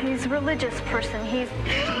 he's a religious person. He's...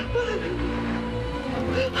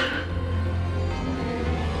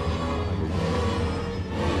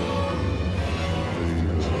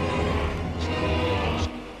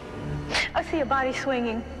 I see a body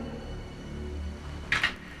swinging.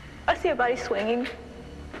 I see a body swinging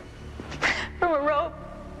from a rope.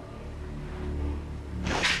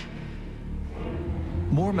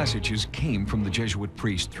 More messages came from the Jesuit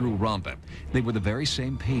priest through Rhonda. They were the very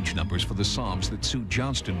same page numbers for the Psalms that Sue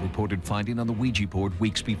Johnston reported finding on the Ouija board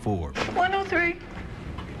weeks before. 103.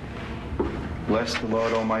 Bless the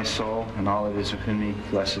Lord, O my soul, and all that is within me,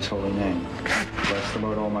 bless his holy name. Bless the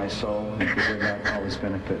Lord, O my soul, and forget not all his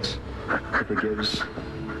benefits, who forgives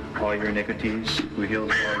all your iniquities, who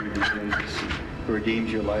heals all your diseases, who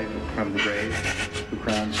redeems your life from the grave, who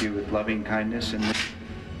crowns you with loving kindness and...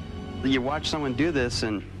 You watch someone do this,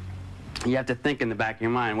 and you have to think in the back of your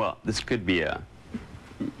mind, well, this could be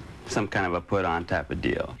some kind of a put-on type of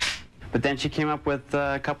deal. But then she came up with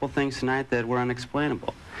a couple things tonight that were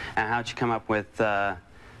unexplainable. And how'd she come up with the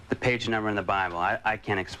page number in the Bible? I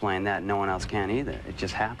can't explain that. No one else can either. It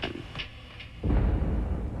just happened.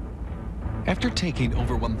 After taking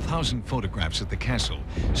over 1,000 photographs at the castle,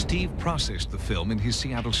 Steve processed the film in his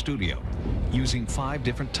Seattle studio. Using 5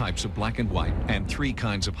 different types of black and white and 3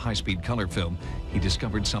 kinds of high-speed color film, he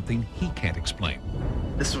discovered something he can't explain.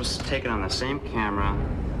 This was taken on the same camera,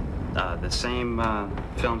 the same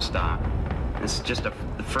film stock. This is just the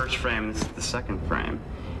first frame, this is the second frame.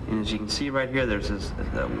 And as you can see right here, there's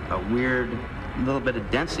a weird little bit of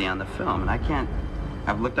density on the film, and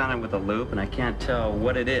I've looked on it with a loupe, and I can't tell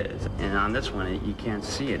what it is. And on this one, you can't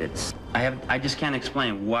see it. I just can't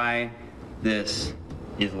explain why this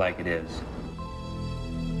is like it is.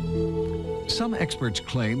 Some experts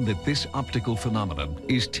claim that this optical phenomenon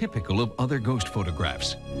is typical of other ghost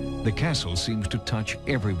photographs. The castle seems to touch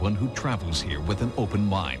everyone who travels here with an open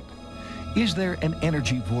mind. Is there an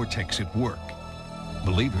energy vortex at work?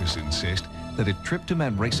 Believers insist that a trip to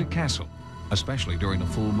Manresa Castle, especially during a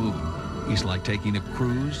full moon, is like taking a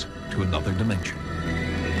cruise to another dimension.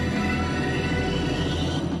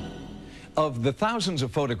 Of the thousands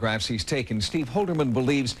of photographs he's taken, Steve Holderman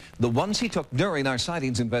believes the ones he took during our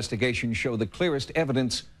sightings investigation show the clearest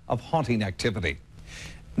evidence of haunting activity.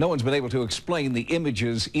 No one's been able to explain the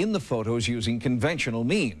images in the photos using conventional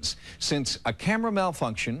means, since a camera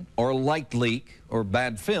malfunction or a light leak or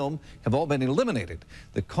bad film have all been eliminated.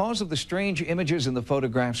 The cause of the strange images in the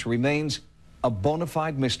photographs remains a bona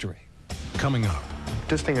fide mystery. Coming up,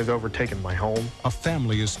 This thing has overtaken my home. a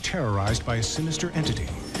family is terrorized by a sinister entity.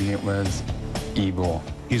 It was evil.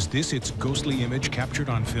 Is this its ghostly image captured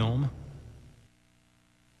on film?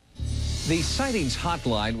 The Sightings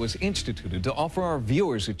Hotline was instituted to offer our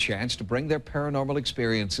viewers a chance to bring their paranormal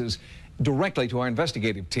experiences directly to our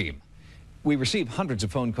investigative team. We receive hundreds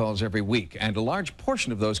of phone calls every week, and a large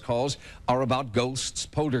portion of those calls are about ghosts,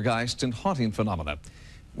 poltergeists, and haunting phenomena.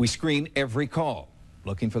 We screen every call,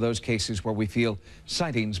 looking for those cases where we feel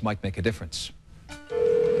sightings might make a difference. It's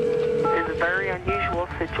a very unusual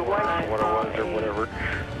situation. What it was or whatever.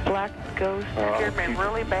 Black ghost scared me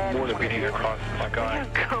really bad. More than beating across the sky. We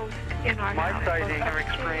have ghosts in our house. I've never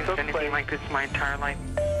experienced anything like this my entire life.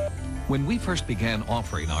 When we first began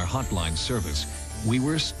offering our hotline service, we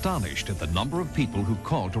were astonished at the number of people who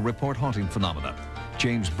called to report haunting phenomena.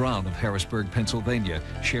 James Brown of Harrisburg, Pennsylvania,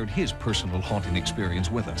 shared his personal haunting experience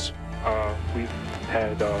with us. We've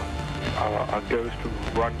had a ghost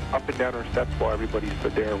who run up and down our steps while everybody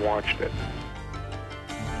stood there and watched it.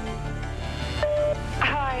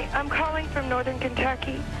 Hi, I'm calling from northern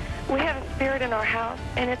Kentucky. We have a spirit in our house,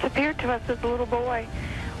 and it's appeared to us as a little boy.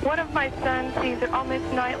 One of my sons sees it almost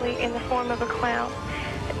nightly in the form of a clown.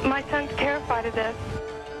 My son's terrified of this.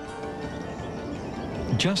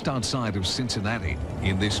 Just outside of Cincinnati,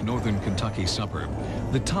 in this northern Kentucky suburb,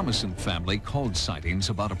 the Thomason family called Sightings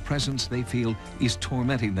about a presence they feel is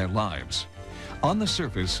tormenting their lives. On the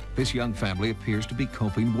surface, this young family appears to be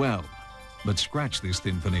coping well. But scratch this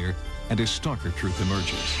thin veneer, and a starker truth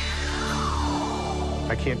emerges.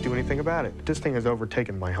 I can't do anything about it. This thing has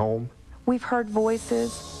overtaken my home. We've heard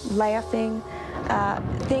voices, laughing,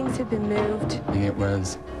 things have been moved. It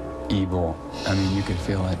was evil. I mean, you could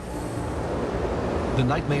feel it. The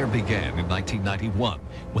nightmare began in 1991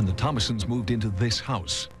 when the Thomasons moved into this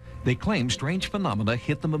house. They claim strange phenomena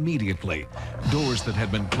hit them immediately. Doors that had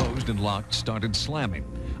been closed and locked started slamming.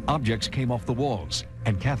 Objects came off the walls,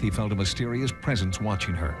 and Kathy felt a mysterious presence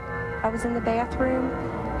watching her. I was in the bathroom,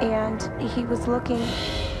 and he was looking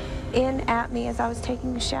in at me as I was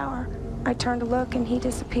taking a shower. I turned to look, and he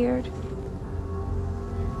disappeared.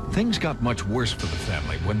 Things got much worse for the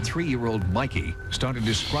family when 3-year-old Mikey started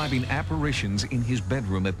describing apparitions in his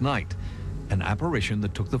bedroom at night. An apparition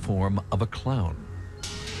that took the form of a clown.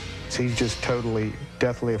 He's just totally,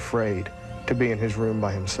 deathly afraid to be in his room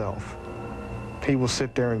by himself. He will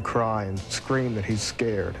sit there and cry and scream that he's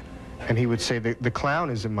scared. And he would say, the clown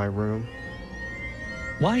is in my room.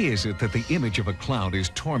 Why is it that the image of a clown is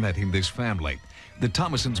tormenting this family? The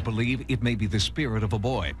Thomasons believe it may be the spirit of a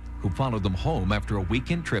boy who followed them home after a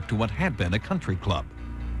weekend trip to what had been a country club.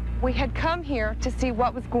 We had come here to see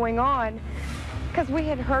what was going on because we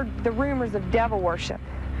had heard the rumors of devil worship.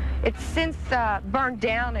 It's since burned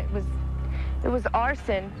down. It was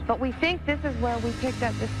arson, but we think this is where we picked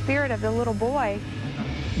up the spirit of the little boy.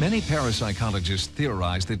 Many parapsychologists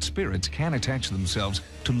theorize that spirits can attach themselves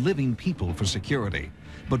to living people for security.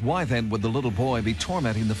 But why then would the little boy be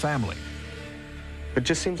tormenting the family? It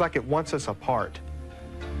just seems like it wants us apart.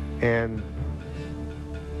 And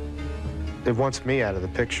it wants me out of the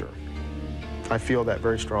picture. I feel that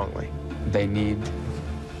very strongly. They need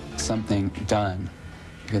something done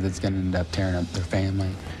because it's going to end up tearing up their family.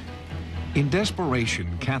 In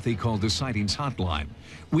desperation, Kathy called the Sightings hotline.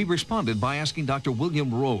 We responded by asking Dr.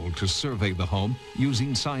 William Roll to survey the home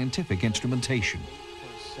using scientific instrumentation.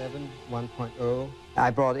 1.0. I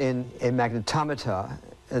brought in a magnetometer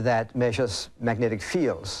that measures magnetic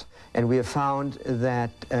fields, and we have found that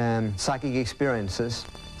psychic experiences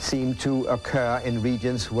seem to occur in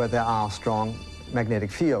regions where there are strong magnetic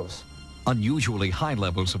fields. Unusually high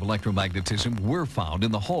levels of electromagnetism were found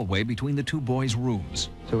in the hallway between the two boys' rooms.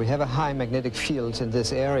 So we have a high magnetic field in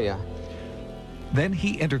this area. Then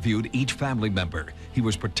he interviewed each family member. He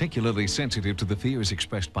was particularly sensitive to the fears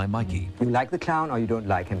expressed by Mikey. You like the clown or you don't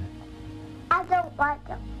like him? I don't like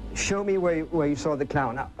him. Show me where you saw the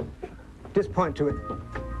clown. Now, just point to it.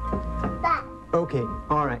 That. Okay,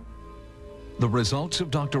 all right. The results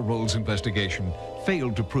of Dr. Roll's investigation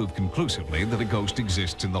failed to prove conclusively that a ghost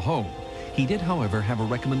exists in the home. He did, however, have a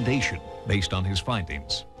recommendation based on his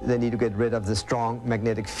findings. They need to get rid of the strong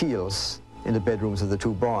magnetic fields in the bedrooms of the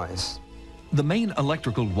two boys. The main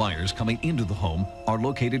electrical wires coming into the home are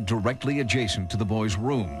located directly adjacent to the boys'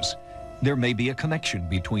 rooms. There may be a connection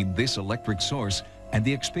between this electric source and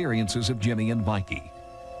the experiences of Jimmy and Mikey.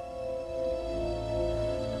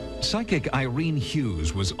 Psychic Irene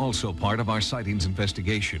Hughes was also part of our Sightings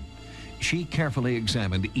investigation. She carefully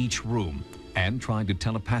examined each room and tried to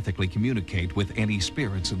telepathically communicate with any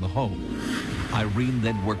spirits in the home. Irene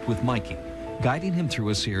then worked with Mikey, guiding him through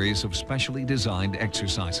a series of specially designed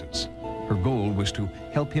exercises. Her goal was to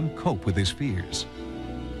help him cope with his fears.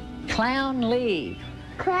 Clown leave.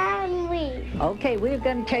 Clown leave. Okay, we're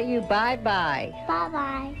going to tell you bye-bye.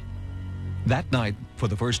 Bye-bye. That night, for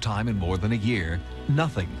the first time in more than a year,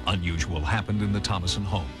 nothing unusual happened in the Thomason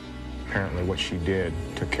home. Apparently what she did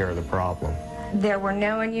took care of the problem. There were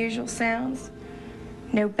no unusual sounds,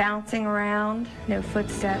 no bouncing around, no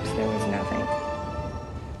footsteps. There was nothing.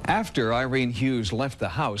 After Irene Hughes left the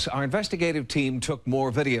house, our investigative team took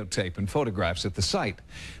more videotape and photographs at the site.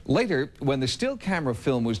 Later, when the still camera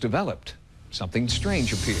film was developed, something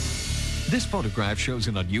strange appeared. This photograph shows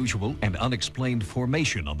an unusual and unexplained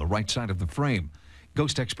formation on the right side of the frame.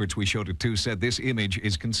 Ghost experts we showed it to said this image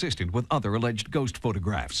is consistent with other alleged ghost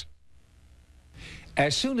photographs.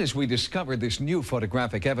 As soon as we discovered this new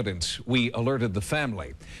photographic evidence, we alerted the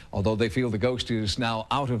family. Although they feel the ghost is now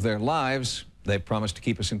out of their lives, they promised to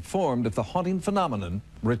keep us informed if the haunting phenomenon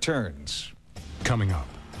returns. Coming up,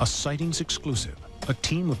 a Sightings exclusive. A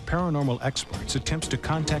team of paranormal experts attempts to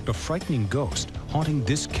contact a frightening ghost haunting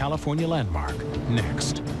this California landmark.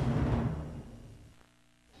 Next.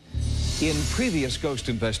 In previous ghost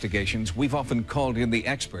investigations, we've often called in the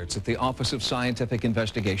experts at the Office of Scientific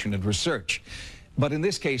Investigation and Research. But in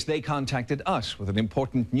this case, they contacted us with an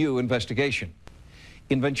important new investigation.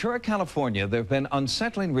 In Ventura, California, there have been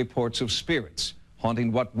unsettling reports of spirits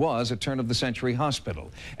haunting what was a turn-of-the-century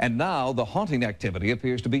hospital. And now the haunting activity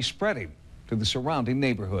appears to be spreading to the surrounding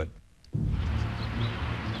neighborhood.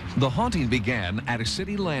 The haunting began at a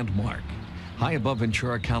city landmark. High above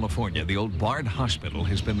Ventura, California, the old Bard Hospital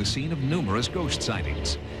has been the scene of numerous ghost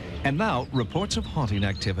sightings. And now, reports of haunting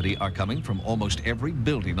activity are coming from almost every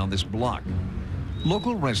building on this block.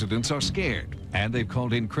 Local residents are scared, and they've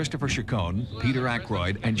called in Christopher Chacon, Peter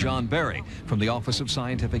Aykroyd, and John Berry from the Office of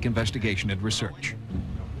Scientific Investigation and Research.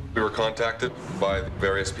 We were contacted by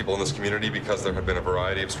various people in this community because there have been a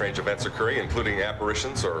variety of strange events occurring, including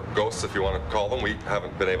apparitions or ghosts, if you want to call them. We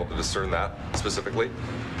haven't been able to discern that specifically.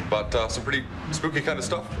 But some pretty spooky kind of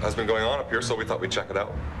stuff has been going on up here, so we thought we'd check it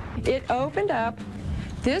out. It opened up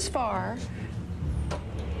this far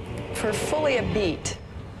for fully a beat,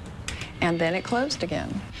 and then it closed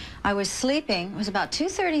again. I was sleeping. It was about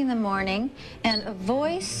 2:30 in the morning, and a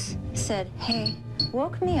voice said, "Hey,"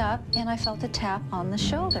 woke me up, and I felt a tap on the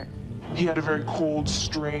shoulder. He had a very cold,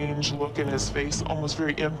 strange look in his face, almost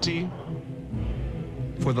very empty.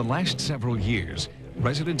 For the last several years,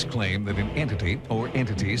 residents claim that an entity or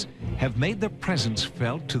entities have made their presence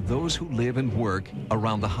felt to those who live and work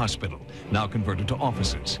around the hospital, now converted to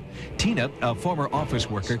offices. Tina, a former office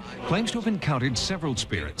worker, claims to have encountered several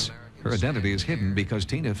spirits. Her identity is hidden because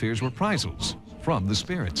Tina fears reprisals from the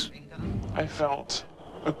spirits. I felt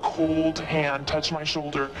a cold hand touch my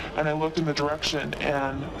shoulder, and I looked in the direction,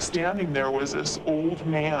 and standing there was this old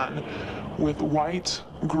man with white,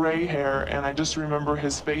 gray hair, and I just remember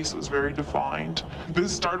his face was very defined.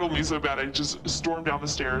 This startled me so bad, I just stormed down the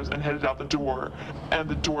stairs and headed out the door, and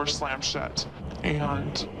the door slammed shut.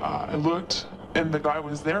 And I looked, and the guy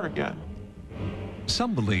was there again.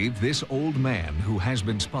 Some believe this old man, who has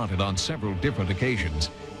been spotted on several different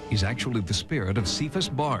occasions, is actually the spirit of Cephas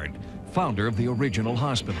Bard, founder of the original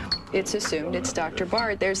hospital. It's assumed it's Dr.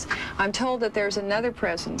 Bard. I'm told that there's another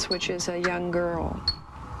presence, which is a young girl.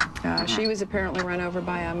 She was apparently run over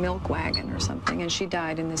by a milk wagon or something, and she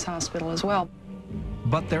died in this hospital as well.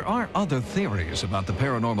 But there are other theories about the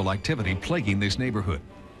paranormal activity plaguing this neighborhood.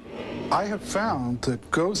 I have found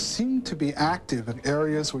that ghosts seem to be active in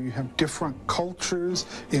areas where you have different cultures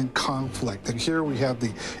in conflict. And here we have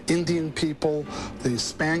the Indian people, the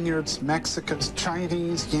Spaniards, Mexicans,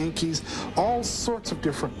 Chinese, Yankees, all sorts of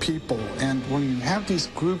different people. And when you have these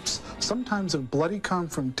groups, sometimes of bloody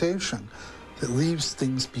confrontation, it leaves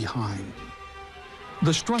things behind.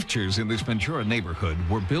 The structures in this Ventura neighborhood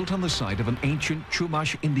were built on the site of an ancient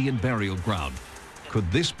Chumash Indian burial ground.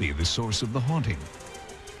 Could this be the source of the haunting?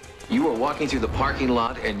 You were walking through the parking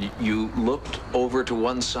lot and you looked over to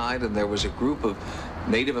one side and there was a group of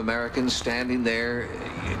Native Americans standing there,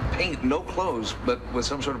 paint, no clothes, but with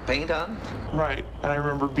some sort of paint on? Right, and I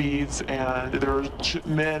remember beads, and there was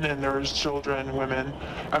men and there was children, women.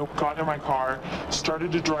 I got in my car,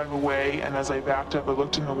 started to drive away, and as I backed up, I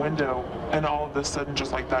looked in the window, and all of a sudden,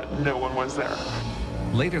 just like that, no one was there.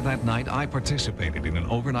 Later that night, I participated in an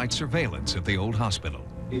overnight surveillance at the old hospital.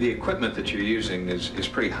 The equipment that you're using is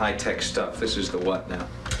pretty high-tech stuff. This is the what now?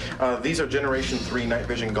 These are Generation 3 night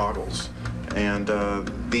vision goggles, and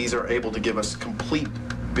these are able to give us complete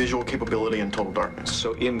visual capability in total darkness.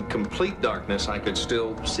 So in complete darkness, I could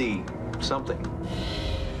still see something.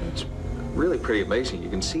 It's really pretty amazing. You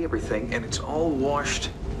can see everything, and it's all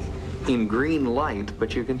washed in green light,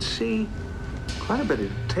 but you can see quite a bit of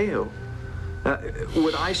detail.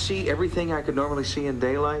 Would I see everything I could normally see in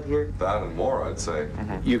daylight here? That and more, I'd say.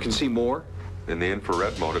 You can see more? In the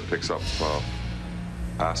infrared mode, it picks up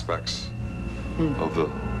aspects of the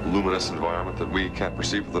luminous environment that we can't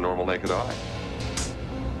perceive with the normal naked eye.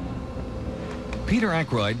 Peter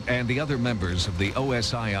Aykroyd and the other members of the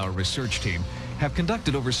OSIR research team have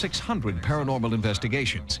conducted over 600 paranormal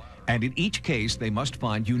investigations, and in each case they must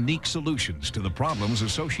find unique solutions to the problems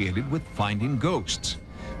associated with finding ghosts.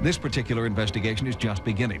 This particular investigation is just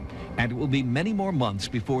beginning, and it will be many more months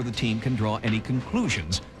before the team can draw any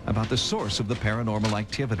conclusions about the source of the paranormal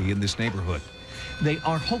activity in this neighborhood. They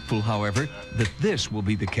are hopeful, however, that this will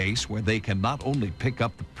be the case where they can not only pick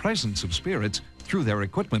up the presence of spirits through their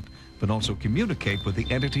equipment, but also communicate with the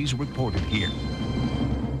entities reported here.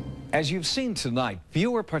 As you've seen tonight,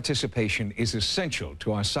 viewer participation is essential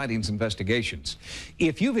to our sightings investigations.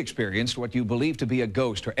 If you've experienced what you believe to be a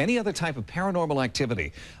ghost or any other type of paranormal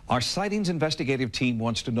activity, our sightings investigative team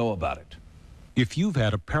wants to know about it. If you've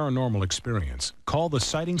had a paranormal experience, call the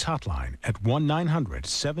Sightings hotline at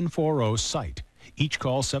 1-900-740-SIGHT. Each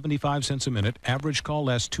call 75 cents a minute, average call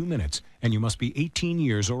lasts 2 minutes, and you must be 18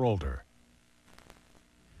 years or older.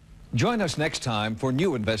 Join us next time for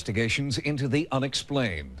new investigations into the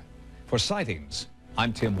unexplained. For Sightings,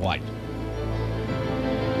 I'm Tim White.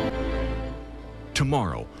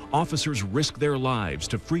 Tomorrow, officers risk their lives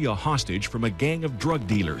to free a hostage from a gang of drug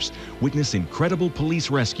dealers. Witness incredible police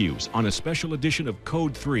rescues on a special edition of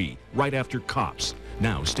Code 3 right after Cops.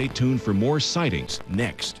 Now stay tuned for more Sightings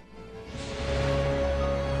next.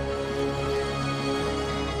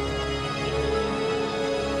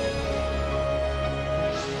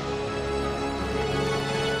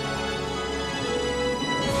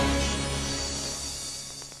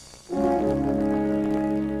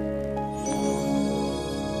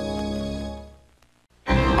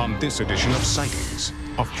 This edition of Sightings,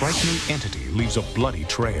 a frightening entity leaves a bloody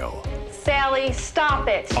trail. Sally, stop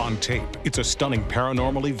it. On tape, it's a stunning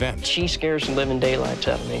paranormal event. She scares the living daylights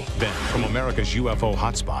out of me. Then, from America's UFO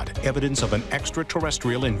hotspot, evidence of an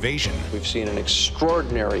extraterrestrial invasion. We've seen an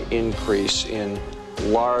extraordinary increase in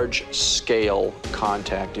large-scale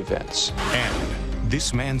contact events. And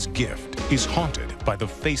this man's gift is haunted by the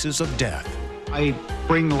faces of death. I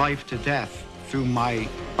bring life to death through my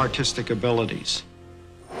artistic abilities.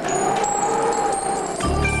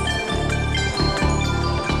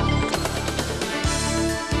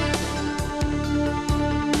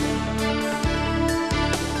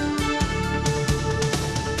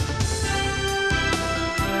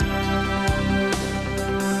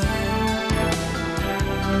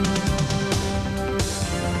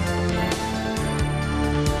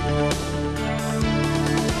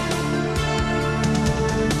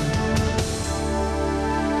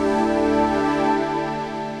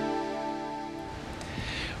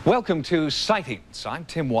 Welcome to Sightings. I'm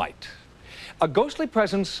Tim White. A ghostly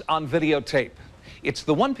presence on videotape. It's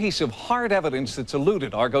the one piece of hard evidence that's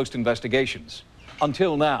eluded our ghost investigations.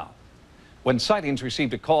 Until now. When Sightings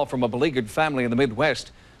received a call from a beleaguered family in the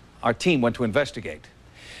Midwest, our team went to investigate.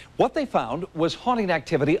 What they found was haunting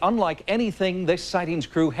activity unlike anything this Sightings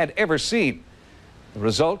crew had ever seen. The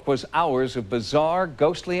result was hours of bizarre,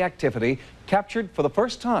 ghostly activity captured for the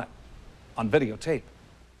first time on videotape.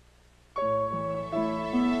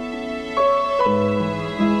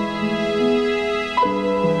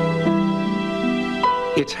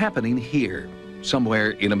 It's happening here,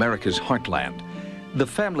 somewhere in America's heartland. The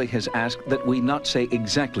family has asked that we not say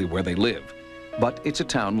exactly where they live, but it's a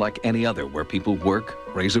town like any other where people work,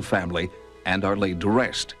 raise a family, and are laid to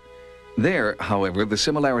rest. There, however, the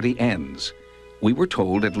similarity ends. We were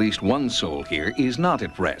told at least one soul here is not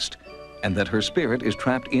at rest, and that her spirit is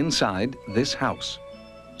trapped inside this house.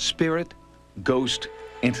 Spirit, ghost,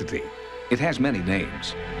 entity. It has many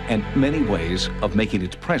names, and many ways of making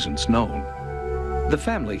its presence known. The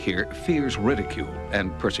family here fears ridicule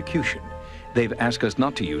and persecution. They've asked us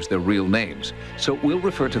not to use their real names, so we'll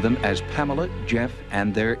refer to them as Pamela, Jeff,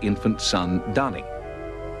 and their infant son, Donnie.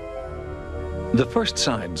 The first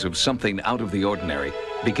signs of something out of the ordinary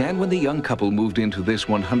began when the young couple moved into this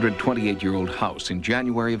 128-year-old house in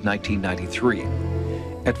January of 1993.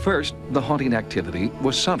 At first, the haunting activity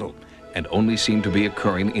was subtle and only seemed to be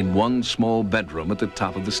occurring in one small bedroom at the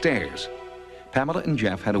top of the stairs. Pamela and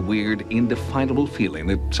Jeff had a weird, indefinable feeling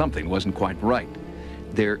that something wasn't quite right.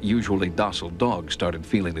 Their usually docile dog started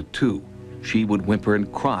feeling it too. She would whimper and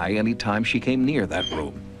cry any time she came near that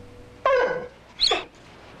room.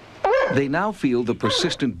 They now feel the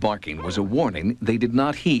persistent barking was a warning they did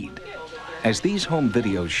not heed. As these home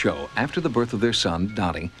videos show, after the birth of their son,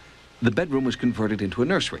 Donnie, the bedroom was converted into a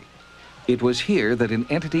nursery. It was here that an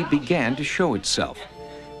entity began to show itself.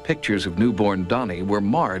 Pictures of newborn Donnie were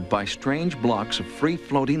marred by strange blocks of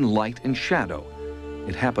free-floating light and shadow.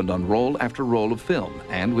 It happened on roll after roll of film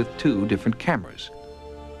and with 2 different cameras.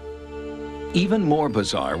 Even more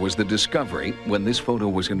bizarre was the discovery, when this photo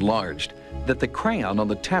was enlarged, that the crayon on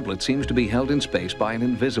the tablet seems to be held in space by an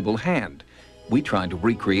invisible hand. We tried to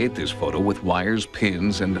recreate this photo with wires,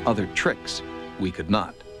 pins, and other tricks. We could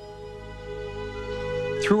not.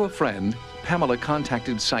 Through a friend, Pamela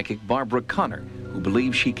contacted psychic Barbara Connor, who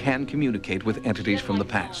believes she can communicate with entities from the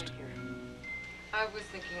past. I was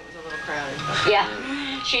thinking it was a little crowded.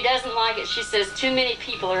 Yeah, she doesn't like it. She says too many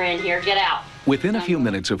people are in here, get out. Within a few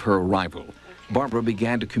minutes of her arrival, Barbara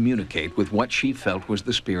began to communicate with what she felt was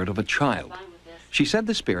the spirit of a child. She said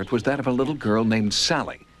the spirit was that of a little girl named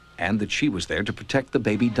Sally, and that she was there to protect the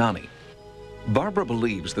baby Donnie. Barbara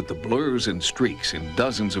believes that the blurs and streaks in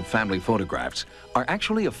dozens of family photographs are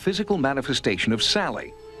actually a physical manifestation of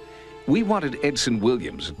Sally. We wanted Edson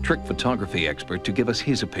Williams, a trick photography expert, to give us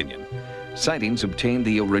his opinion. Sightings obtained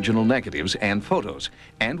the original negatives and photos,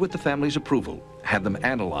 and with the family's approval, had them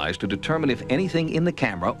analyzed to determine if anything in the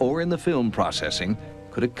camera or in the film processing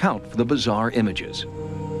could account for the bizarre images.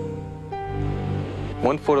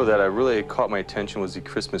 One photo that really caught my attention was the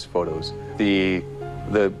Christmas photos. The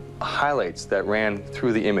highlights that ran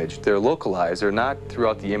through the image, they're localized, they're not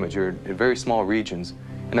throughout the image, they're in very small regions,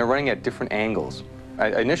 and they're running at different angles.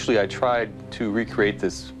 Initially, I tried to recreate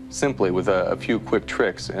this simply with a few quick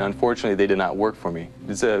tricks, and unfortunately, they did not work for me.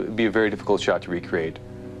 It'd be a very difficult shot to recreate.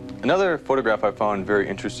 Another photograph I found very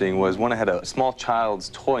interesting was one that had a small child's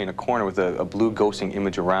toy in a corner with a blue ghosting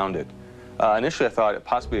image around it. Initially, I thought it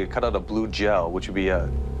possibly cut out a blue gel, which would be a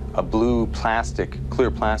blue plastic,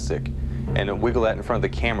 clear plastic, and a wiggle that in front of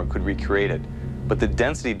the camera could recreate it. But the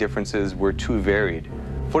density differences were too varied.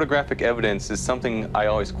 Photographic evidence is something I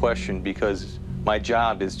always question because my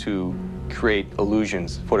job is to create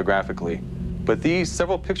illusions photographically. But these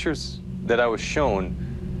several pictures that I was shown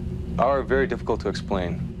are very difficult to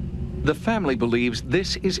explain. The family believes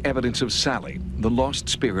this is evidence of Sally, the lost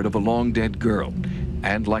spirit of a long-dead girl.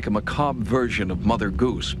 And like a macabre version of Mother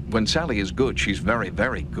Goose, when Sally is good, she's very,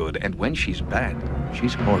 very good, and when she's bad,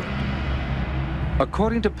 she's horrid.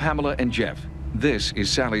 According to Pamela and Jeff, this is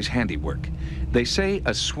Sally's handiwork. They say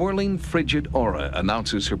a swirling, frigid aura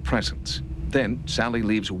announces her presence. Then Sally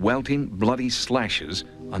leaves welting, bloody slashes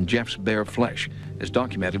on Jeff's bare flesh, as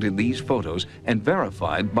documented in these photos and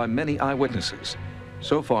verified by many eyewitnesses.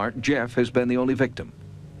 So far, Jeff has been the only victim.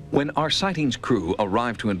 When our Sightings crew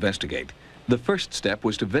arrived to investigate, the first step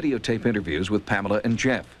was to videotape interviews with Pamela and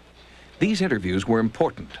Jeff. These interviews were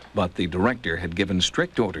important, but the director had given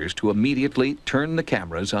strict orders to immediately turn the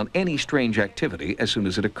cameras on any strange activity as soon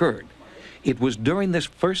as it occurred. It was during this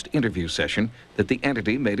first interview session that the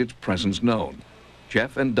entity made its presence known.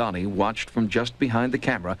 Jeff and Donnie watched from just behind the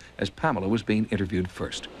camera as Pamela was being interviewed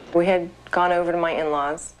first. We had gone over to my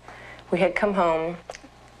in-laws. We had come home.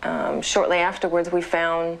 Shortly afterwards, we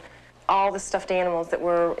found all the stuffed animals that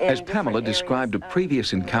were in As Pamela described a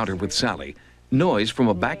previous encounter with Sally, noise from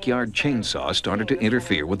a backyard chainsaw started to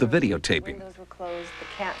interfere with the videotaping. Windows were closed. The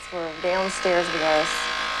cats were downstairs with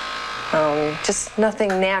us. Just nothing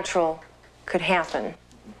natural could happen.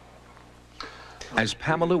 As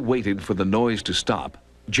Pamela waited for the noise to stop,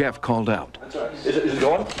 Jeff called out. Is it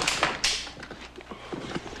going?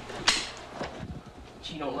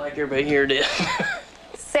 She don't like everybody here, did.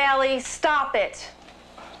 Sally, stop it.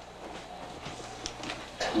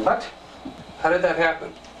 What? How did that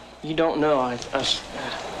happen? You don't know.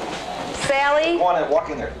 Sally? Go on in, walk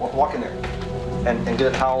in there. Walk in there. And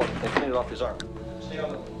get a towel and clean it off his arm. Stay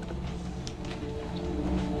on the...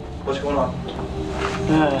 What's going on?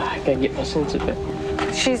 I gotta get my senses back.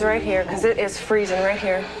 She's right here, because it is freezing right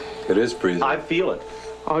here. It is freezing. I feel it.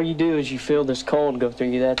 All you do is you feel this cold go through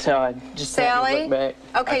you. That's how I just Sally? look back.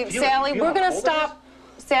 Okay, Sally, we're gonna stop.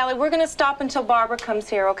 Sally, we're gonna stop until Barbara comes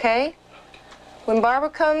here, okay? When Barbara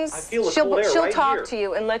comes, she'll right talk here. to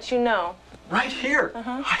you and let you know. Right here.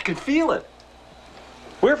 I can feel it.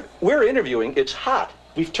 We're interviewing. It's hot.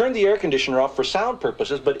 We've turned the air conditioner off for sound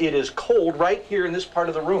purposes, but it is cold right here in this part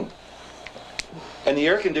of the room. And the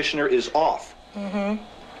air conditioner is off. I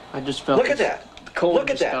just felt Look at that. cold. Look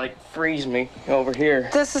at just that. like freeze me over here.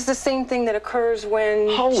 This is the same thing that occurs when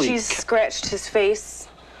she's scratched his face.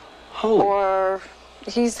 Or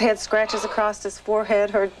he's had scratches across his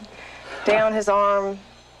forehead or down his arm.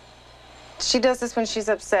 She does this when she's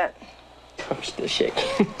upset. I'm still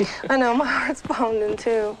shaking. I know, my heart's pounding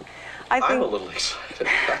too. I'm a little excited,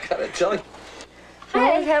 I gotta tell you.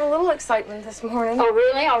 Well, we've had a little excitement this morning. Oh,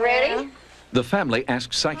 really? Already? Yeah. The family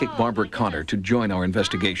asked psychic Barbara Connor to join our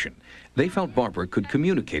investigation. They felt Barbara could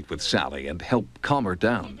communicate with Sally and help calm her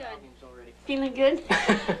down. Feeling good?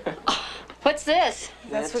 What's this?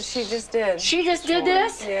 That's what she just did. She just did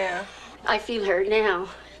this? Yeah. I feel her now.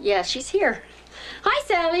 Yeah, she's here. Hi,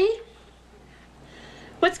 Sally.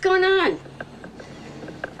 What's going on?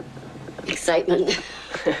 Excitement.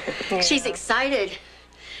 Yeah. She's excited.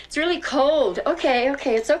 It's really cold. Okay,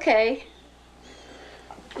 it's okay.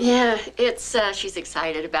 Yeah, she's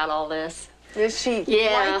excited about all this. Is she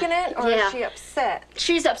liking it, or is she upset?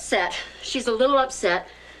 She's upset. She's a little upset.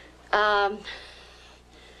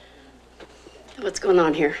 What's going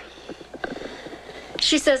on here?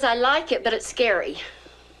 She says, I like it, but it's scary.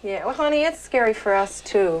 Yeah, well, honey, it's scary for us,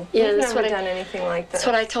 too. Yeah, We've that's never what done anything like this. That's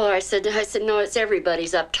what I told her. I said, no, it's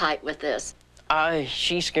everybody's uptight with this.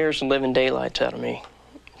 She scares the living daylights out of me,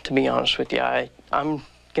 to be honest with you. I'm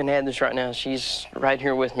gonna add this right now. She's right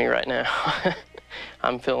here with me right now.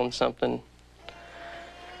 I'm feeling something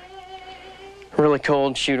really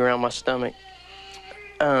cold shoot around my stomach.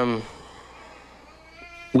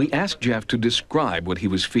 We asked Jeff to describe what he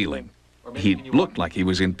was feeling. He looked like he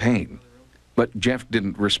was in pain, but Jeff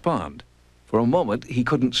didn't respond. For a moment, he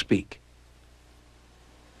couldn't speak.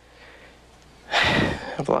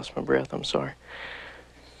 I've lost my breath, I'm sorry.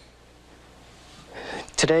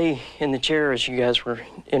 Today, in the chair, as you guys were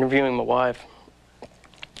interviewing my wife,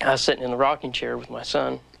 I was sitting in the rocking chair with my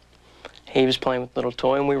son. He was playing with a little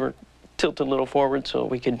toy, and we were tilted a little forward so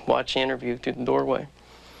we could watch the interview through the doorway.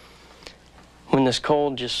 When this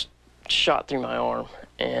cold just shot through my arm,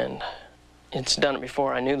 and it's done it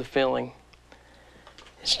before, I knew the feeling.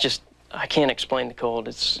 It's just, I can't explain the cold.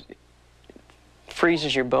 It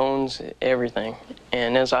freezes your bones, everything.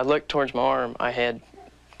 And as I looked towards my arm, I had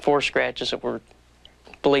 4 scratches that were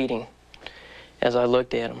bleeding as I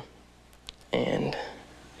looked at them. And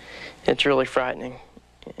it's really frightening.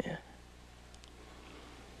 Yeah.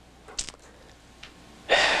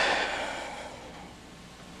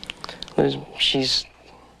 She's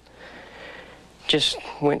just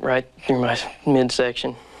went right through my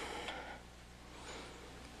midsection.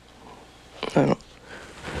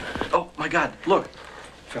 Oh my God, look.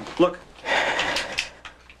 Look.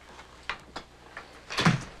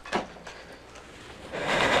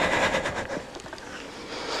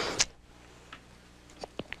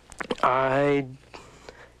 I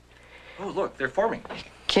Oh, look, they're forming.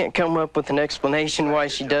 can't come up with an explanation why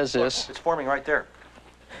she does this. It's forming right there.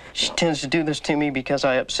 She tends to do this to me because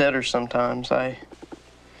I upset her sometimes. And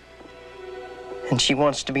she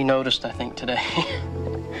wants to be noticed, I think, today.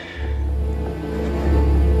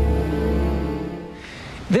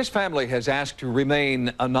 This family has asked to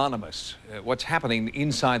remain anonymous. What's happening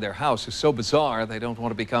inside their house is so bizarre, they don't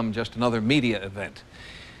want to become just another media event.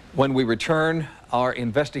 When we return, our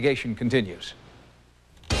investigation continues.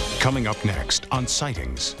 Coming up next on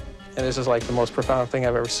Sightings. And this is like the most profound thing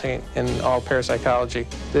I've ever seen in all parapsychology.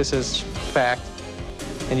 This is fact,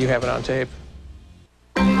 and you have it on tape.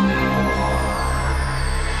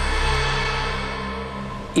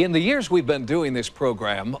 In the years we've been doing this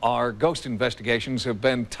program, our ghost investigations have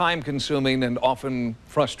been time-consuming and often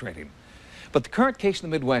frustrating. But the current case in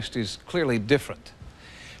the Midwest is clearly different.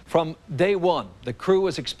 From day one, the crew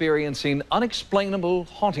was experiencing unexplainable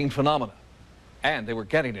haunting phenomena, and they were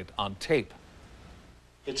getting it on tape.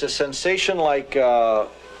 It's a sensation like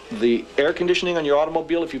the air conditioning on your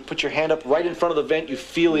automobile. If you put your hand up right in front of the vent, you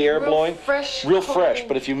feel the air blowing. Real fresh.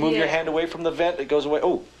 But if you move your hand away from the vent, it goes away.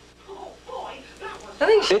 Oh. I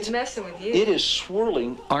think she's messing with you. It is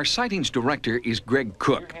swirling. Our Sightings director is Greg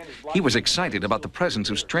Cook. He was excited about the presence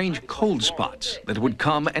of strange cold spots that would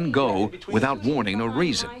come and go without warning or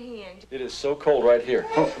reason. It is so cold right here.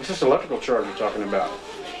 Oh, what's this electrical charge you're talking about?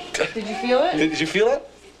 Did you feel it? Did you feel it?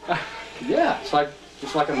 Yeah, it's like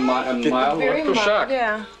a mild Very electrical shock.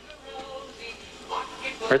 Yeah.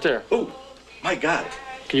 Right there. Oh, my God.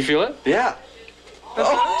 Can you feel it? Yeah.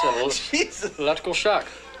 Oh, Jesus. Electrical shock.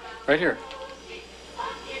 Right here.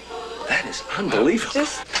 That is unbelievable.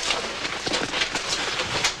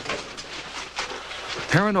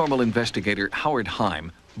 Paranormal investigator Howard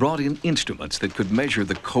Heim brought in instruments that could measure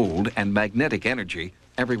the cold and magnetic energy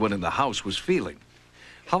everyone in the house was feeling.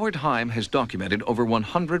 Howard Heim has documented over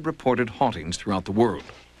 100 reported hauntings throughout the world.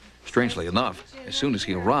 Strangely enough, as soon as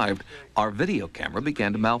he arrived, our video camera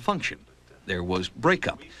began to malfunction. There was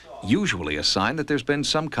breakup, usually a sign that there's been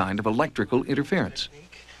some kind of electrical interference.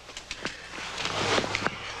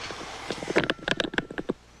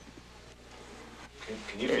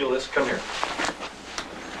 Can you feel this? Come here.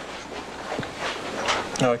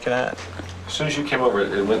 No, I cannot. As soon as you came over,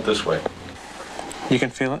 it went this way. You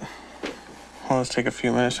can feel it? Well, let's take a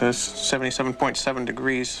few minutes. So it's 77.7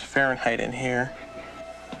 degrees Fahrenheit in here.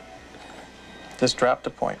 This dropped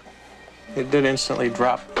a point. It did instantly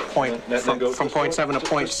drop from 0.7 to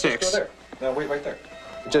 0.6. Go there. Now wait right there.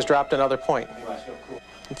 It just dropped another point.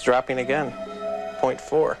 It's dropping again.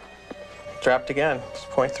 0.4. Dropped again. It's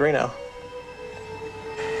 0.3 now.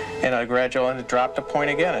 And a gradual, and it dropped a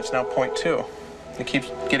point again. It's now 0.2. It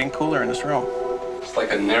keeps getting cooler in this room. It's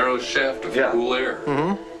like a narrow shaft of cool air.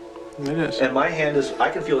 Mm-hmm. It is. And my hand is,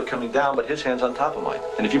 I can feel it coming down, but his hand's on top of mine.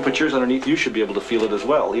 And if you put yours underneath, you should be able to feel it as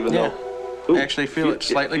well, even though... I actually feel it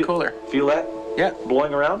slightly cooler. Feel that? Yeah.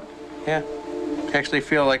 Blowing around? Yeah. I actually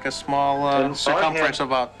feel like a small circumference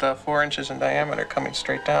about 4 inches in diameter coming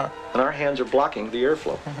straight down. And our hands are blocking the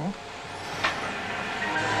airflow.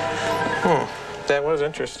 That was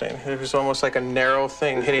interesting. It was almost like a narrow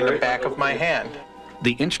thing hitting the back of my hand.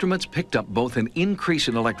 The instruments picked up both an increase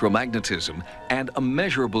in electromagnetism and a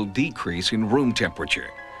measurable decrease in room temperature.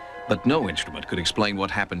 But no instrument could explain what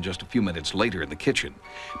happened just a few minutes later in the kitchen.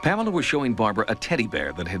 Pamela was showing Barbara a teddy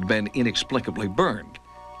bear that had been inexplicably burned.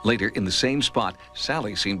 Later, in the same spot,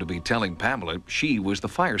 Sally seemed to be telling Pamela she was the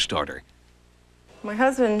fire starter. My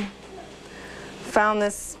husband found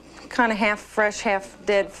this kind of half fresh, half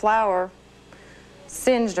dead flower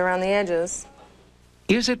singed around the edges.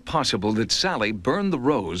 Is it possible that Sally burned the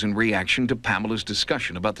rose in reaction to Pamela's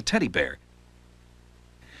discussion about the teddy bear?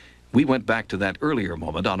 We went back to that earlier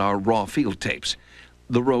moment on our raw field tapes.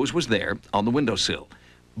 The rose was there on the windowsill,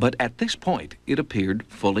 but at this point it appeared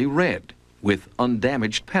fully red with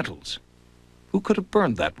undamaged petals. Who could have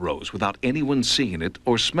burned that rose without anyone seeing it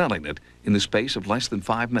or smelling it in the space of less than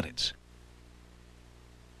 5 minutes?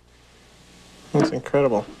 That's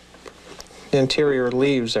incredible. The interior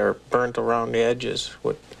leaves are burnt around the edges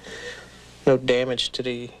with no damage to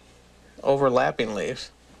the overlapping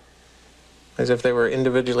leaves, as if they were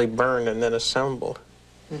individually burned and then assembled.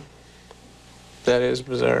 That is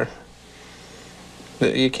bizarre.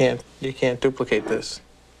 You can't duplicate this.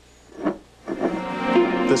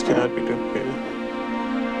 This cannot be duplicated.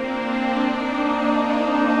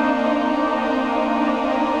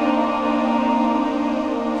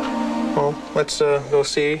 Well, let's go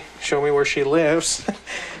see, show me where she lives,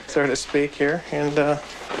 so to speak here. And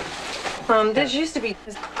this used to be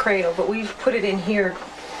his cradle, but we've put it in here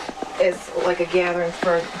as like a gathering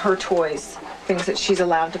for her toys, things that she's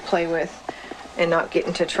allowed to play with and not get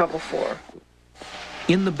into trouble for.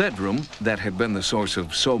 In the bedroom that had been the source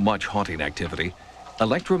of so much haunting activity,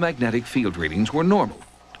 electromagnetic field readings were normal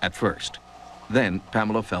at first. Then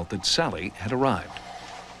Pamela felt that Sally had arrived.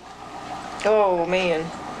 Oh, man.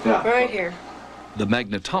 Yeah. Right here. The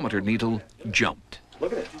magnetometer needle jumped.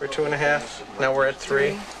 Look at it. We're 2.5. Now we're at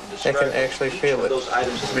 3. I can actually feel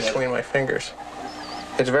it between my fingers.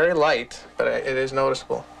 It's very light, but it is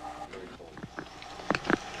noticeable.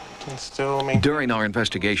 During our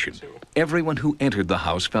investigation, everyone who entered the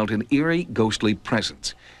house felt an eerie, ghostly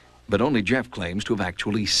presence. But only Jeff claims to have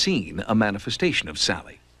actually seen a manifestation of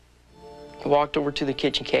Sally. I walked over to the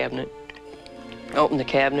kitchen cabinet, opened the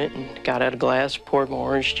cabinet, and got out a glass, poured my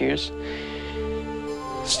orange juice.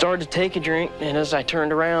 Started to take a drink, and as I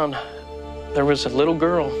turned around, there was a little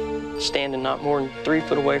girl standing not more than 3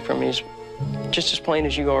 foot away from me, just as plain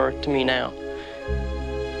as you are to me now.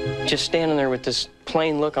 Just standing there with this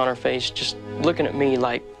plain look on her face, just looking at me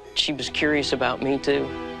like she was curious about me too.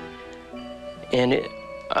 And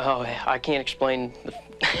I can't explain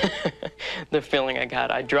the feeling I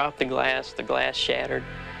got. I dropped the glass shattered,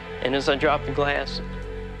 and as I dropped the glass,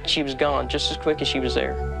 she was gone just as quick as she was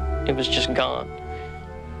there. It was just gone.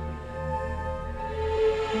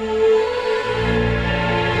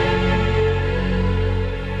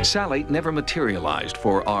 Sally never materialized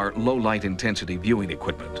for our low-light intensity viewing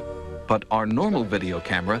equipment, but our normal video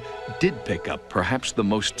camera did pick up perhaps the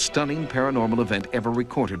most stunning paranormal event ever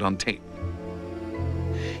recorded on tape.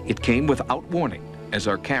 It came without warning, as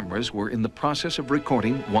our cameras were in the process of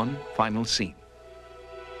recording one final scene.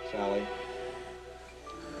 Sally,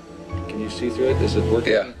 can you see through it? Is it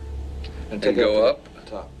working? Yeah. And go up?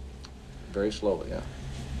 Top. Very slowly, yeah.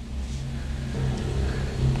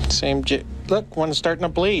 Look, one's starting to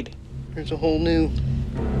bleed. There's a whole new.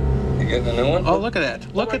 You getting a new one? Oh, look at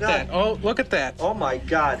that. Look at that. Oh, look at that. Oh, my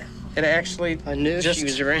God. It actually. I knew she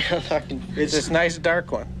was around. It's this nice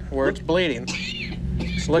dark one where it's bleeding.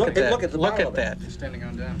 Look at that. Look at that. Standing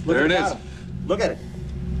on down. There it is. Look at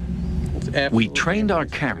it. We trained our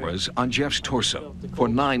cameras on Jeff's torso for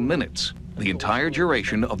 9 minutes, the entire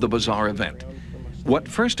duration of the bizarre event. What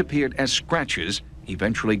first appeared as scratches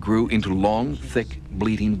eventually grew into long, thick,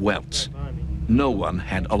 bleeding welts. No one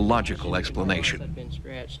had a logical explanation. I've been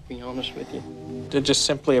scratched, to be honest with you. It just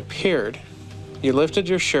simply appeared. You lifted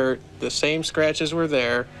your shirt, the same scratches were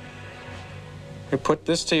there. You put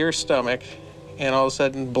this to your stomach, and all of a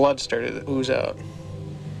sudden blood started to ooze out.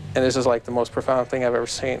 And this is like the most profound thing I've ever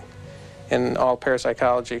seen in all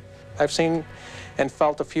parapsychology. I've seen and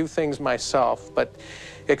felt a few things myself, but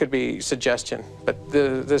it could be suggestion. But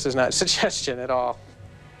this is not suggestion at all.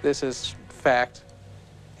 This is fact,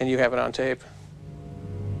 and you have it on tape.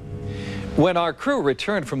 When our crew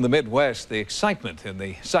returned from the Midwest, the excitement in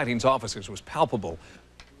the Sightings offices was palpable.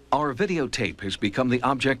 Our videotape has become the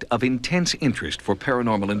object of intense interest for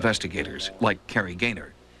paranormal investigators like Kerry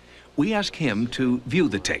Gaynor. We ask him to view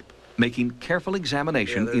the tape, making careful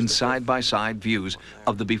examination in side-by-side views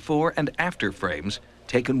of the before and after frames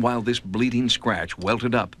taken while this bleeding scratch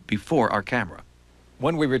welted up before our camera.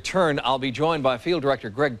 When we return, I'll be joined by Field Director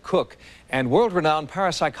Greg Cook and world-renowned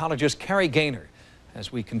parapsychologist Kerry Gaynor as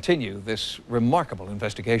we continue this remarkable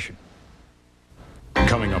investigation.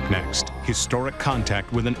 Coming up next, historic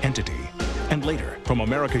contact with an entity. And later, from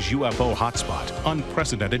America's UFO hotspot,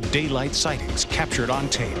 unprecedented daylight sightings captured on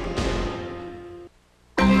tape.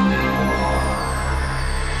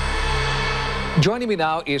 Joining me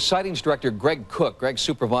now is Sightings Director Greg Cook. Greg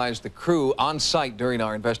supervised the crew on site during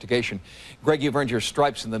our investigation. Greg, you've earned your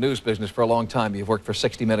stripes in the news business for a long time. You've worked for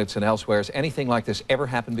 60 Minutes and elsewhere. Has anything like this ever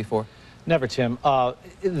happened before? Never, Tim.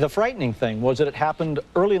 The frightening thing was that it happened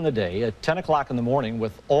early in the day at 10 o'clock in the morning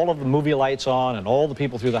with all of the movie lights on and all the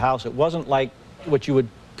people through the house. It wasn't like what you would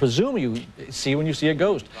presume you see when you see a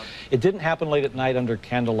ghost. It didn't happen late at night under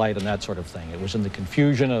candlelight and that sort of thing. It was in the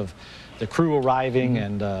confusion of the crew arriving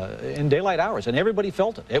and in daylight hours, and everybody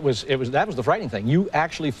felt it. That was the frightening thing. You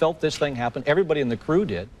actually felt this thing happen. Everybody in the crew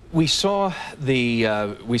did. We saw the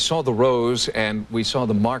rose and we saw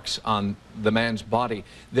the marks on the man's body.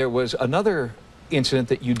 There was another incident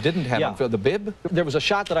that you didn't have, the bib? There was a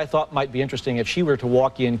shot that I thought might be interesting if she were to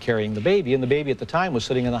walk in carrying the baby, and the baby at the time was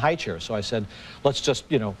sitting in the high chair. So I said, let's just,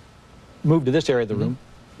 move to this area of the room,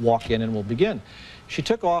 walk in, and we'll begin. She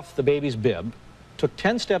took off the baby's bib, took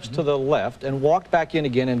 10 steps to the left, and walked back in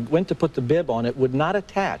again and went to put the bib on. It would not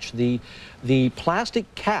attach. The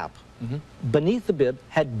plastic cap beneath the bib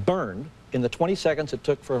had burned in the 20 seconds it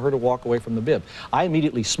took for her to walk away from the bib. I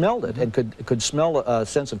immediately smelled it and could smell a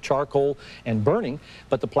sense of charcoal and burning,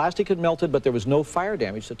 but the plastic had melted, but there was no fire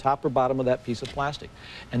damage to top or bottom of that piece of plastic.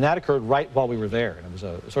 And that occurred right while we were there, and it was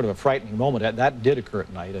a sort of a frightening moment. That did occur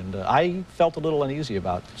at night, and I felt a little uneasy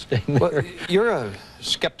about staying there. Well, you're a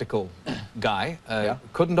skeptical guy. Yeah.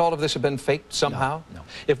 Couldn't all of this have been faked somehow? No.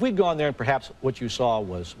 If we'd gone there and perhaps what you saw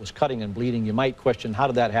was cutting and bleeding, you might question, how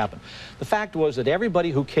did that happen? The fact was that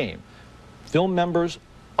everybody who came, film members,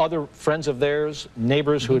 other friends of theirs,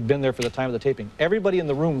 neighbors who had been there for the time of the taping, everybody in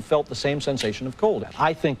the room felt the same sensation of cold.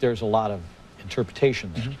 I think there's a lot of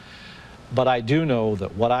interpretation there. But I do know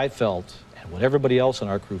that what I felt and what everybody else in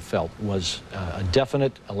our crew felt was a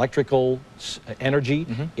definite electrical energy.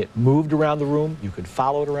 It moved around the room. You could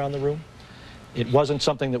follow it around the room. It wasn't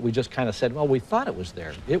something that we just kind of said, well, we thought it was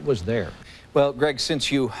there. It was there. Well, Greg,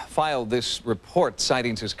 since you filed this report,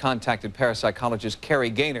 Sightings has contacted parapsychologist Kerry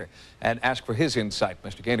Gaynor and asked for his insight.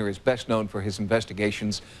 Mr. Gaynor is best known for his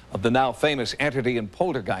investigations of the now famous entity and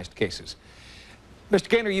poltergeist cases. Mr.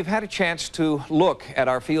 Gaynor, you've had a chance to look at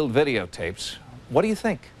our field videotapes. What do you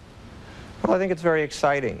think? Well, I think it's very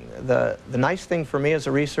exciting. The nice thing for me as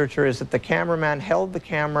a researcher is that the cameraman held the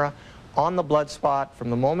camera on the blood spot from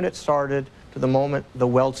the moment it started to the moment the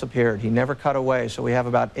welts appeared. He never cut away. So we have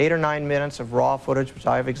about 8 or 9 minutes of raw footage, which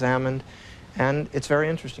I've examined, and it's very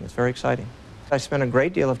interesting. It's very exciting. I spent a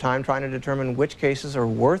great deal of time trying to determine which cases are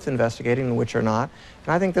worth investigating and which are not,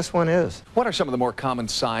 and I think this one is. What are some of the more common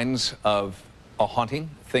signs of a haunting,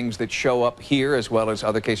 things that show up here as well as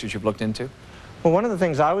other cases you've looked into? Well, one of the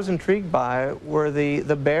things I was intrigued by were the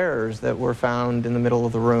bears that were found in the middle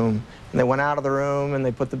of the room. And they went out of the room and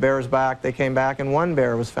they put the bears back. They came back and one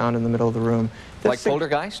bear was found in the middle of the room. Like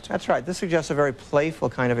poltergeist? That's right. This suggests a very playful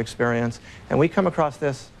kind of experience. And we come across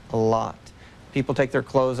this a lot. People take their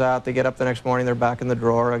clothes out, they get up the next morning, they're back in the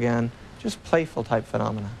drawer again. Just playful type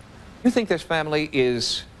phenomena. You think this family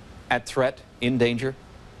is at threat, in danger?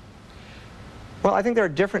 Well, I think there are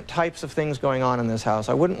different types of things going on in this house.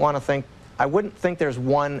 I wouldn't think there's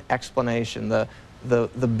one explanation. The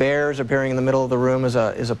bears appearing in the middle of the room is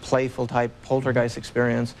a playful type poltergeist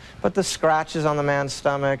experience. But the scratches on the man's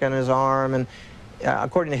stomach and his arm, and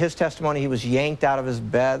according to his testimony, he was yanked out of his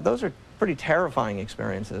bed. Those are pretty terrifying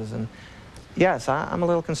experiences. And yes, I'm a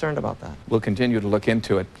little concerned about that. We'll continue to look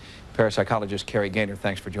into it. Parapsychologist Kerry Gaynor,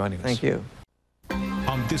 thanks for joining us. Thank you.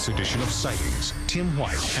 On this edition of Sightings, Tim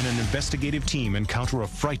White and an investigative team encounter a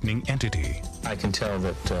frightening entity. I can tell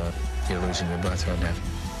that you're losing your breath right now.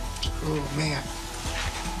 Oh, man.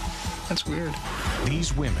 That's weird.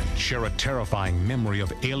 These women share a terrifying memory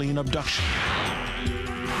of alien abduction.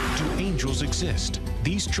 Do angels exist?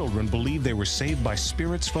 These children believe they were saved by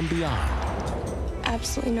spirits from beyond.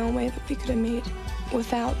 Absolutely no way that we could have made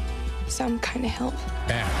without some kind of help.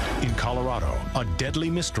 And in Colorado, a deadly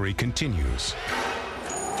mystery continues.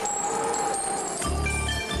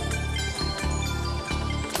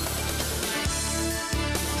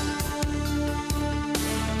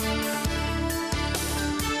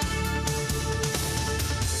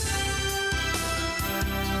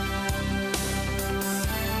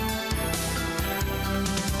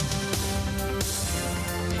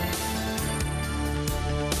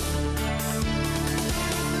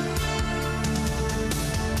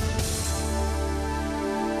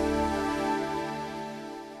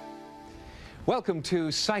 Welcome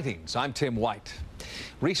to Sightings. I'm Tim White.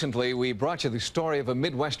 Recently, we brought you the story of a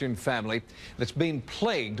Midwestern family that's been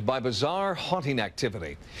plagued by bizarre haunting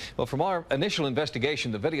activity. Well, from our initial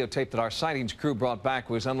investigation, the videotape that our Sightings crew brought back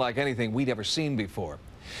was unlike anything we'd ever seen before.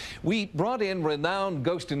 We brought in renowned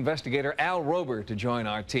ghost investigator Al Rober to join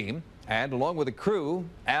our team, and along with the crew,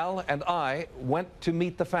 Al and I went to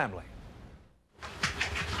meet the family.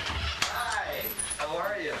 Hi, how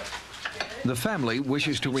are you? The family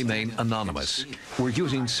wishes to remain anonymous. We're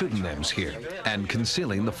using pseudonyms here and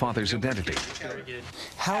concealing the father's identity.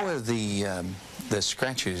 How are the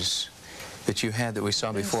scratches that you had that we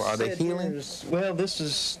saw before, are they healing? Well, this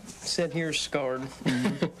is said here scarred.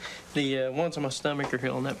 The ones on my stomach are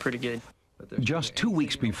healing up pretty good. Just 2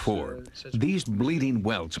 weeks before, these bleeding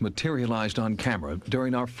welts materialized on camera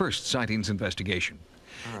during our first Sightings investigation.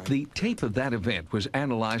 The tape of that event was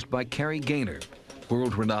analyzed by Kerry Gaynor,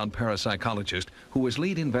 world-renowned parapsychologist who was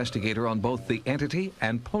lead investigator on both the entity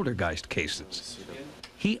and poltergeist cases.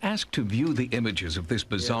 He asked to view the images of this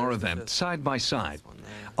bizarre event side by side.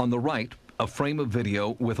 On the right, a frame of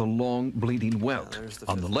video with a long bleeding welt.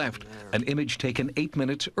 On the left, an image taken 8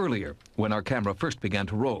 minutes earlier when our camera first began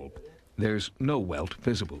to roll. There's no welt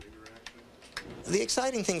visible. The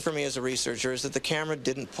exciting thing for me as a researcher is that the camera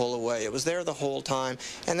didn't pull away. It was there the whole time,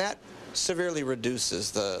 and that severely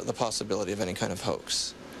reduces the possibility of any kind of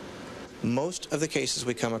hoax. Most of the cases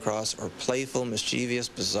we come across are playful, mischievous,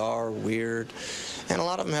 bizarre, weird, and a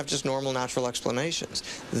lot of them have just normal, natural explanations.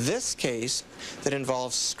 This case that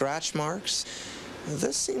involves scratch marks,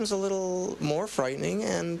 this seems a little more frightening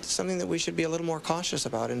and something that we should be a little more cautious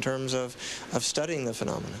about in terms of studying the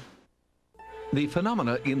phenomena. The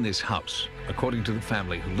phenomena in this house, according to the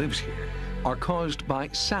family who lives here, are caused by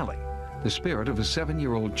Sally, the spirit of a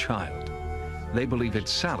 7-year-old child. They believe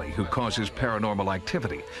it's Sally who causes paranormal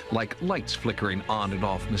activity, like lights flickering on and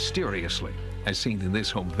off mysteriously, as seen in this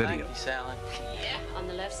home video. Thank you, Sally. Yeah, on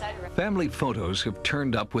the left side. Family photos have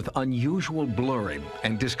turned up with unusual blurring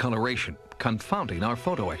and discoloration, confounding our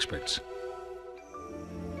photo experts.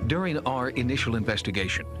 During our initial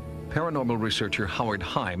investigation, paranormal researcher Howard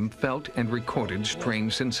Heim felt and recorded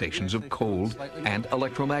strange sensations of cold and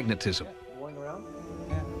electromagnetism.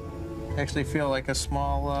 I actually feel like a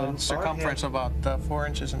small circumference about 4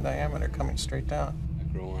 inches in diameter coming straight down.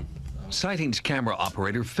 Sightings camera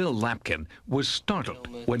operator Phil Lapkin was startled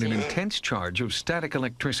when an intense charge of static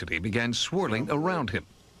electricity began swirling around him.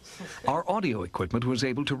 Our audio equipment was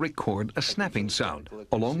able to record a snapping sound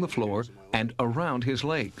along the floor and around his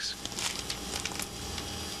legs.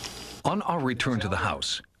 On our return to the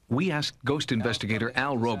house, we asked ghost investigator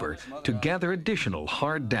Al Rober to gather additional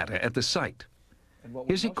hard data at the site.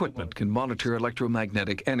 His equipment can monitor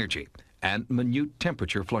electromagnetic energy and minute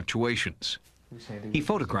temperature fluctuations. He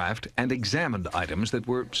photographed and examined items that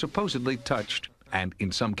were supposedly touched and,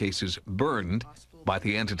 in some cases, burned by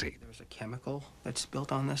the entity. There's a chemical that's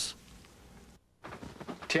built on this.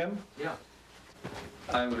 Tim? Yeah.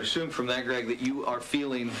 I would assume from that, Greg, that you are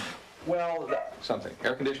feeling, well, something.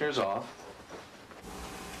 Air conditioner's off.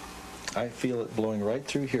 I feel it blowing right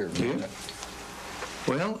through here. Do you?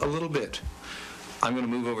 Well, a little bit. I'm going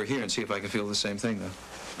to move over here and see if I can feel the same thing, though.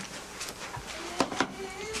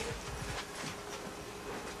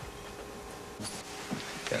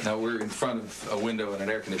 Yeah, now we're in front of a window and an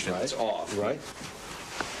air conditioner that's off. Right.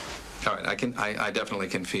 All right, I definitely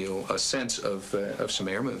can feel a sense of some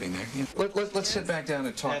air moving there. Yeah. Let's sit back down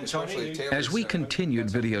and talk, especially As we continued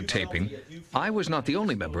videotaping, I was not the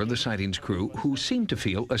only member of the Sightings crew who seemed to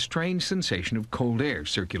feel a strange sensation of cold air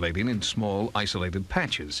circulating in small, isolated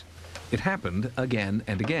patches. It happened again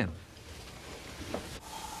and again.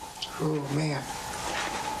 Oh, man.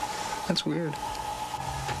 That's weird.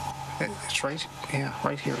 It's right, yeah,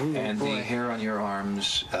 right here. Ooh, and boy. the hair on your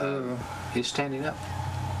arms is standing up.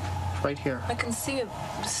 Right here. I can see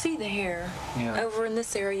the hair over in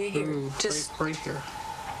this area here. Ooh, just right here.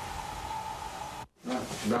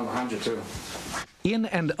 Down behind you, too. In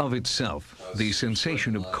and of itself, the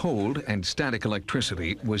sensation of cold and static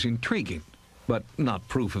electricity was intriguing, but not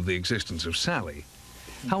proof of the existence of Sally.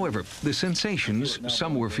 However, the sensations,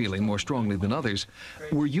 some were feeling more strongly than others,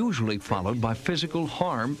 were usually followed by physical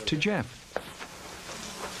harm to Jeff.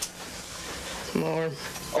 More.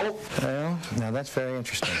 Oh, well, now that's very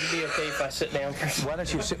interesting. It'd be okay if I sit down for a second.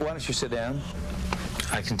 Why don't you sit down?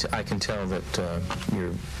 I can tell that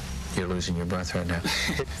you're losing your breath right now.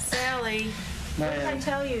 Sally, what did I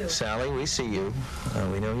tell you? Sally, we see you.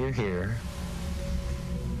 We know you're here.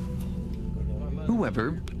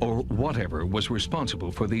 Whoever or whatever was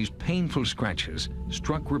responsible for these painful scratches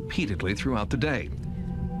struck repeatedly throughout the day.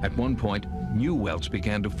 At one point, new welts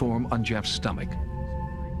began to form on Jeff's stomach.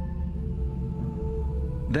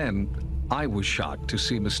 Then, I was shocked to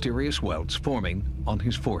see mysterious welts forming on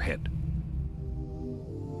his forehead.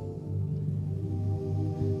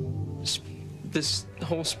 This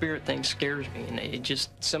whole spirit thing scares me, and it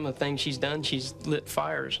just, some of the things she's done, she's lit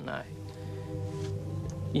fires, and I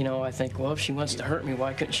think, well, if she wants to hurt me,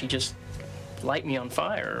 why couldn't she just light me on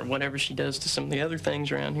fire or whatever she does to some of the other things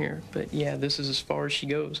around here? But yeah, this is as far as she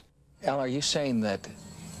goes. Al, are you saying that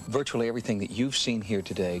virtually everything that you've seen here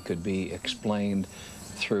today could be explained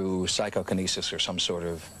through psychokinesis or some sort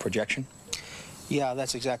of projection? Yeah,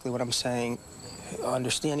 that's exactly what I'm saying.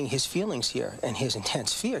 Understanding his feelings here and his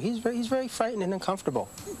intense fear. He's very frightened and uncomfortable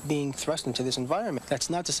being thrust into this environment. That's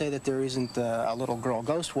not to say that there isn't a little girl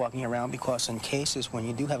ghost walking around, because in cases when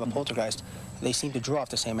you do have a poltergeist, they seem to draw off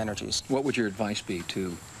the same energies. What would your advice be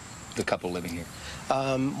to the couple living here?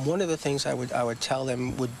 One of the things I would tell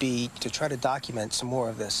them would be to try to document some more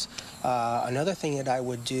of this. Another thing that I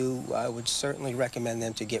would do, I would certainly recommend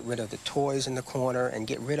them to get rid of the toys in the corner and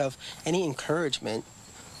get rid of any encouragement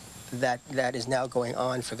that is now going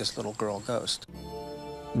on for this little girl ghost.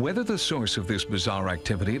 Whether the source of this bizarre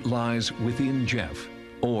activity lies within Jeff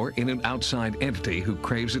or in an outside entity who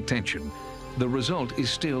craves attention, the result is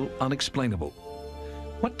still unexplainable.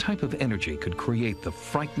 What type of energy could create the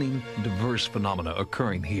frightening, diverse phenomena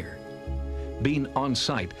occurring here? Being on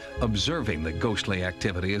site, observing the ghostly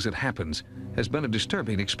activity as it happens, has been a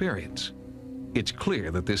disturbing experience. It's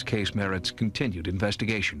clear that this case merits continued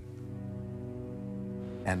investigation.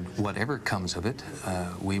 And whatever comes of it,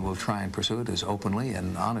 we will try and pursue it as openly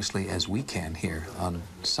and honestly as we can here on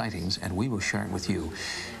Sightings, and we will share it with you.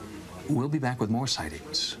 We'll be back with more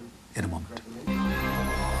Sightings in a moment.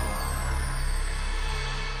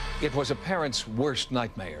 It was a parent's worst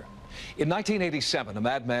nightmare. In 1987, a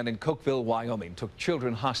madman in Cokeville, Wyoming, took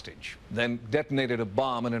children hostage, then detonated a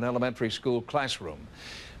bomb in an elementary school classroom.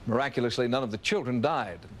 Miraculously, none of the children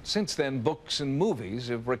died. Since then, books and movies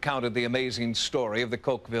have recounted the amazing story of the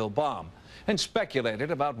Cokeville bomb and speculated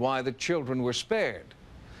about why the children were spared.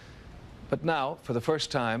 But now, for the first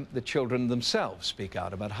time, the children themselves speak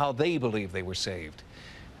out about how they believe they were saved.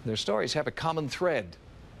 Their stories have a common thread: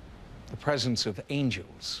 the presence of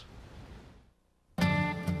angels.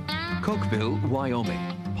 Cokeville,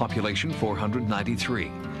 Wyoming, population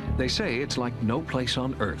 493. They say it's like no place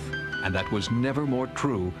on earth, and that was never more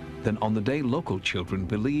true than on the day local children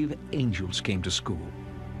believe angels came to school.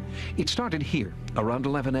 It started here around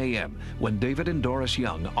 11 a.m. when David and Doris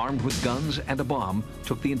Young, armed with guns and a bomb,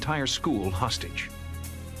 took the entire school hostage.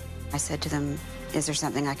 I said to them, "Is there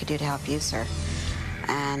something I could do to help you, sir?"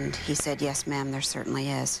 And he said, "Yes, ma'am, there certainly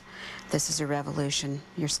is. This is a revolution.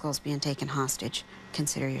 Your school's being taken hostage.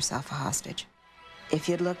 Consider yourself a hostage." If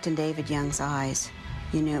you'd looked in David Young's eyes,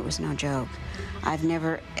 you knew it was no joke. I've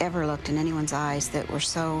never, ever looked in anyone's eyes that were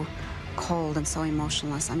so cold and so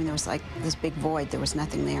emotionless. I mean, there was like this big void. There was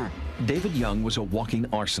nothing there. David Young was a walking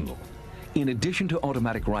arsenal. In addition to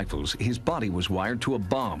automatic rifles, his body was wired to a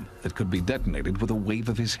bomb that could be detonated with a wave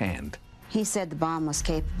of his hand. He said the bomb was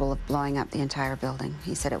capable of blowing up the entire building.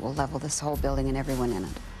 He said it will level this whole building and everyone in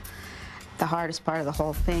it. The hardest part of the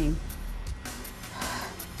whole thing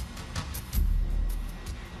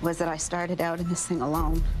was that I started out in this thing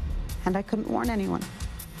alone, and I couldn't warn anyone.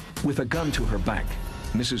 With a gun to her back,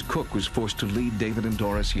 Mrs. Cook was forced to lead David and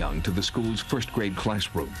Doris Young to the school's first-grade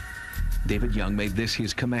classroom. David Young made this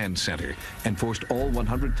his command center and forced all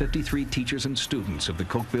 153 teachers and students of the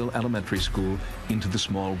Cokeville Elementary School into the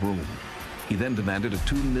small room. He then demanded a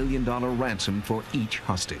 $2 million ransom for each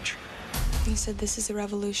hostage. He said, "This is a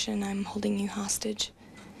revolution. I'm holding you hostage."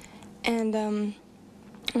 And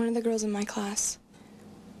one of the girls in my class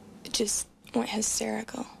just went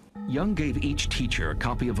hysterical. Young gave each teacher a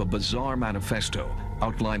copy of a bizarre manifesto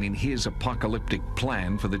outlining his apocalyptic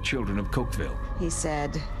plan for the children of Cokeville. He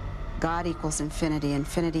said, "God equals infinity,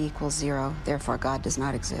 infinity equals zero, therefore God does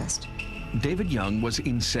not exist." David Young was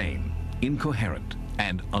insane, incoherent,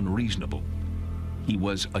 and unreasonable. He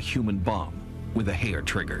was a human bomb with a hair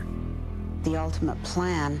trigger. The ultimate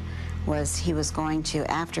plan was he was going to,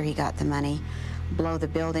 after he got the money, blow the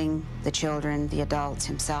building, the children, the adults,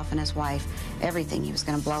 himself and his wife, everything. He was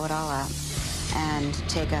going to blow it all up and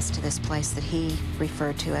take us to this place that he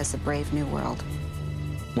referred to as the Brave New World.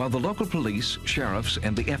 While the local police, sheriffs,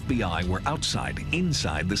 and the FBI were outside,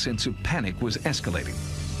 inside the sense of panic was escalating.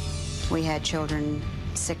 We had children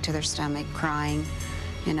sick to their stomach, crying,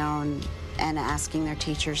 you know, and asking their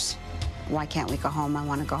teachers, "Why can't we go home? I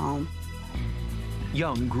want to go home."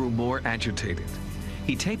 Young grew more agitated.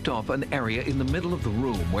 He taped off an area in the middle of the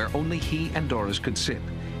room where only he and Doris could sit.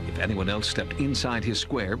 If anyone else stepped inside his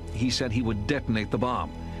square, he said he would detonate the bomb.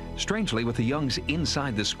 Strangely, with the Youngs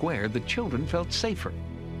inside the square, the children felt safer.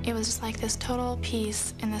 It was just like this total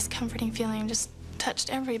peace and this comforting feeling just touched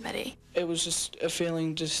everybody. It was just a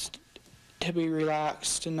feeling just to be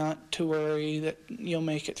relaxed and not to worry that you'll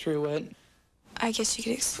make it through it. I guess you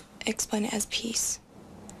could explain it as peace.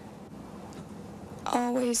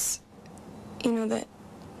 Always, you know, that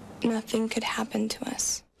nothing could happen to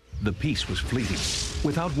us. The peace was fleeting.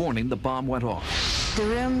 Without warning, the bomb went off. The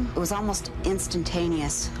room was almost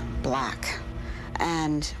instantaneous black.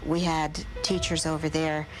 And we had teachers over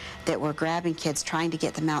there that were grabbing kids, trying to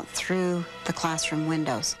get them out through the classroom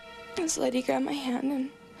windows. This lady grabbed my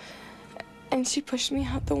hand and she pushed me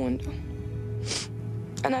out the window.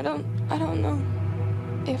 And I don't know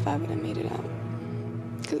if I would have made it out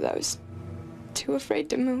because I was too afraid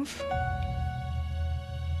to move.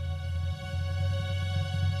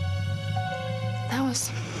 That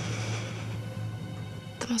was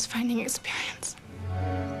the most frightening experience.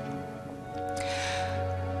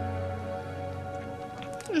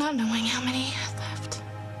 Not knowing how many left,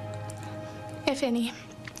 if any,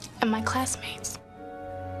 and my classmates.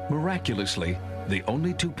 Miraculously, the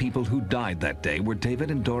only two people who died that day were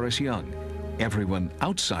David and Doris Young. Everyone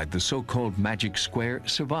outside the so-called Magic Square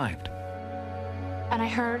survived. And I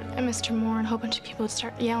heard Mr. Moore and a whole bunch of people would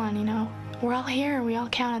start yelling, you know, we're all here. We all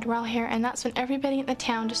counted, we're all here. And that's when everybody in the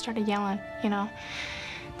town just started yelling, you know,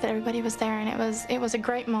 that everybody was there. And it was a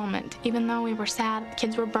great moment. Even though we were sad,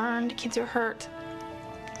 kids were burned, kids were hurt,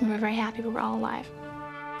 we were very happy we were all alive.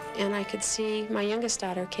 And I could see my youngest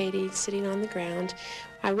daughter, Katie, sitting on the ground.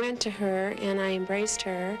 I went to her and I embraced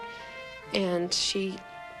her, and she,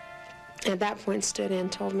 at that point, stood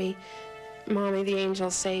and told me, "Mommy, the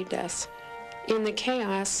angels saved us." In the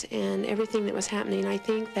chaos and everything that was happening, I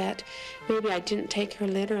think that maybe I didn't take her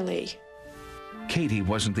literally. Katie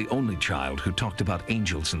wasn't the only child who talked about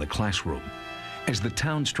angels in the classroom. As the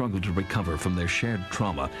town struggled to recover from their shared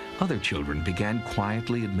trauma, other children began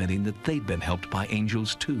quietly admitting that they'd been helped by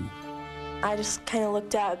angels too. I just kind of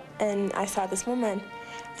looked up and I saw this woman,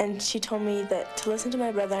 and she told me that to listen to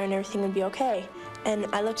my brother and everything would be okay. And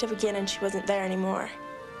I looked up again and she wasn't there anymore.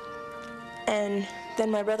 And then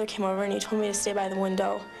my brother came over and he told me to stay by the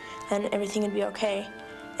window and everything would be okay.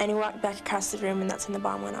 And he walked back across the room, and that's when the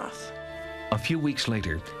bomb went off. A few weeks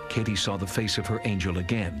later, Katie saw the face of her angel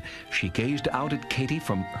again. She gazed out at Katie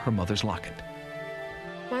from her mother's locket.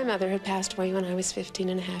 My mother had passed away when I was 15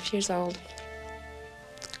 and a half years old.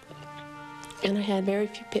 And I had very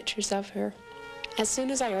few pictures of her. As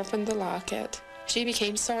soon as I opened the locket, she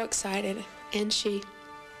became so excited, and she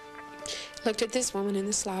looked at this woman in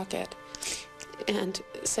this locket and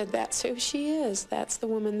said, "That's who she is. That's the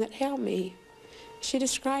woman that helped me." She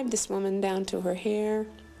described this woman down to her hair,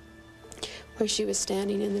 where she was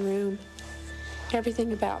standing in the room,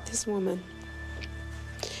 everything about this woman,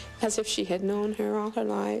 as if she had known her all her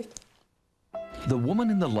life. The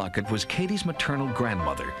woman in the locket was Katie's maternal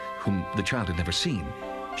grandmother, whom the child had never seen.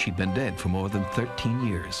 She'd been dead for more than 13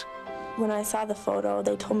 years. When I saw the photo,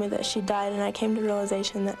 they told me that she died, and I came to the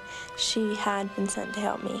realization that she had been sent to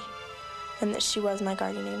help me, and that she was my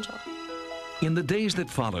guardian angel. In the days that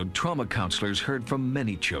followed, trauma counselors heard from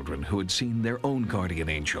many children who had seen their own guardian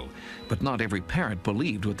angel, but not every parent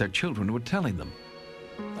believed what their children were telling them.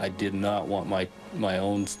 I did not want my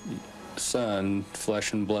own son,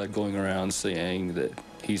 flesh and blood, going around saying that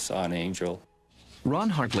he saw an angel.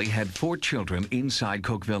 Ron Hartley had 4 children inside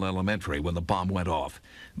Cokeville Elementary when the bomb went off,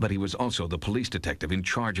 but he was also the police detective in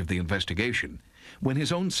charge of the investigation. When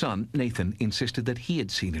his own son, Nathan, insisted that he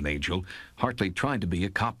had seen an angel, Hartley tried to be a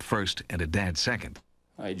cop first and a dad second.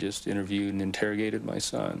 I just interviewed and interrogated my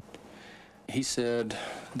son. He said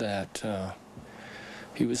that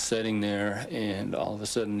he was sitting there, and all of a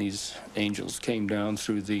sudden these angels came down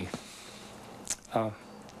through the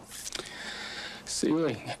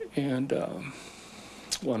ceiling, and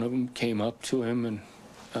one of them came up to him and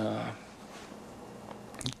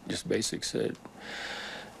just basically said,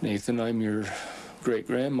 "Nathan, I'm your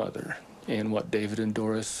great-grandmother, and what David and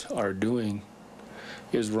Doris are doing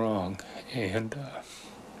is wrong." And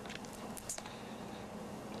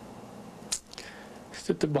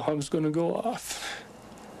that the bomb's going to go off.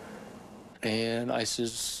 And I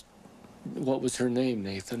says, "What was her name,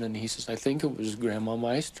 Nathan?" And he says, "I think it was Grandma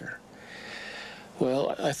Meister."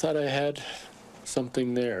 Well, I thought I had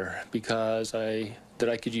something there because that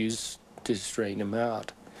I could use to straighten him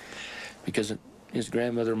out, because his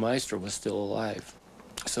grandmother Meister was still alive.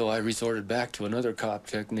 So I resorted back to another cop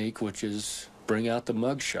technique, which is bring out the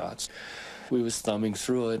mug shots. We was thumbing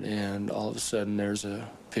through it, and all of a sudden there's a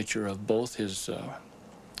picture of both his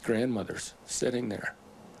grandmothers sitting there.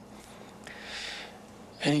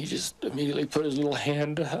 And he just immediately put his little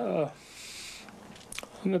hand on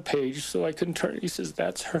the page so I couldn't turn it. He says,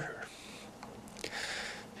 "That's her."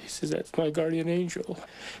 He says, "That's my guardian angel."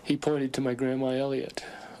 He pointed to my Grandma Elliott,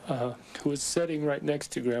 who was sitting right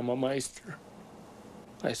next to Grandma Meister.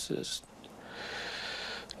 I says,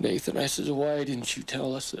 "Nathan," I says, "why didn't you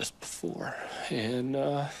tell us this before?" And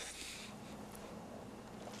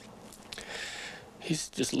he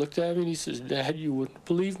just looked at me and he says, "Dad, you wouldn't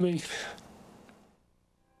believe me."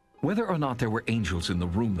 Whether or not there were angels in the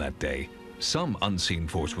room that day, some unseen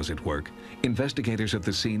force was at work. Investigators at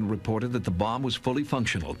the scene reported that the bomb was fully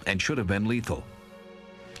functional and should have been lethal.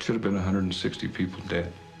 Should have been 160 people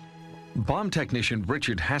dead. Bomb technician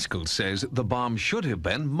Richard Haskell says the bomb should have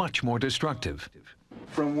been much more destructive.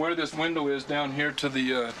 From where this window is down here to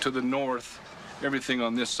the north, everything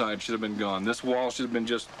on this side should have been gone. This wall should have been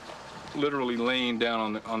just literally laying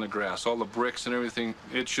down on the grass. All the bricks and everything,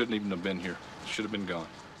 it shouldn't even have been here. It should have been gone.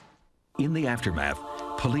 In the aftermath,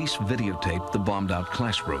 police videotaped the bombed-out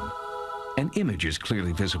classroom. An image is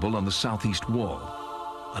clearly visible on the southeast wall.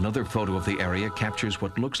 Another photo of the area captures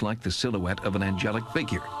what looks like the silhouette of an angelic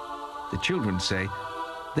figure. The children say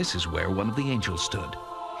this is where one of the angels stood.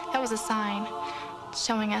 That was a sign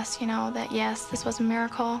showing us, you know, that yes, this was a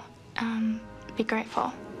miracle. Be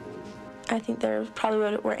grateful. I think there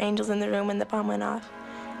probably were angels in the room when the bomb went off.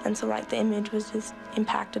 And so, like, the image was just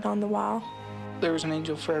impacted on the wall. There was an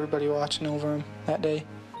angel for everybody watching over him that day.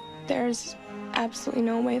 There's absolutely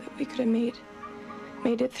no way that we could have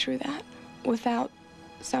made it through that without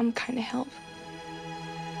some kind of help.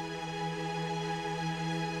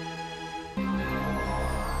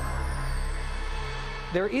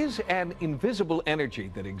 There is an invisible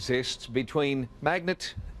energy that exists between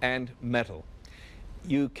magnet and metal.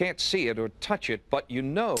 You can't see it or touch it, but you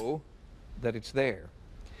know that it's there.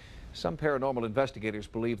 Some paranormal investigators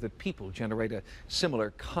believe that people generate a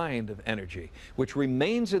similar kind of energy, which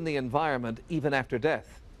remains in the environment even after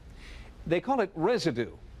death. They call it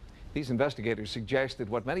residue. These investigators suggest that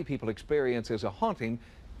what many people experience as a haunting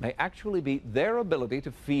may actually be their ability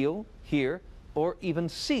to feel, hear, or even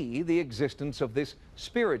see the existence of this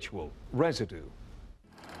spiritual residue.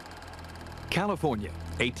 California,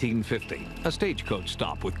 1850, a stagecoach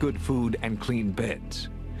stop with good food and clean beds.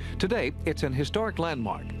 Today, it's an historic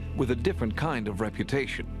landmark with a different kind of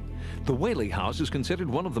reputation. The Whaley House is considered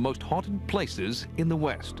one of the most haunted places in the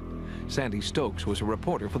West. Sandy Stokes was a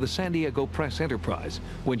reporter for the San Diego Press Enterprise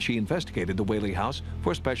when she investigated the Whaley House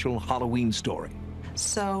for a special Halloween story.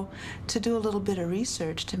 So to do a little bit of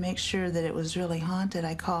research to make sure that it was really haunted,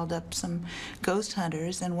 I called up some ghost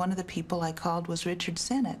hunters, and one of the people I called was Richard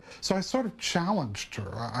Sennett. So I sort of challenged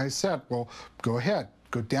her. I said, well, go ahead.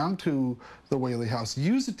 Go down to the Whaley House,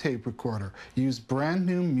 use a tape recorder, use brand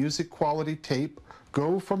new music quality tape,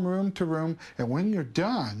 go from room to room, and when you're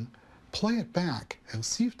done, play it back and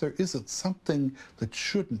see if there isn't something that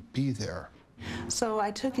shouldn't be there. So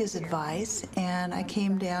I took his advice and I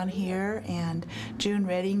came down here, and June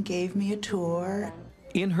Redding gave me a tour.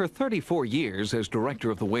 In her 34 years as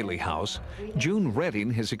director of the Whaley House, June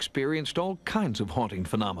Redding has experienced all kinds of haunting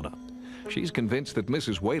phenomena. She's convinced that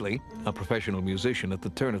Mrs. Whaley, a professional musician at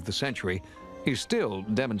the turn of the century, is still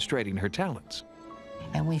demonstrating her talents.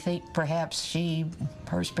 And we think perhaps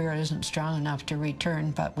her spirit isn't strong enough to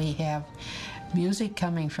return, but we have music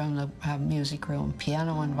coming from the music room,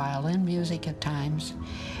 piano and violin music at times.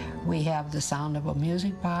 We have the sound of a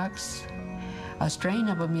music box. A strain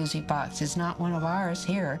of a music box is not one of ours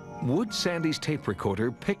here. Would Sandy's tape recorder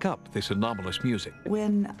pick up this anomalous music?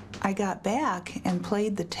 When I got back and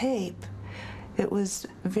played the tape, it was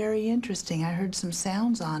very interesting. I heard some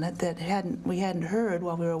sounds on it that we hadn't heard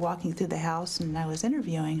while we were walking through the house and I was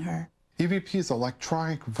interviewing her. EVP is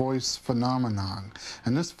electronic voice phenomenon,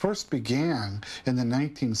 and this first began in the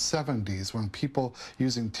 1970s when people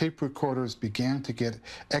using tape recorders began to get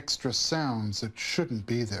extra sounds that shouldn't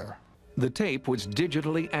be there. The tape was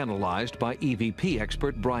digitally analyzed by EVP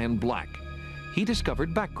expert Brian Black. He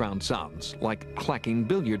discovered background sounds like clacking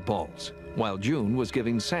billiard balls, while June was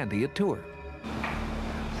giving Sandy a tour.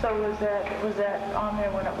 So was that on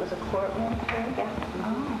there when it was a courtroom? Yeah.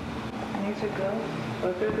 Oh. And these are good?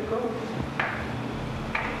 Well, they're the good.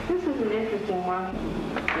 This is an interesting one.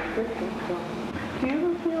 Do you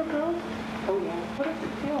ever feel good? Oh, yeah. What does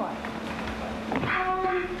it feel like?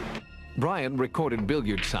 Brian recorded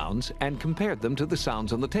billiard sounds and compared them to the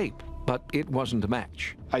sounds on the tape, but it wasn't a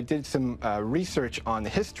match. I did some research on the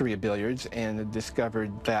history of billiards and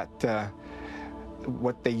discovered that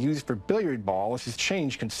what they use for billiard balls has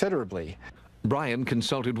changed considerably. Brian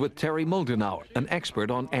consulted with Terry Moldenauer, an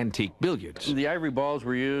expert on antique billiards. The ivory balls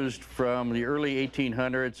were used from the early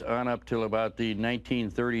 1800s on up till about the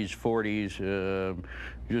 1930s, 40s,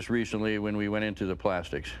 just recently when we went into the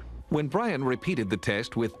plastics. When Brian repeated the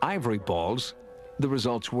test with ivory balls, the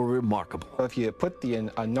results were remarkable. If you put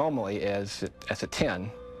the anomaly as a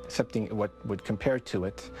 10, something what would compare to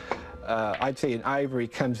it, I'd say an ivory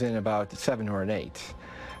comes in about a 7 or an 8.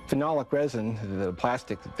 Phenolic resin, the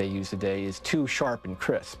plastic that they use today, is too sharp and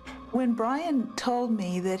crisp. When Brian told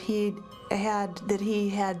me that he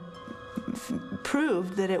had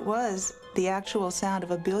proved that it was the actual sound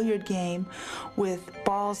of a billiard game with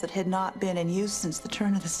balls that had not been in use since the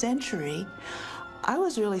turn of the century, I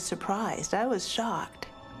was really surprised. I was shocked.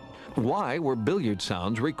 Why were billiard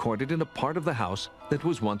sounds recorded in a part of the house that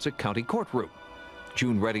was once a county courtroom?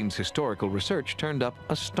 June Redding's historical research turned up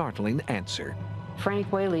a startling answer.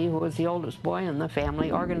 Frank Whaley, who was the oldest boy in the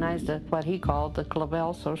family, organized what he called the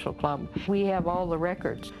Clavel Social Club. We have all the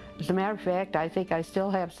records. As a matter of fact, I think I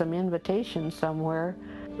still have some invitations somewhere.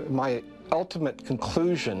 My ultimate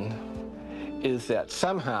conclusion is that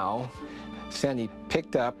somehow Sandy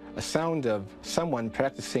picked up a sound of someone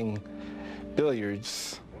practicing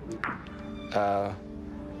billiards,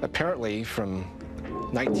 apparently from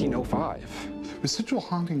 1905. Residual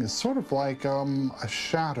haunting is sort of like a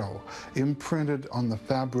shadow imprinted on the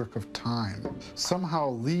fabric of time. Somehow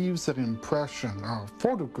leaves an impression, or a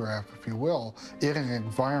photograph, if you will, in an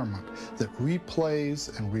environment that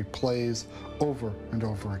replays and replays over and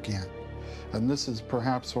over again. And this is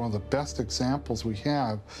perhaps one of the best examples we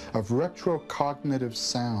have of retrocognitive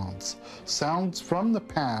sounds. Sounds from the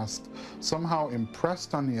past, somehow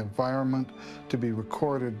impressed on the environment to be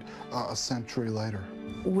recorded a century later.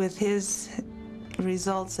 With his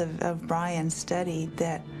results of Brian's study,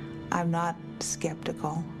 that I'm not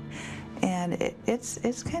skeptical. And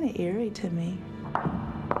it's kind of eerie to me.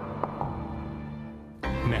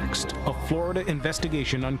 Next, a Florida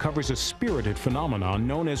investigation uncovers a spirited phenomenon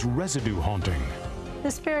known as residue haunting.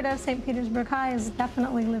 The spirit of St. Petersburg High is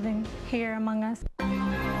definitely living here among us.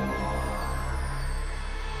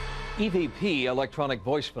 EVP, electronic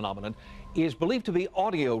voice phenomenon, is believed to be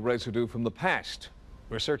audio residue from the past.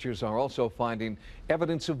 Researchers are also finding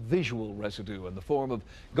evidence of visual residue in the form of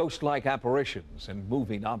ghost-like apparitions and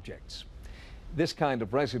moving objects. This kind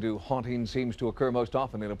of residue haunting seems to occur most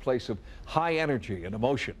often in a place of high energy and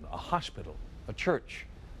emotion, a hospital, a church,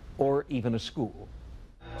 or even a school.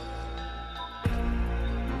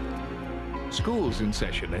 School's in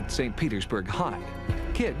session at St. Petersburg High.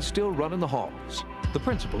 Kids still run in the halls. The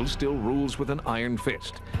principal still rules with an iron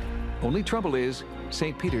fist. Only trouble is,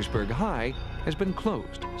 St. Petersburg High has been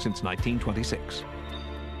closed since 1926.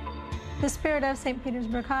 The spirit of St.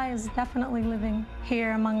 Petersburg High is definitely living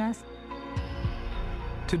here among us.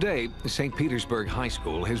 Today, St. Petersburg High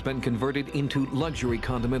School has been converted into luxury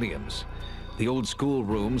condominiums. The old school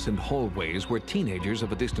rooms and hallways where teenagers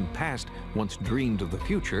of a distant past once dreamed of the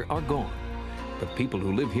future are gone. But people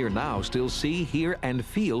who live here now still see, hear, and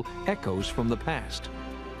feel echoes from the past.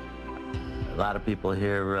 A lot of people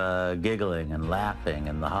hear giggling and laughing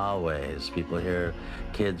in the hallways. People hear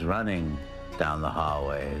kids running down the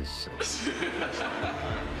hallways.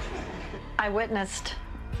 I witnessed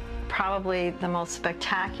probably the most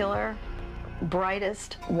spectacular,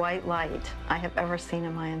 brightest white light I have ever seen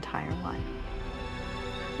in my entire life.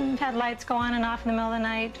 We've had lights go on and off in the middle of the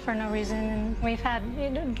night for no reason, and we've had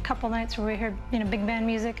a couple nights where we heard, big band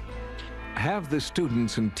music. Have the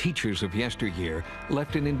students and teachers of yesteryear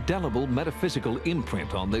left an indelible metaphysical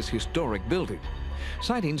imprint on this historic building?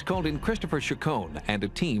 Sightings called in Christopher Chacon and a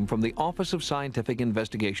team from the Office of Scientific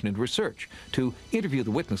Investigation and Research to interview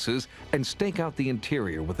the witnesses and stake out the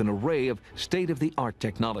interior with an array of state-of-the-art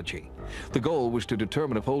technology. The goal was to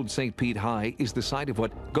determine if Old St. Pete High is the site of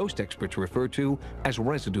what ghost experts refer to as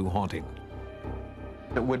residue haunting.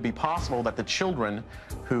 It would be possible that the children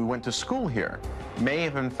who went to school here may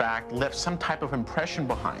have in fact left some type of impression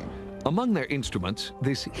behind. Among their instruments,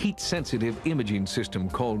 this heat-sensitive imaging system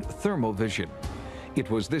called thermovision. It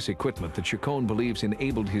was this equipment that Chacon believes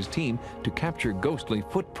enabled his team to capture ghostly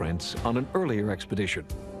footprints on an earlier expedition.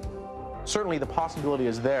 Certainly the possibility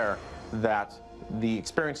is there that the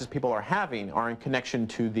experiences people are having are in connection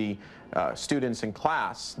to the students in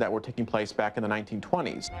class that were taking place back in the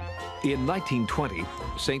 1920s. In 1920,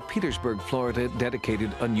 St. Petersburg, Florida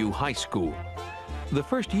dedicated a new high school. The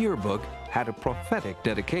first yearbook had a prophetic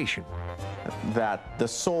dedication. That the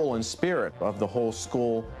soul and spirit of the whole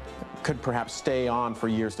school could perhaps stay on for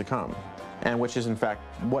years to come, and which is in fact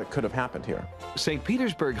what could have happened here. St.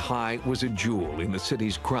 Petersburg High was a jewel in the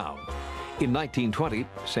city's crown. In 1920,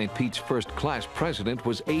 St. Pete's first class president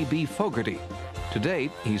was A.B. Fogarty. Today,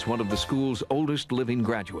 he's one of the school's oldest living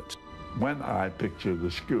graduates. When I picture the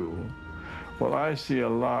school, well, I see a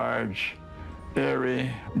large,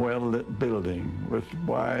 airy, well-lit building with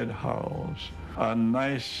wide halls, a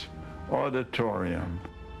nice auditorium,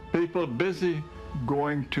 people busy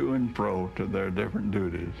going to and fro to their different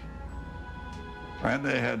duties. And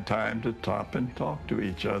they had time to stop and talk to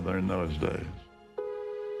each other in those days.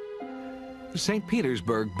 St.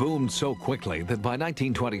 Petersburg boomed so quickly that by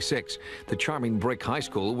 1926, the charming brick high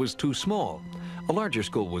school was too small. A larger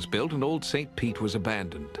school was built and Old St. Pete was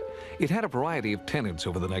abandoned. It had a variety of tenants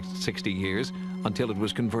over the next 60 years until it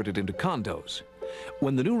was converted into condos.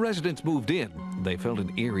 When the new residents moved in, they felt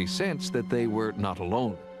an eerie sense that they were not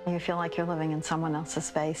alone. You feel like you're living in someone else's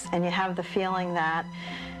space, and you have the feeling that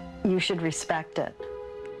you should respect it.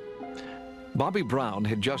 Bobby Brown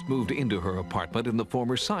had just moved into her apartment in the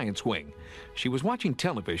former science wing. She was watching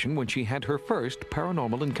television when she had her first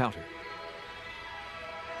paranormal encounter.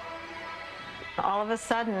 All of a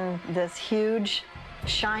sudden, this huge,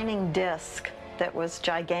 shining disc that was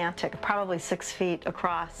gigantic, probably 6 feet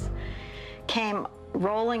across, came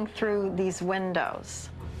rolling through these windows.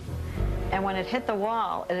 And when it hit the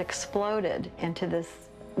wall, it exploded into this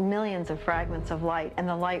millions of fragments of light, and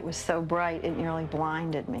the light was so bright it nearly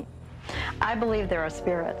blinded me. I believe there are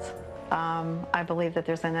spirits. I believe that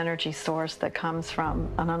there's an energy source that comes from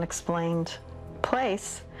an unexplained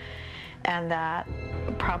place, and that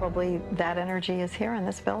probably that energy is here in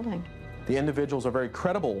this building. The individuals are very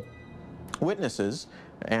credible witnesses,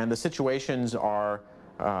 and the situations are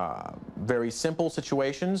very simple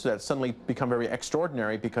situations that suddenly become very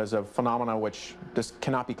extraordinary because of phenomena which just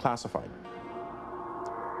cannot be classified.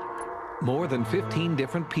 More than 15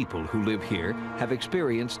 different people who live here have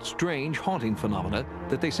experienced strange haunting phenomena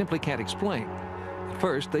that they simply can't explain. At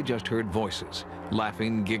first, they just heard voices,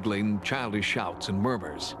 laughing, giggling, childish shouts and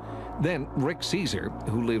murmurs. Then Rick Caesar,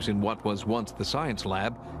 who lives in what was once the science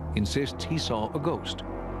lab, insists he saw a ghost.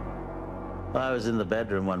 Well, I was in the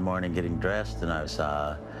bedroom one morning getting dressed, and I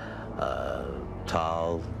saw a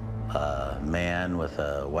tall man with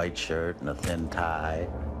a white shirt and a thin tie.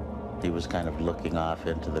 He was kind of looking off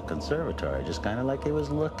into the conservatory, just kind of like he was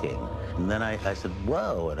looking. And then I said,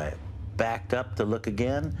 whoa, and I backed up to look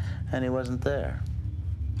again, and he wasn't there.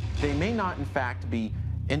 They may not, in fact, be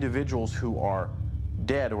individuals who are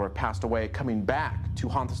dead or have passed away coming back to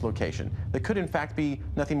haunt this location. They could, in fact, be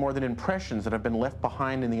nothing more than impressions that have been left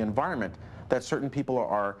behind in the environment that certain people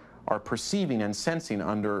are perceiving and sensing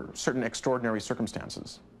under certain extraordinary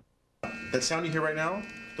circumstances. That sound you hear right now?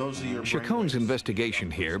 Those are your Chacon's investigation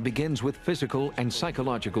here begins with physical and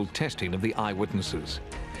psychological testing of the eyewitnesses.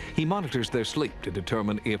 He monitors their sleep to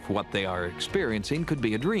determine if what they are experiencing could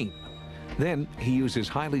be a dream. Then he uses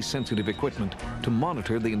highly sensitive equipment to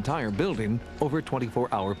monitor the entire building over a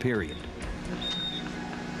 24-hour period.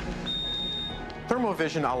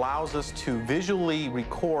 Thermovision allows us to visually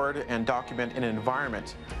record and document an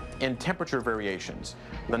environment in temperature variations.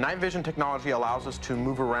 The night vision technology allows us to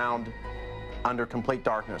move around under complete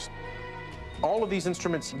darkness. All of these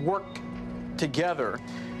instruments work together,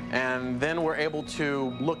 and then we're able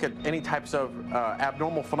to look at any types of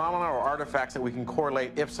abnormal phenomena or artifacts that we can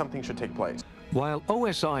correlate if something should take place. While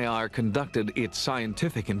OSIR conducted its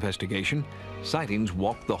scientific investigation, Sightings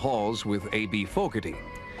walked the halls with A.B. Fogarty.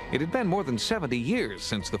 It had been more than 70 years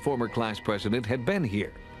since the former class president had been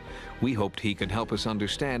here. We hoped he could help us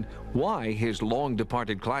understand why his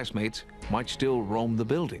long-departed classmates might still roam the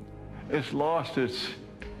building. It's lost its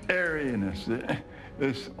airiness,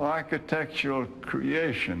 its architectural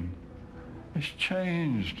creation. It's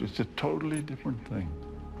changed. It's a totally different thing,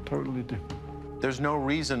 totally different. There's no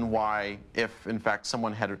reason why, if in fact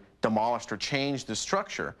someone had demolished or changed the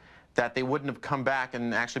structure, that they wouldn't have come back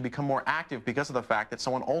and actually become more active because of the fact that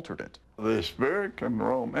someone altered it. The spirit can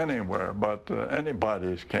roam anywhere, but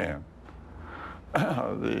anybody's can.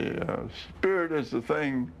 The spirit is the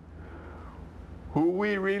thing who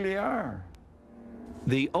we really are.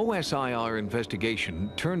 The OSIR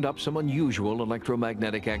investigation turned up some unusual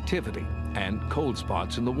electromagnetic activity and cold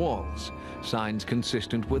spots in the walls, signs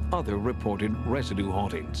consistent with other reported residue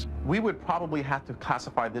hauntings. We would probably have to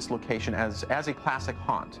classify this location as a classic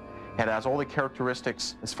haunt. It has all the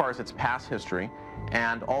characteristics as far as its past history,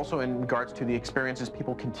 and also in regards to the experiences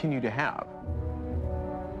people continue to have.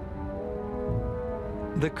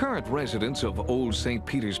 The current residents of Old St.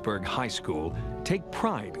 Petersburg High School take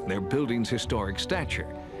pride in their building's historic stature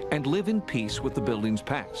and live in peace with the building's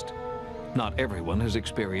past. Not everyone has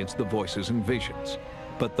experienced the voices and visions,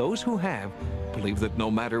 but those who have believe that no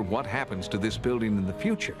matter what happens to this building in the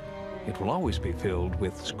future, it will always be filled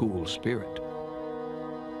with school spirit.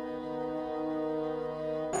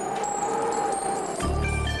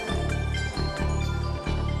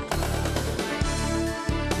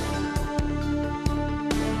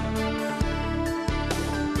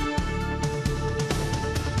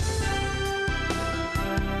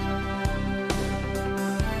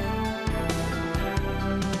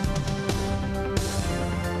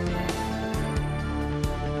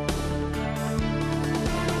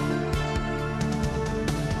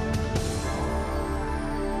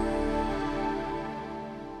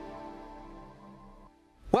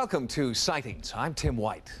 Welcome to Sightings. I'm Tim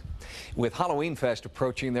White. With Halloween Fest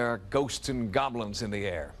approaching, there are ghosts and goblins in the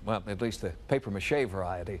air. Well, at least the papier-mâché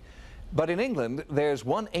variety. But in England, there's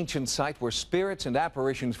one ancient site where spirits and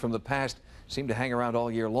apparitions from the past seem to hang around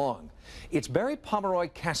all year long. It's Barry Pomeroy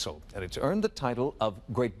Castle, and it's earned the title of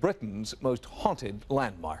Great Britain's most haunted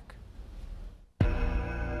landmark.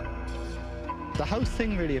 The whole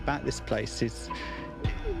thing really about this place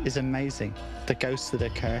is amazing. The ghosts that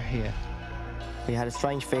occur here. We had a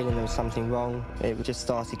strange feeling there was something wrong. It just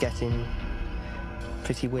started getting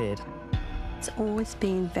pretty weird. It's always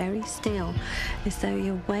been very still, as though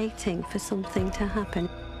you're waiting for something to happen.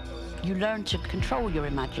 You learn to control your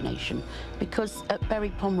imagination, because at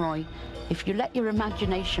Barry Pomeroy, if you let your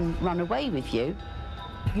imagination run away with you,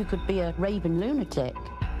 you could be a raving lunatic.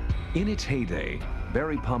 In its heyday,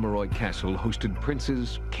 Barry Pomeroy Castle hosted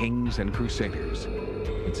princes, kings, and crusaders.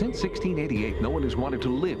 But since 1688, no one has wanted to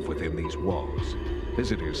live within these walls.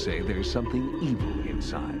 Visitors say there's something evil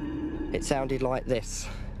inside. It sounded like this.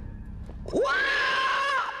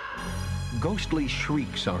 Ghostly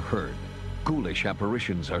shrieks are heard, ghoulish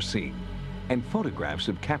apparitions are seen, and photographs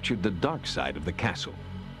have captured the dark side of the castle.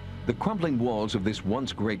 The crumbling walls of this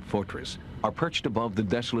once great fortress are perched above the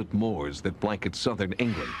desolate moors that blanket southern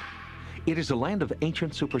England. It is a land of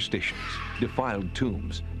ancient superstitions, defiled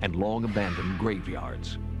tombs, and long-abandoned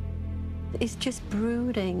graveyards. It's just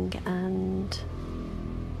brooding and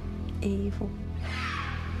evil.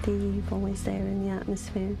 The evil is there in the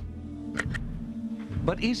atmosphere.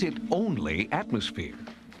 But is it only atmosphere?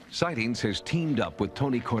 Sightings has teamed up with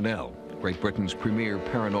Tony Cornell, Great Britain's premier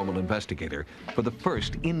paranormal investigator, for the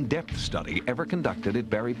first in-depth study ever conducted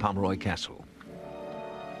at Barry Pomeroy Castle.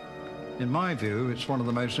 In my view, it's one of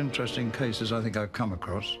the most interesting cases I think I've come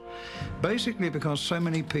across, basically because so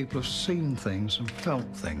many people have seen things and felt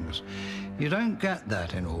things. You don't get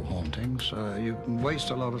that in all hauntings. You can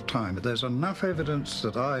waste a lot of time, but there's enough evidence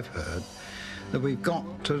that I've heard that we've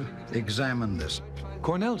got to examine this.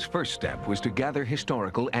 Cornell's first step was to gather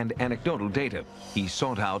historical and anecdotal data. He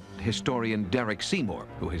sought out historian Derek Seymour,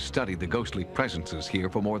 who has studied the ghostly presences here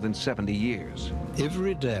for more than 70 years.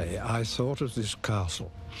 Every day I thought of this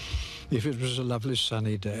castle. If it was a lovely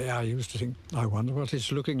sunny day, I used to think, I wonder what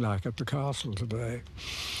it's looking like at the castle today.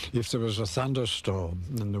 If there was a thunderstorm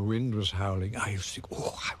and the wind was howling, I used to think,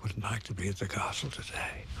 oh, I wouldn't like to be at the castle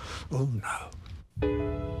today. Oh, no.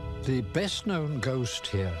 The best-known ghost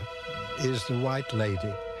here is the White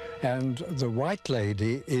Lady. And the White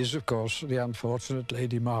Lady is, of course, the unfortunate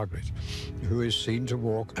Lady Margaret, who is seen to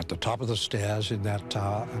walk at the top of the stairs in that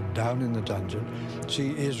tower and down in the dungeon. She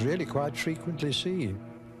is really quite frequently seen.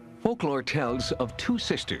 Folklore tells of two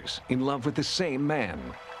sisters in love with the same man.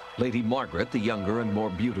 Lady Margaret, the younger and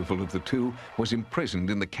more beautiful of the two, was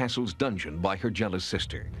imprisoned in the castle's dungeon by her jealous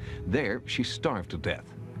sister. There, she starved to death.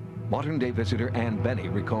 Modern-day visitor Anne Benny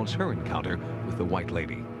recalls her encounter with the White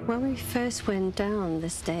Lady. When we first went down the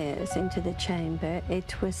stairs into the chamber,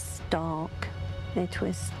 it was dark, it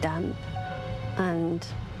was damp, and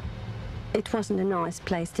it wasn't a nice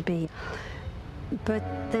place to be.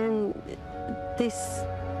 But then this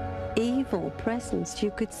evil presence,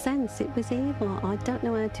 you could sense it was evil. I don't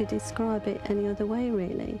know how to describe it any other way,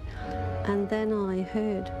 really. And then I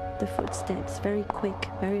heard the footsteps, very quick,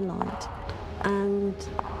 very light. And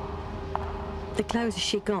the closer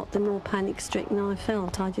she got, the more panic-stricken I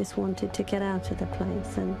felt. I just wanted to get out of the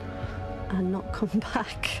place and not come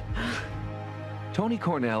back. Tony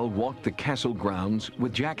Cornell walked the castle grounds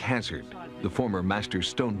with Jack Hazard, the former master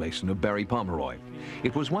stonemason of Barry Pomeroy.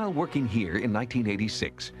 It was while working here in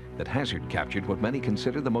 1986 that Hazard captured what many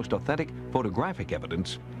consider the most authentic photographic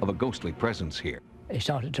evidence of a ghostly presence here. It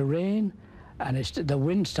started to rain, and the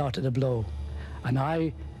wind started to blow, and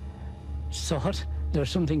I thought there was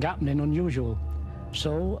something happening unusual.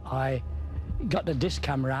 So I got the disc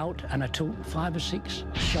camera out, and I took 5 or 6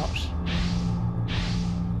 shots.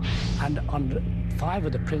 And on 5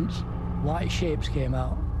 of the prints, white shapes came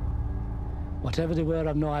out. Whatever they were,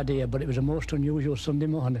 I've no idea, but it was a most unusual Sunday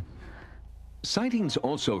morning. Sightings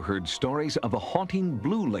also heard stories of a haunting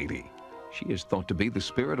blue lady. She is thought to be the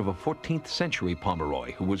spirit of a 14th century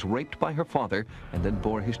Pomeroy who was raped by her father and then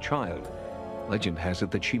bore his child. Legend has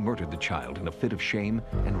it that she murdered the child in a fit of shame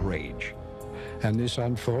and rage. And this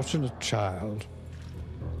unfortunate child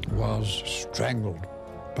was strangled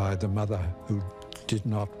by the mother, who did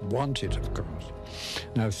not want it, of course.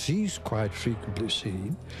 Now, she's quite frequently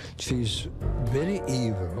seen. She's very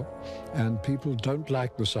evil, and people don't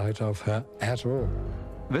like the sight of her at all.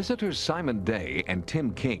 Visitors Simon Day and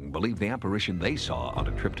Tim King believe the apparition they saw on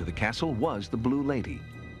a trip to the castle was the Blue Lady.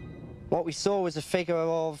 What we saw was a figure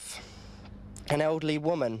of an elderly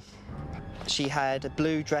woman. She had a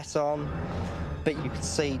blue dress on, but you could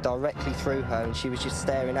see directly through her, and she was just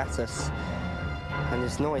staring at us. And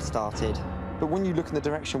this noise started. But when you look in the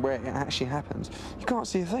direction where it actually happened, you can't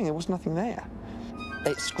see a thing. There was nothing there.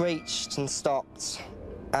 It screeched and stopped,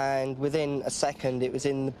 and within a second, it was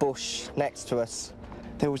in the bush next to us.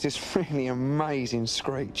 There was this really amazing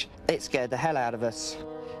screech. It scared the hell out of us.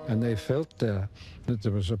 And they felt there that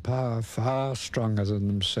there was a power far stronger than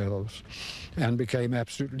themselves, and became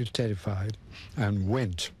absolutely terrified and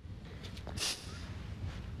went.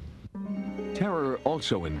 Terror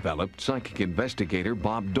also enveloped psychic investigator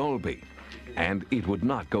Bob Dolby, and it would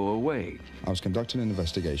not go away. I was conducting an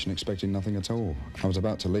investigation expecting nothing at all. I was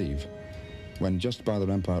about to leave when, just by the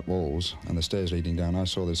rampart walls and the stairs leading down, I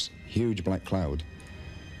saw this huge black cloud.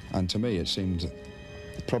 And to me, it seemed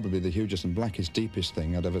Probably the hugest and blackest, deepest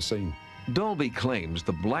thing I'd ever seen. Dolby claims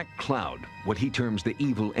the black cloud, what he terms the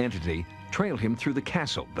evil entity, trailed him through the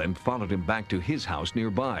castle, then followed him back to his house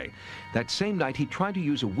nearby. That same night, he tried to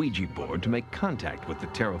use a Ouija board to make contact with the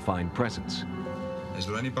terrifying presence. Is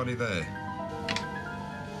there anybody there?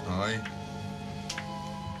 Aye.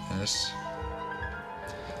 Yes.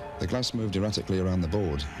 The glass moved erratically around the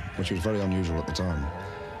board, which was very unusual at the time.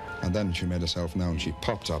 And then she made herself known. She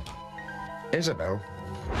popped up. Isabel?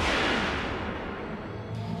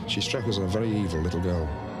 She struck as a very evil little girl.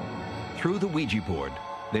 Through the Ouija board,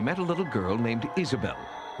 they met a little girl named Isabel,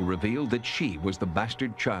 who revealed that she was the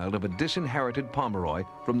bastard child of a disinherited Pomeroy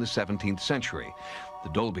from the 17th century. The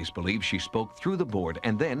Dolbys believe she spoke through the board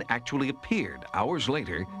and then actually appeared hours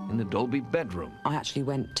later in the Dolby bedroom. I actually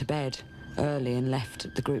went to bed early and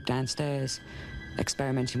left the group downstairs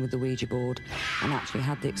experimenting with the Ouija board, and actually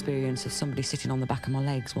had the experience of somebody sitting on the back of my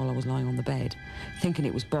legs while I was lying on the bed. Thinking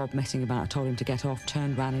it was Bob messing about, I told him to get off,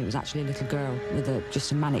 turned round, and it was actually a little girl with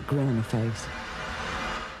just a manic grin on her face.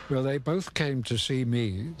 Well, they both came to see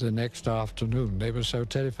me the next afternoon. They were so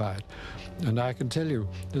terrified. And I can tell you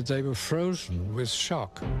that they were frozen with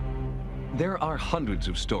shock. There are hundreds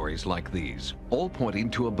of stories like these, all pointing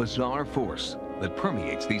to a bizarre force that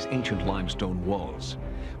permeates these ancient limestone walls.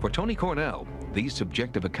 For Tony Cornell, these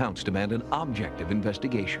subjective accounts demand an objective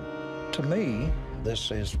investigation. To me, this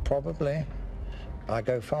is probably, I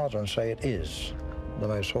go farther and say it is, the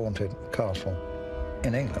most haunted castle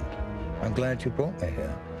in England. I'm glad you brought me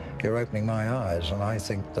here. You're opening my eyes, and I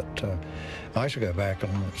think that I should go back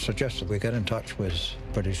and suggest that we get in touch with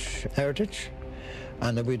British Heritage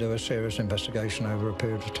and that we do a serious investigation over a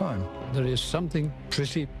period of time. There is something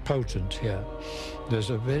pretty potent here. There's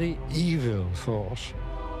a very evil force,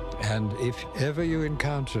 and if ever you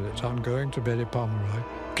encounter it on going to Berry Pomeroy,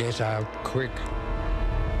 get out quick.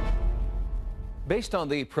 Based on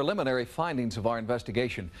the preliminary findings of our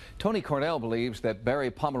investigation, Tony Cornell believes that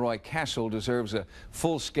Berry Pomeroy Castle deserves a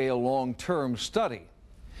full-scale, long-term study.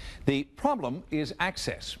 The problem is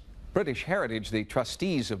access. British Heritage, the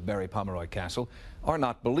trustees of Berry Pomeroy Castle, are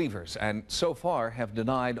not believers and so far have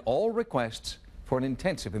denied all requests for an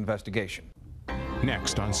intensive investigation.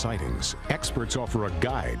 Next on Sightings, experts offer a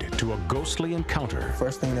guide to a ghostly encounter.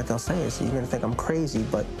 First thing that they'll say is, you're going to think I'm crazy,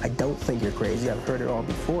 but I don't think you're crazy. I've heard it all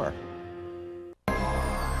before.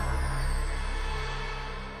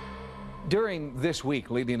 During this week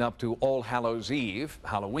leading up to All Hallows Eve,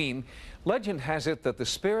 Halloween, legend has it that the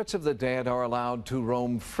spirits of the dead are allowed to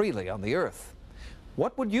roam freely on the earth.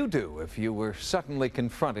 What would you do if you were suddenly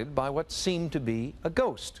confronted by what seemed to be a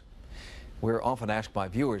ghost? We're often asked by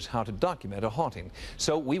viewers how to document a haunting,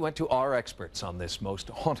 so we went to our experts on this most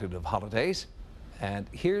haunted of holidays, and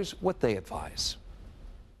here's what they advise.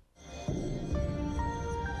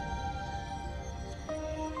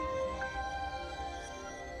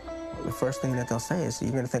 The first thing that they'll say is,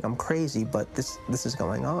 you're going to think I'm crazy, but this is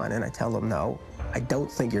going on. And I tell them, no, I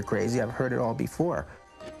don't think you're crazy. I've heard it all before.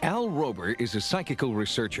 Al Rober is a psychical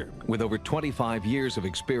researcher with over 25 years of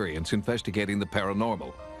experience investigating the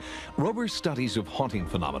paranormal. Rober's studies of haunting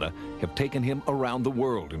phenomena have taken him around the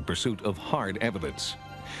world in pursuit of hard evidence.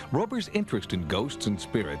 Rober's interest in ghosts and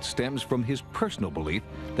spirits stems from his personal belief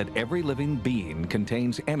that every living being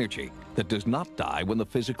contains energy that does not die when the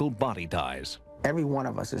physical body dies. Every one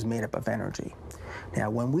of us is made up of energy. Now,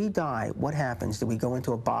 when we die, what happens? Do we go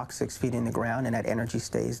into a box 6 feet in the ground and that energy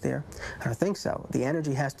stays there? I don't think so. The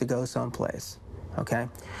energy has to go someplace, okay?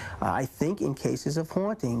 I think in cases of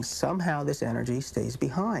hauntings, somehow this energy stays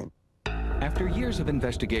behind. After years of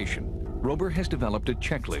investigation, Rober has developed a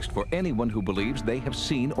checklist for anyone who believes they have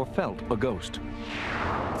seen or felt a ghost.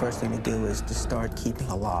 First thing to do is to start keeping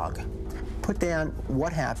a log. Put down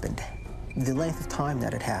what happened, the length of time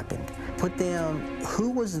that it happened. Put down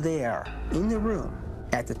who was there in the room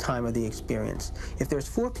at the time of the experience. If there's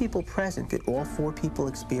 4 people present, did all 4 people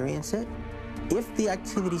experience it? If the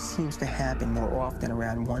activity seems to happen more often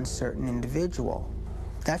around one certain individual,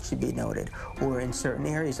 that should be noted, or in certain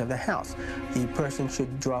areas of the house. The person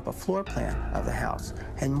should draw up a floor plan of the house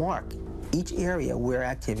and mark each area where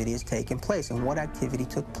activity is taking place and what activity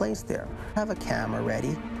took place there. Have a camera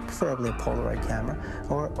ready, preferably a Polaroid camera,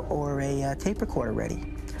 or a tape recorder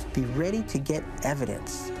ready. Be ready to get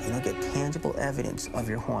evidence, get tangible evidence of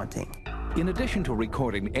your haunting. In addition to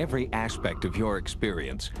recording every aspect of your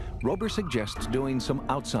experience, Rober suggests doing some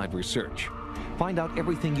outside research. Find out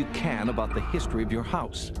everything you can about the history of your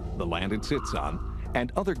house, the land it sits on,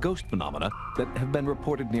 and other ghost phenomena that have been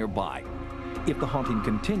reported nearby. If the haunting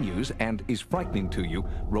continues and is frightening to you,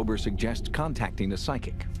 Rober suggests contacting a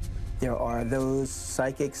psychic. There are those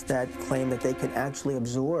psychics that claim that they can actually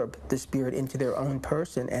absorb the spirit into their own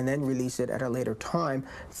person and then release it at a later time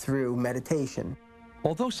through meditation.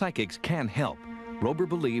 Although psychics can help, Rober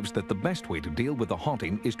believes that the best way to deal with a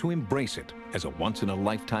haunting is to embrace it as a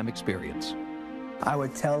once-in-a-lifetime experience. I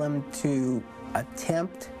would tell them to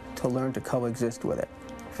attempt to learn to coexist with it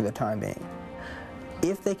for the time being.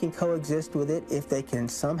 If they can coexist with it, if they can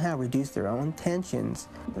somehow reduce their own tensions,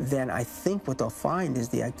 then I think what they'll find is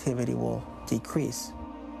the activity will decrease.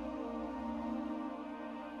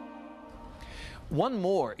 One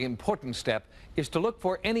more important step is to look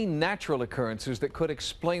for any natural occurrences that could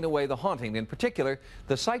explain away the haunting, in particular,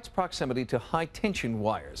 the site's proximity to high-tension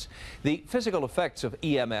wires. The physical effects of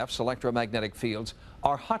EMFs, electromagnetic fields,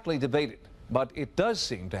 are hotly debated, but it does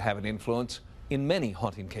seem to have an influence in many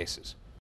haunting cases.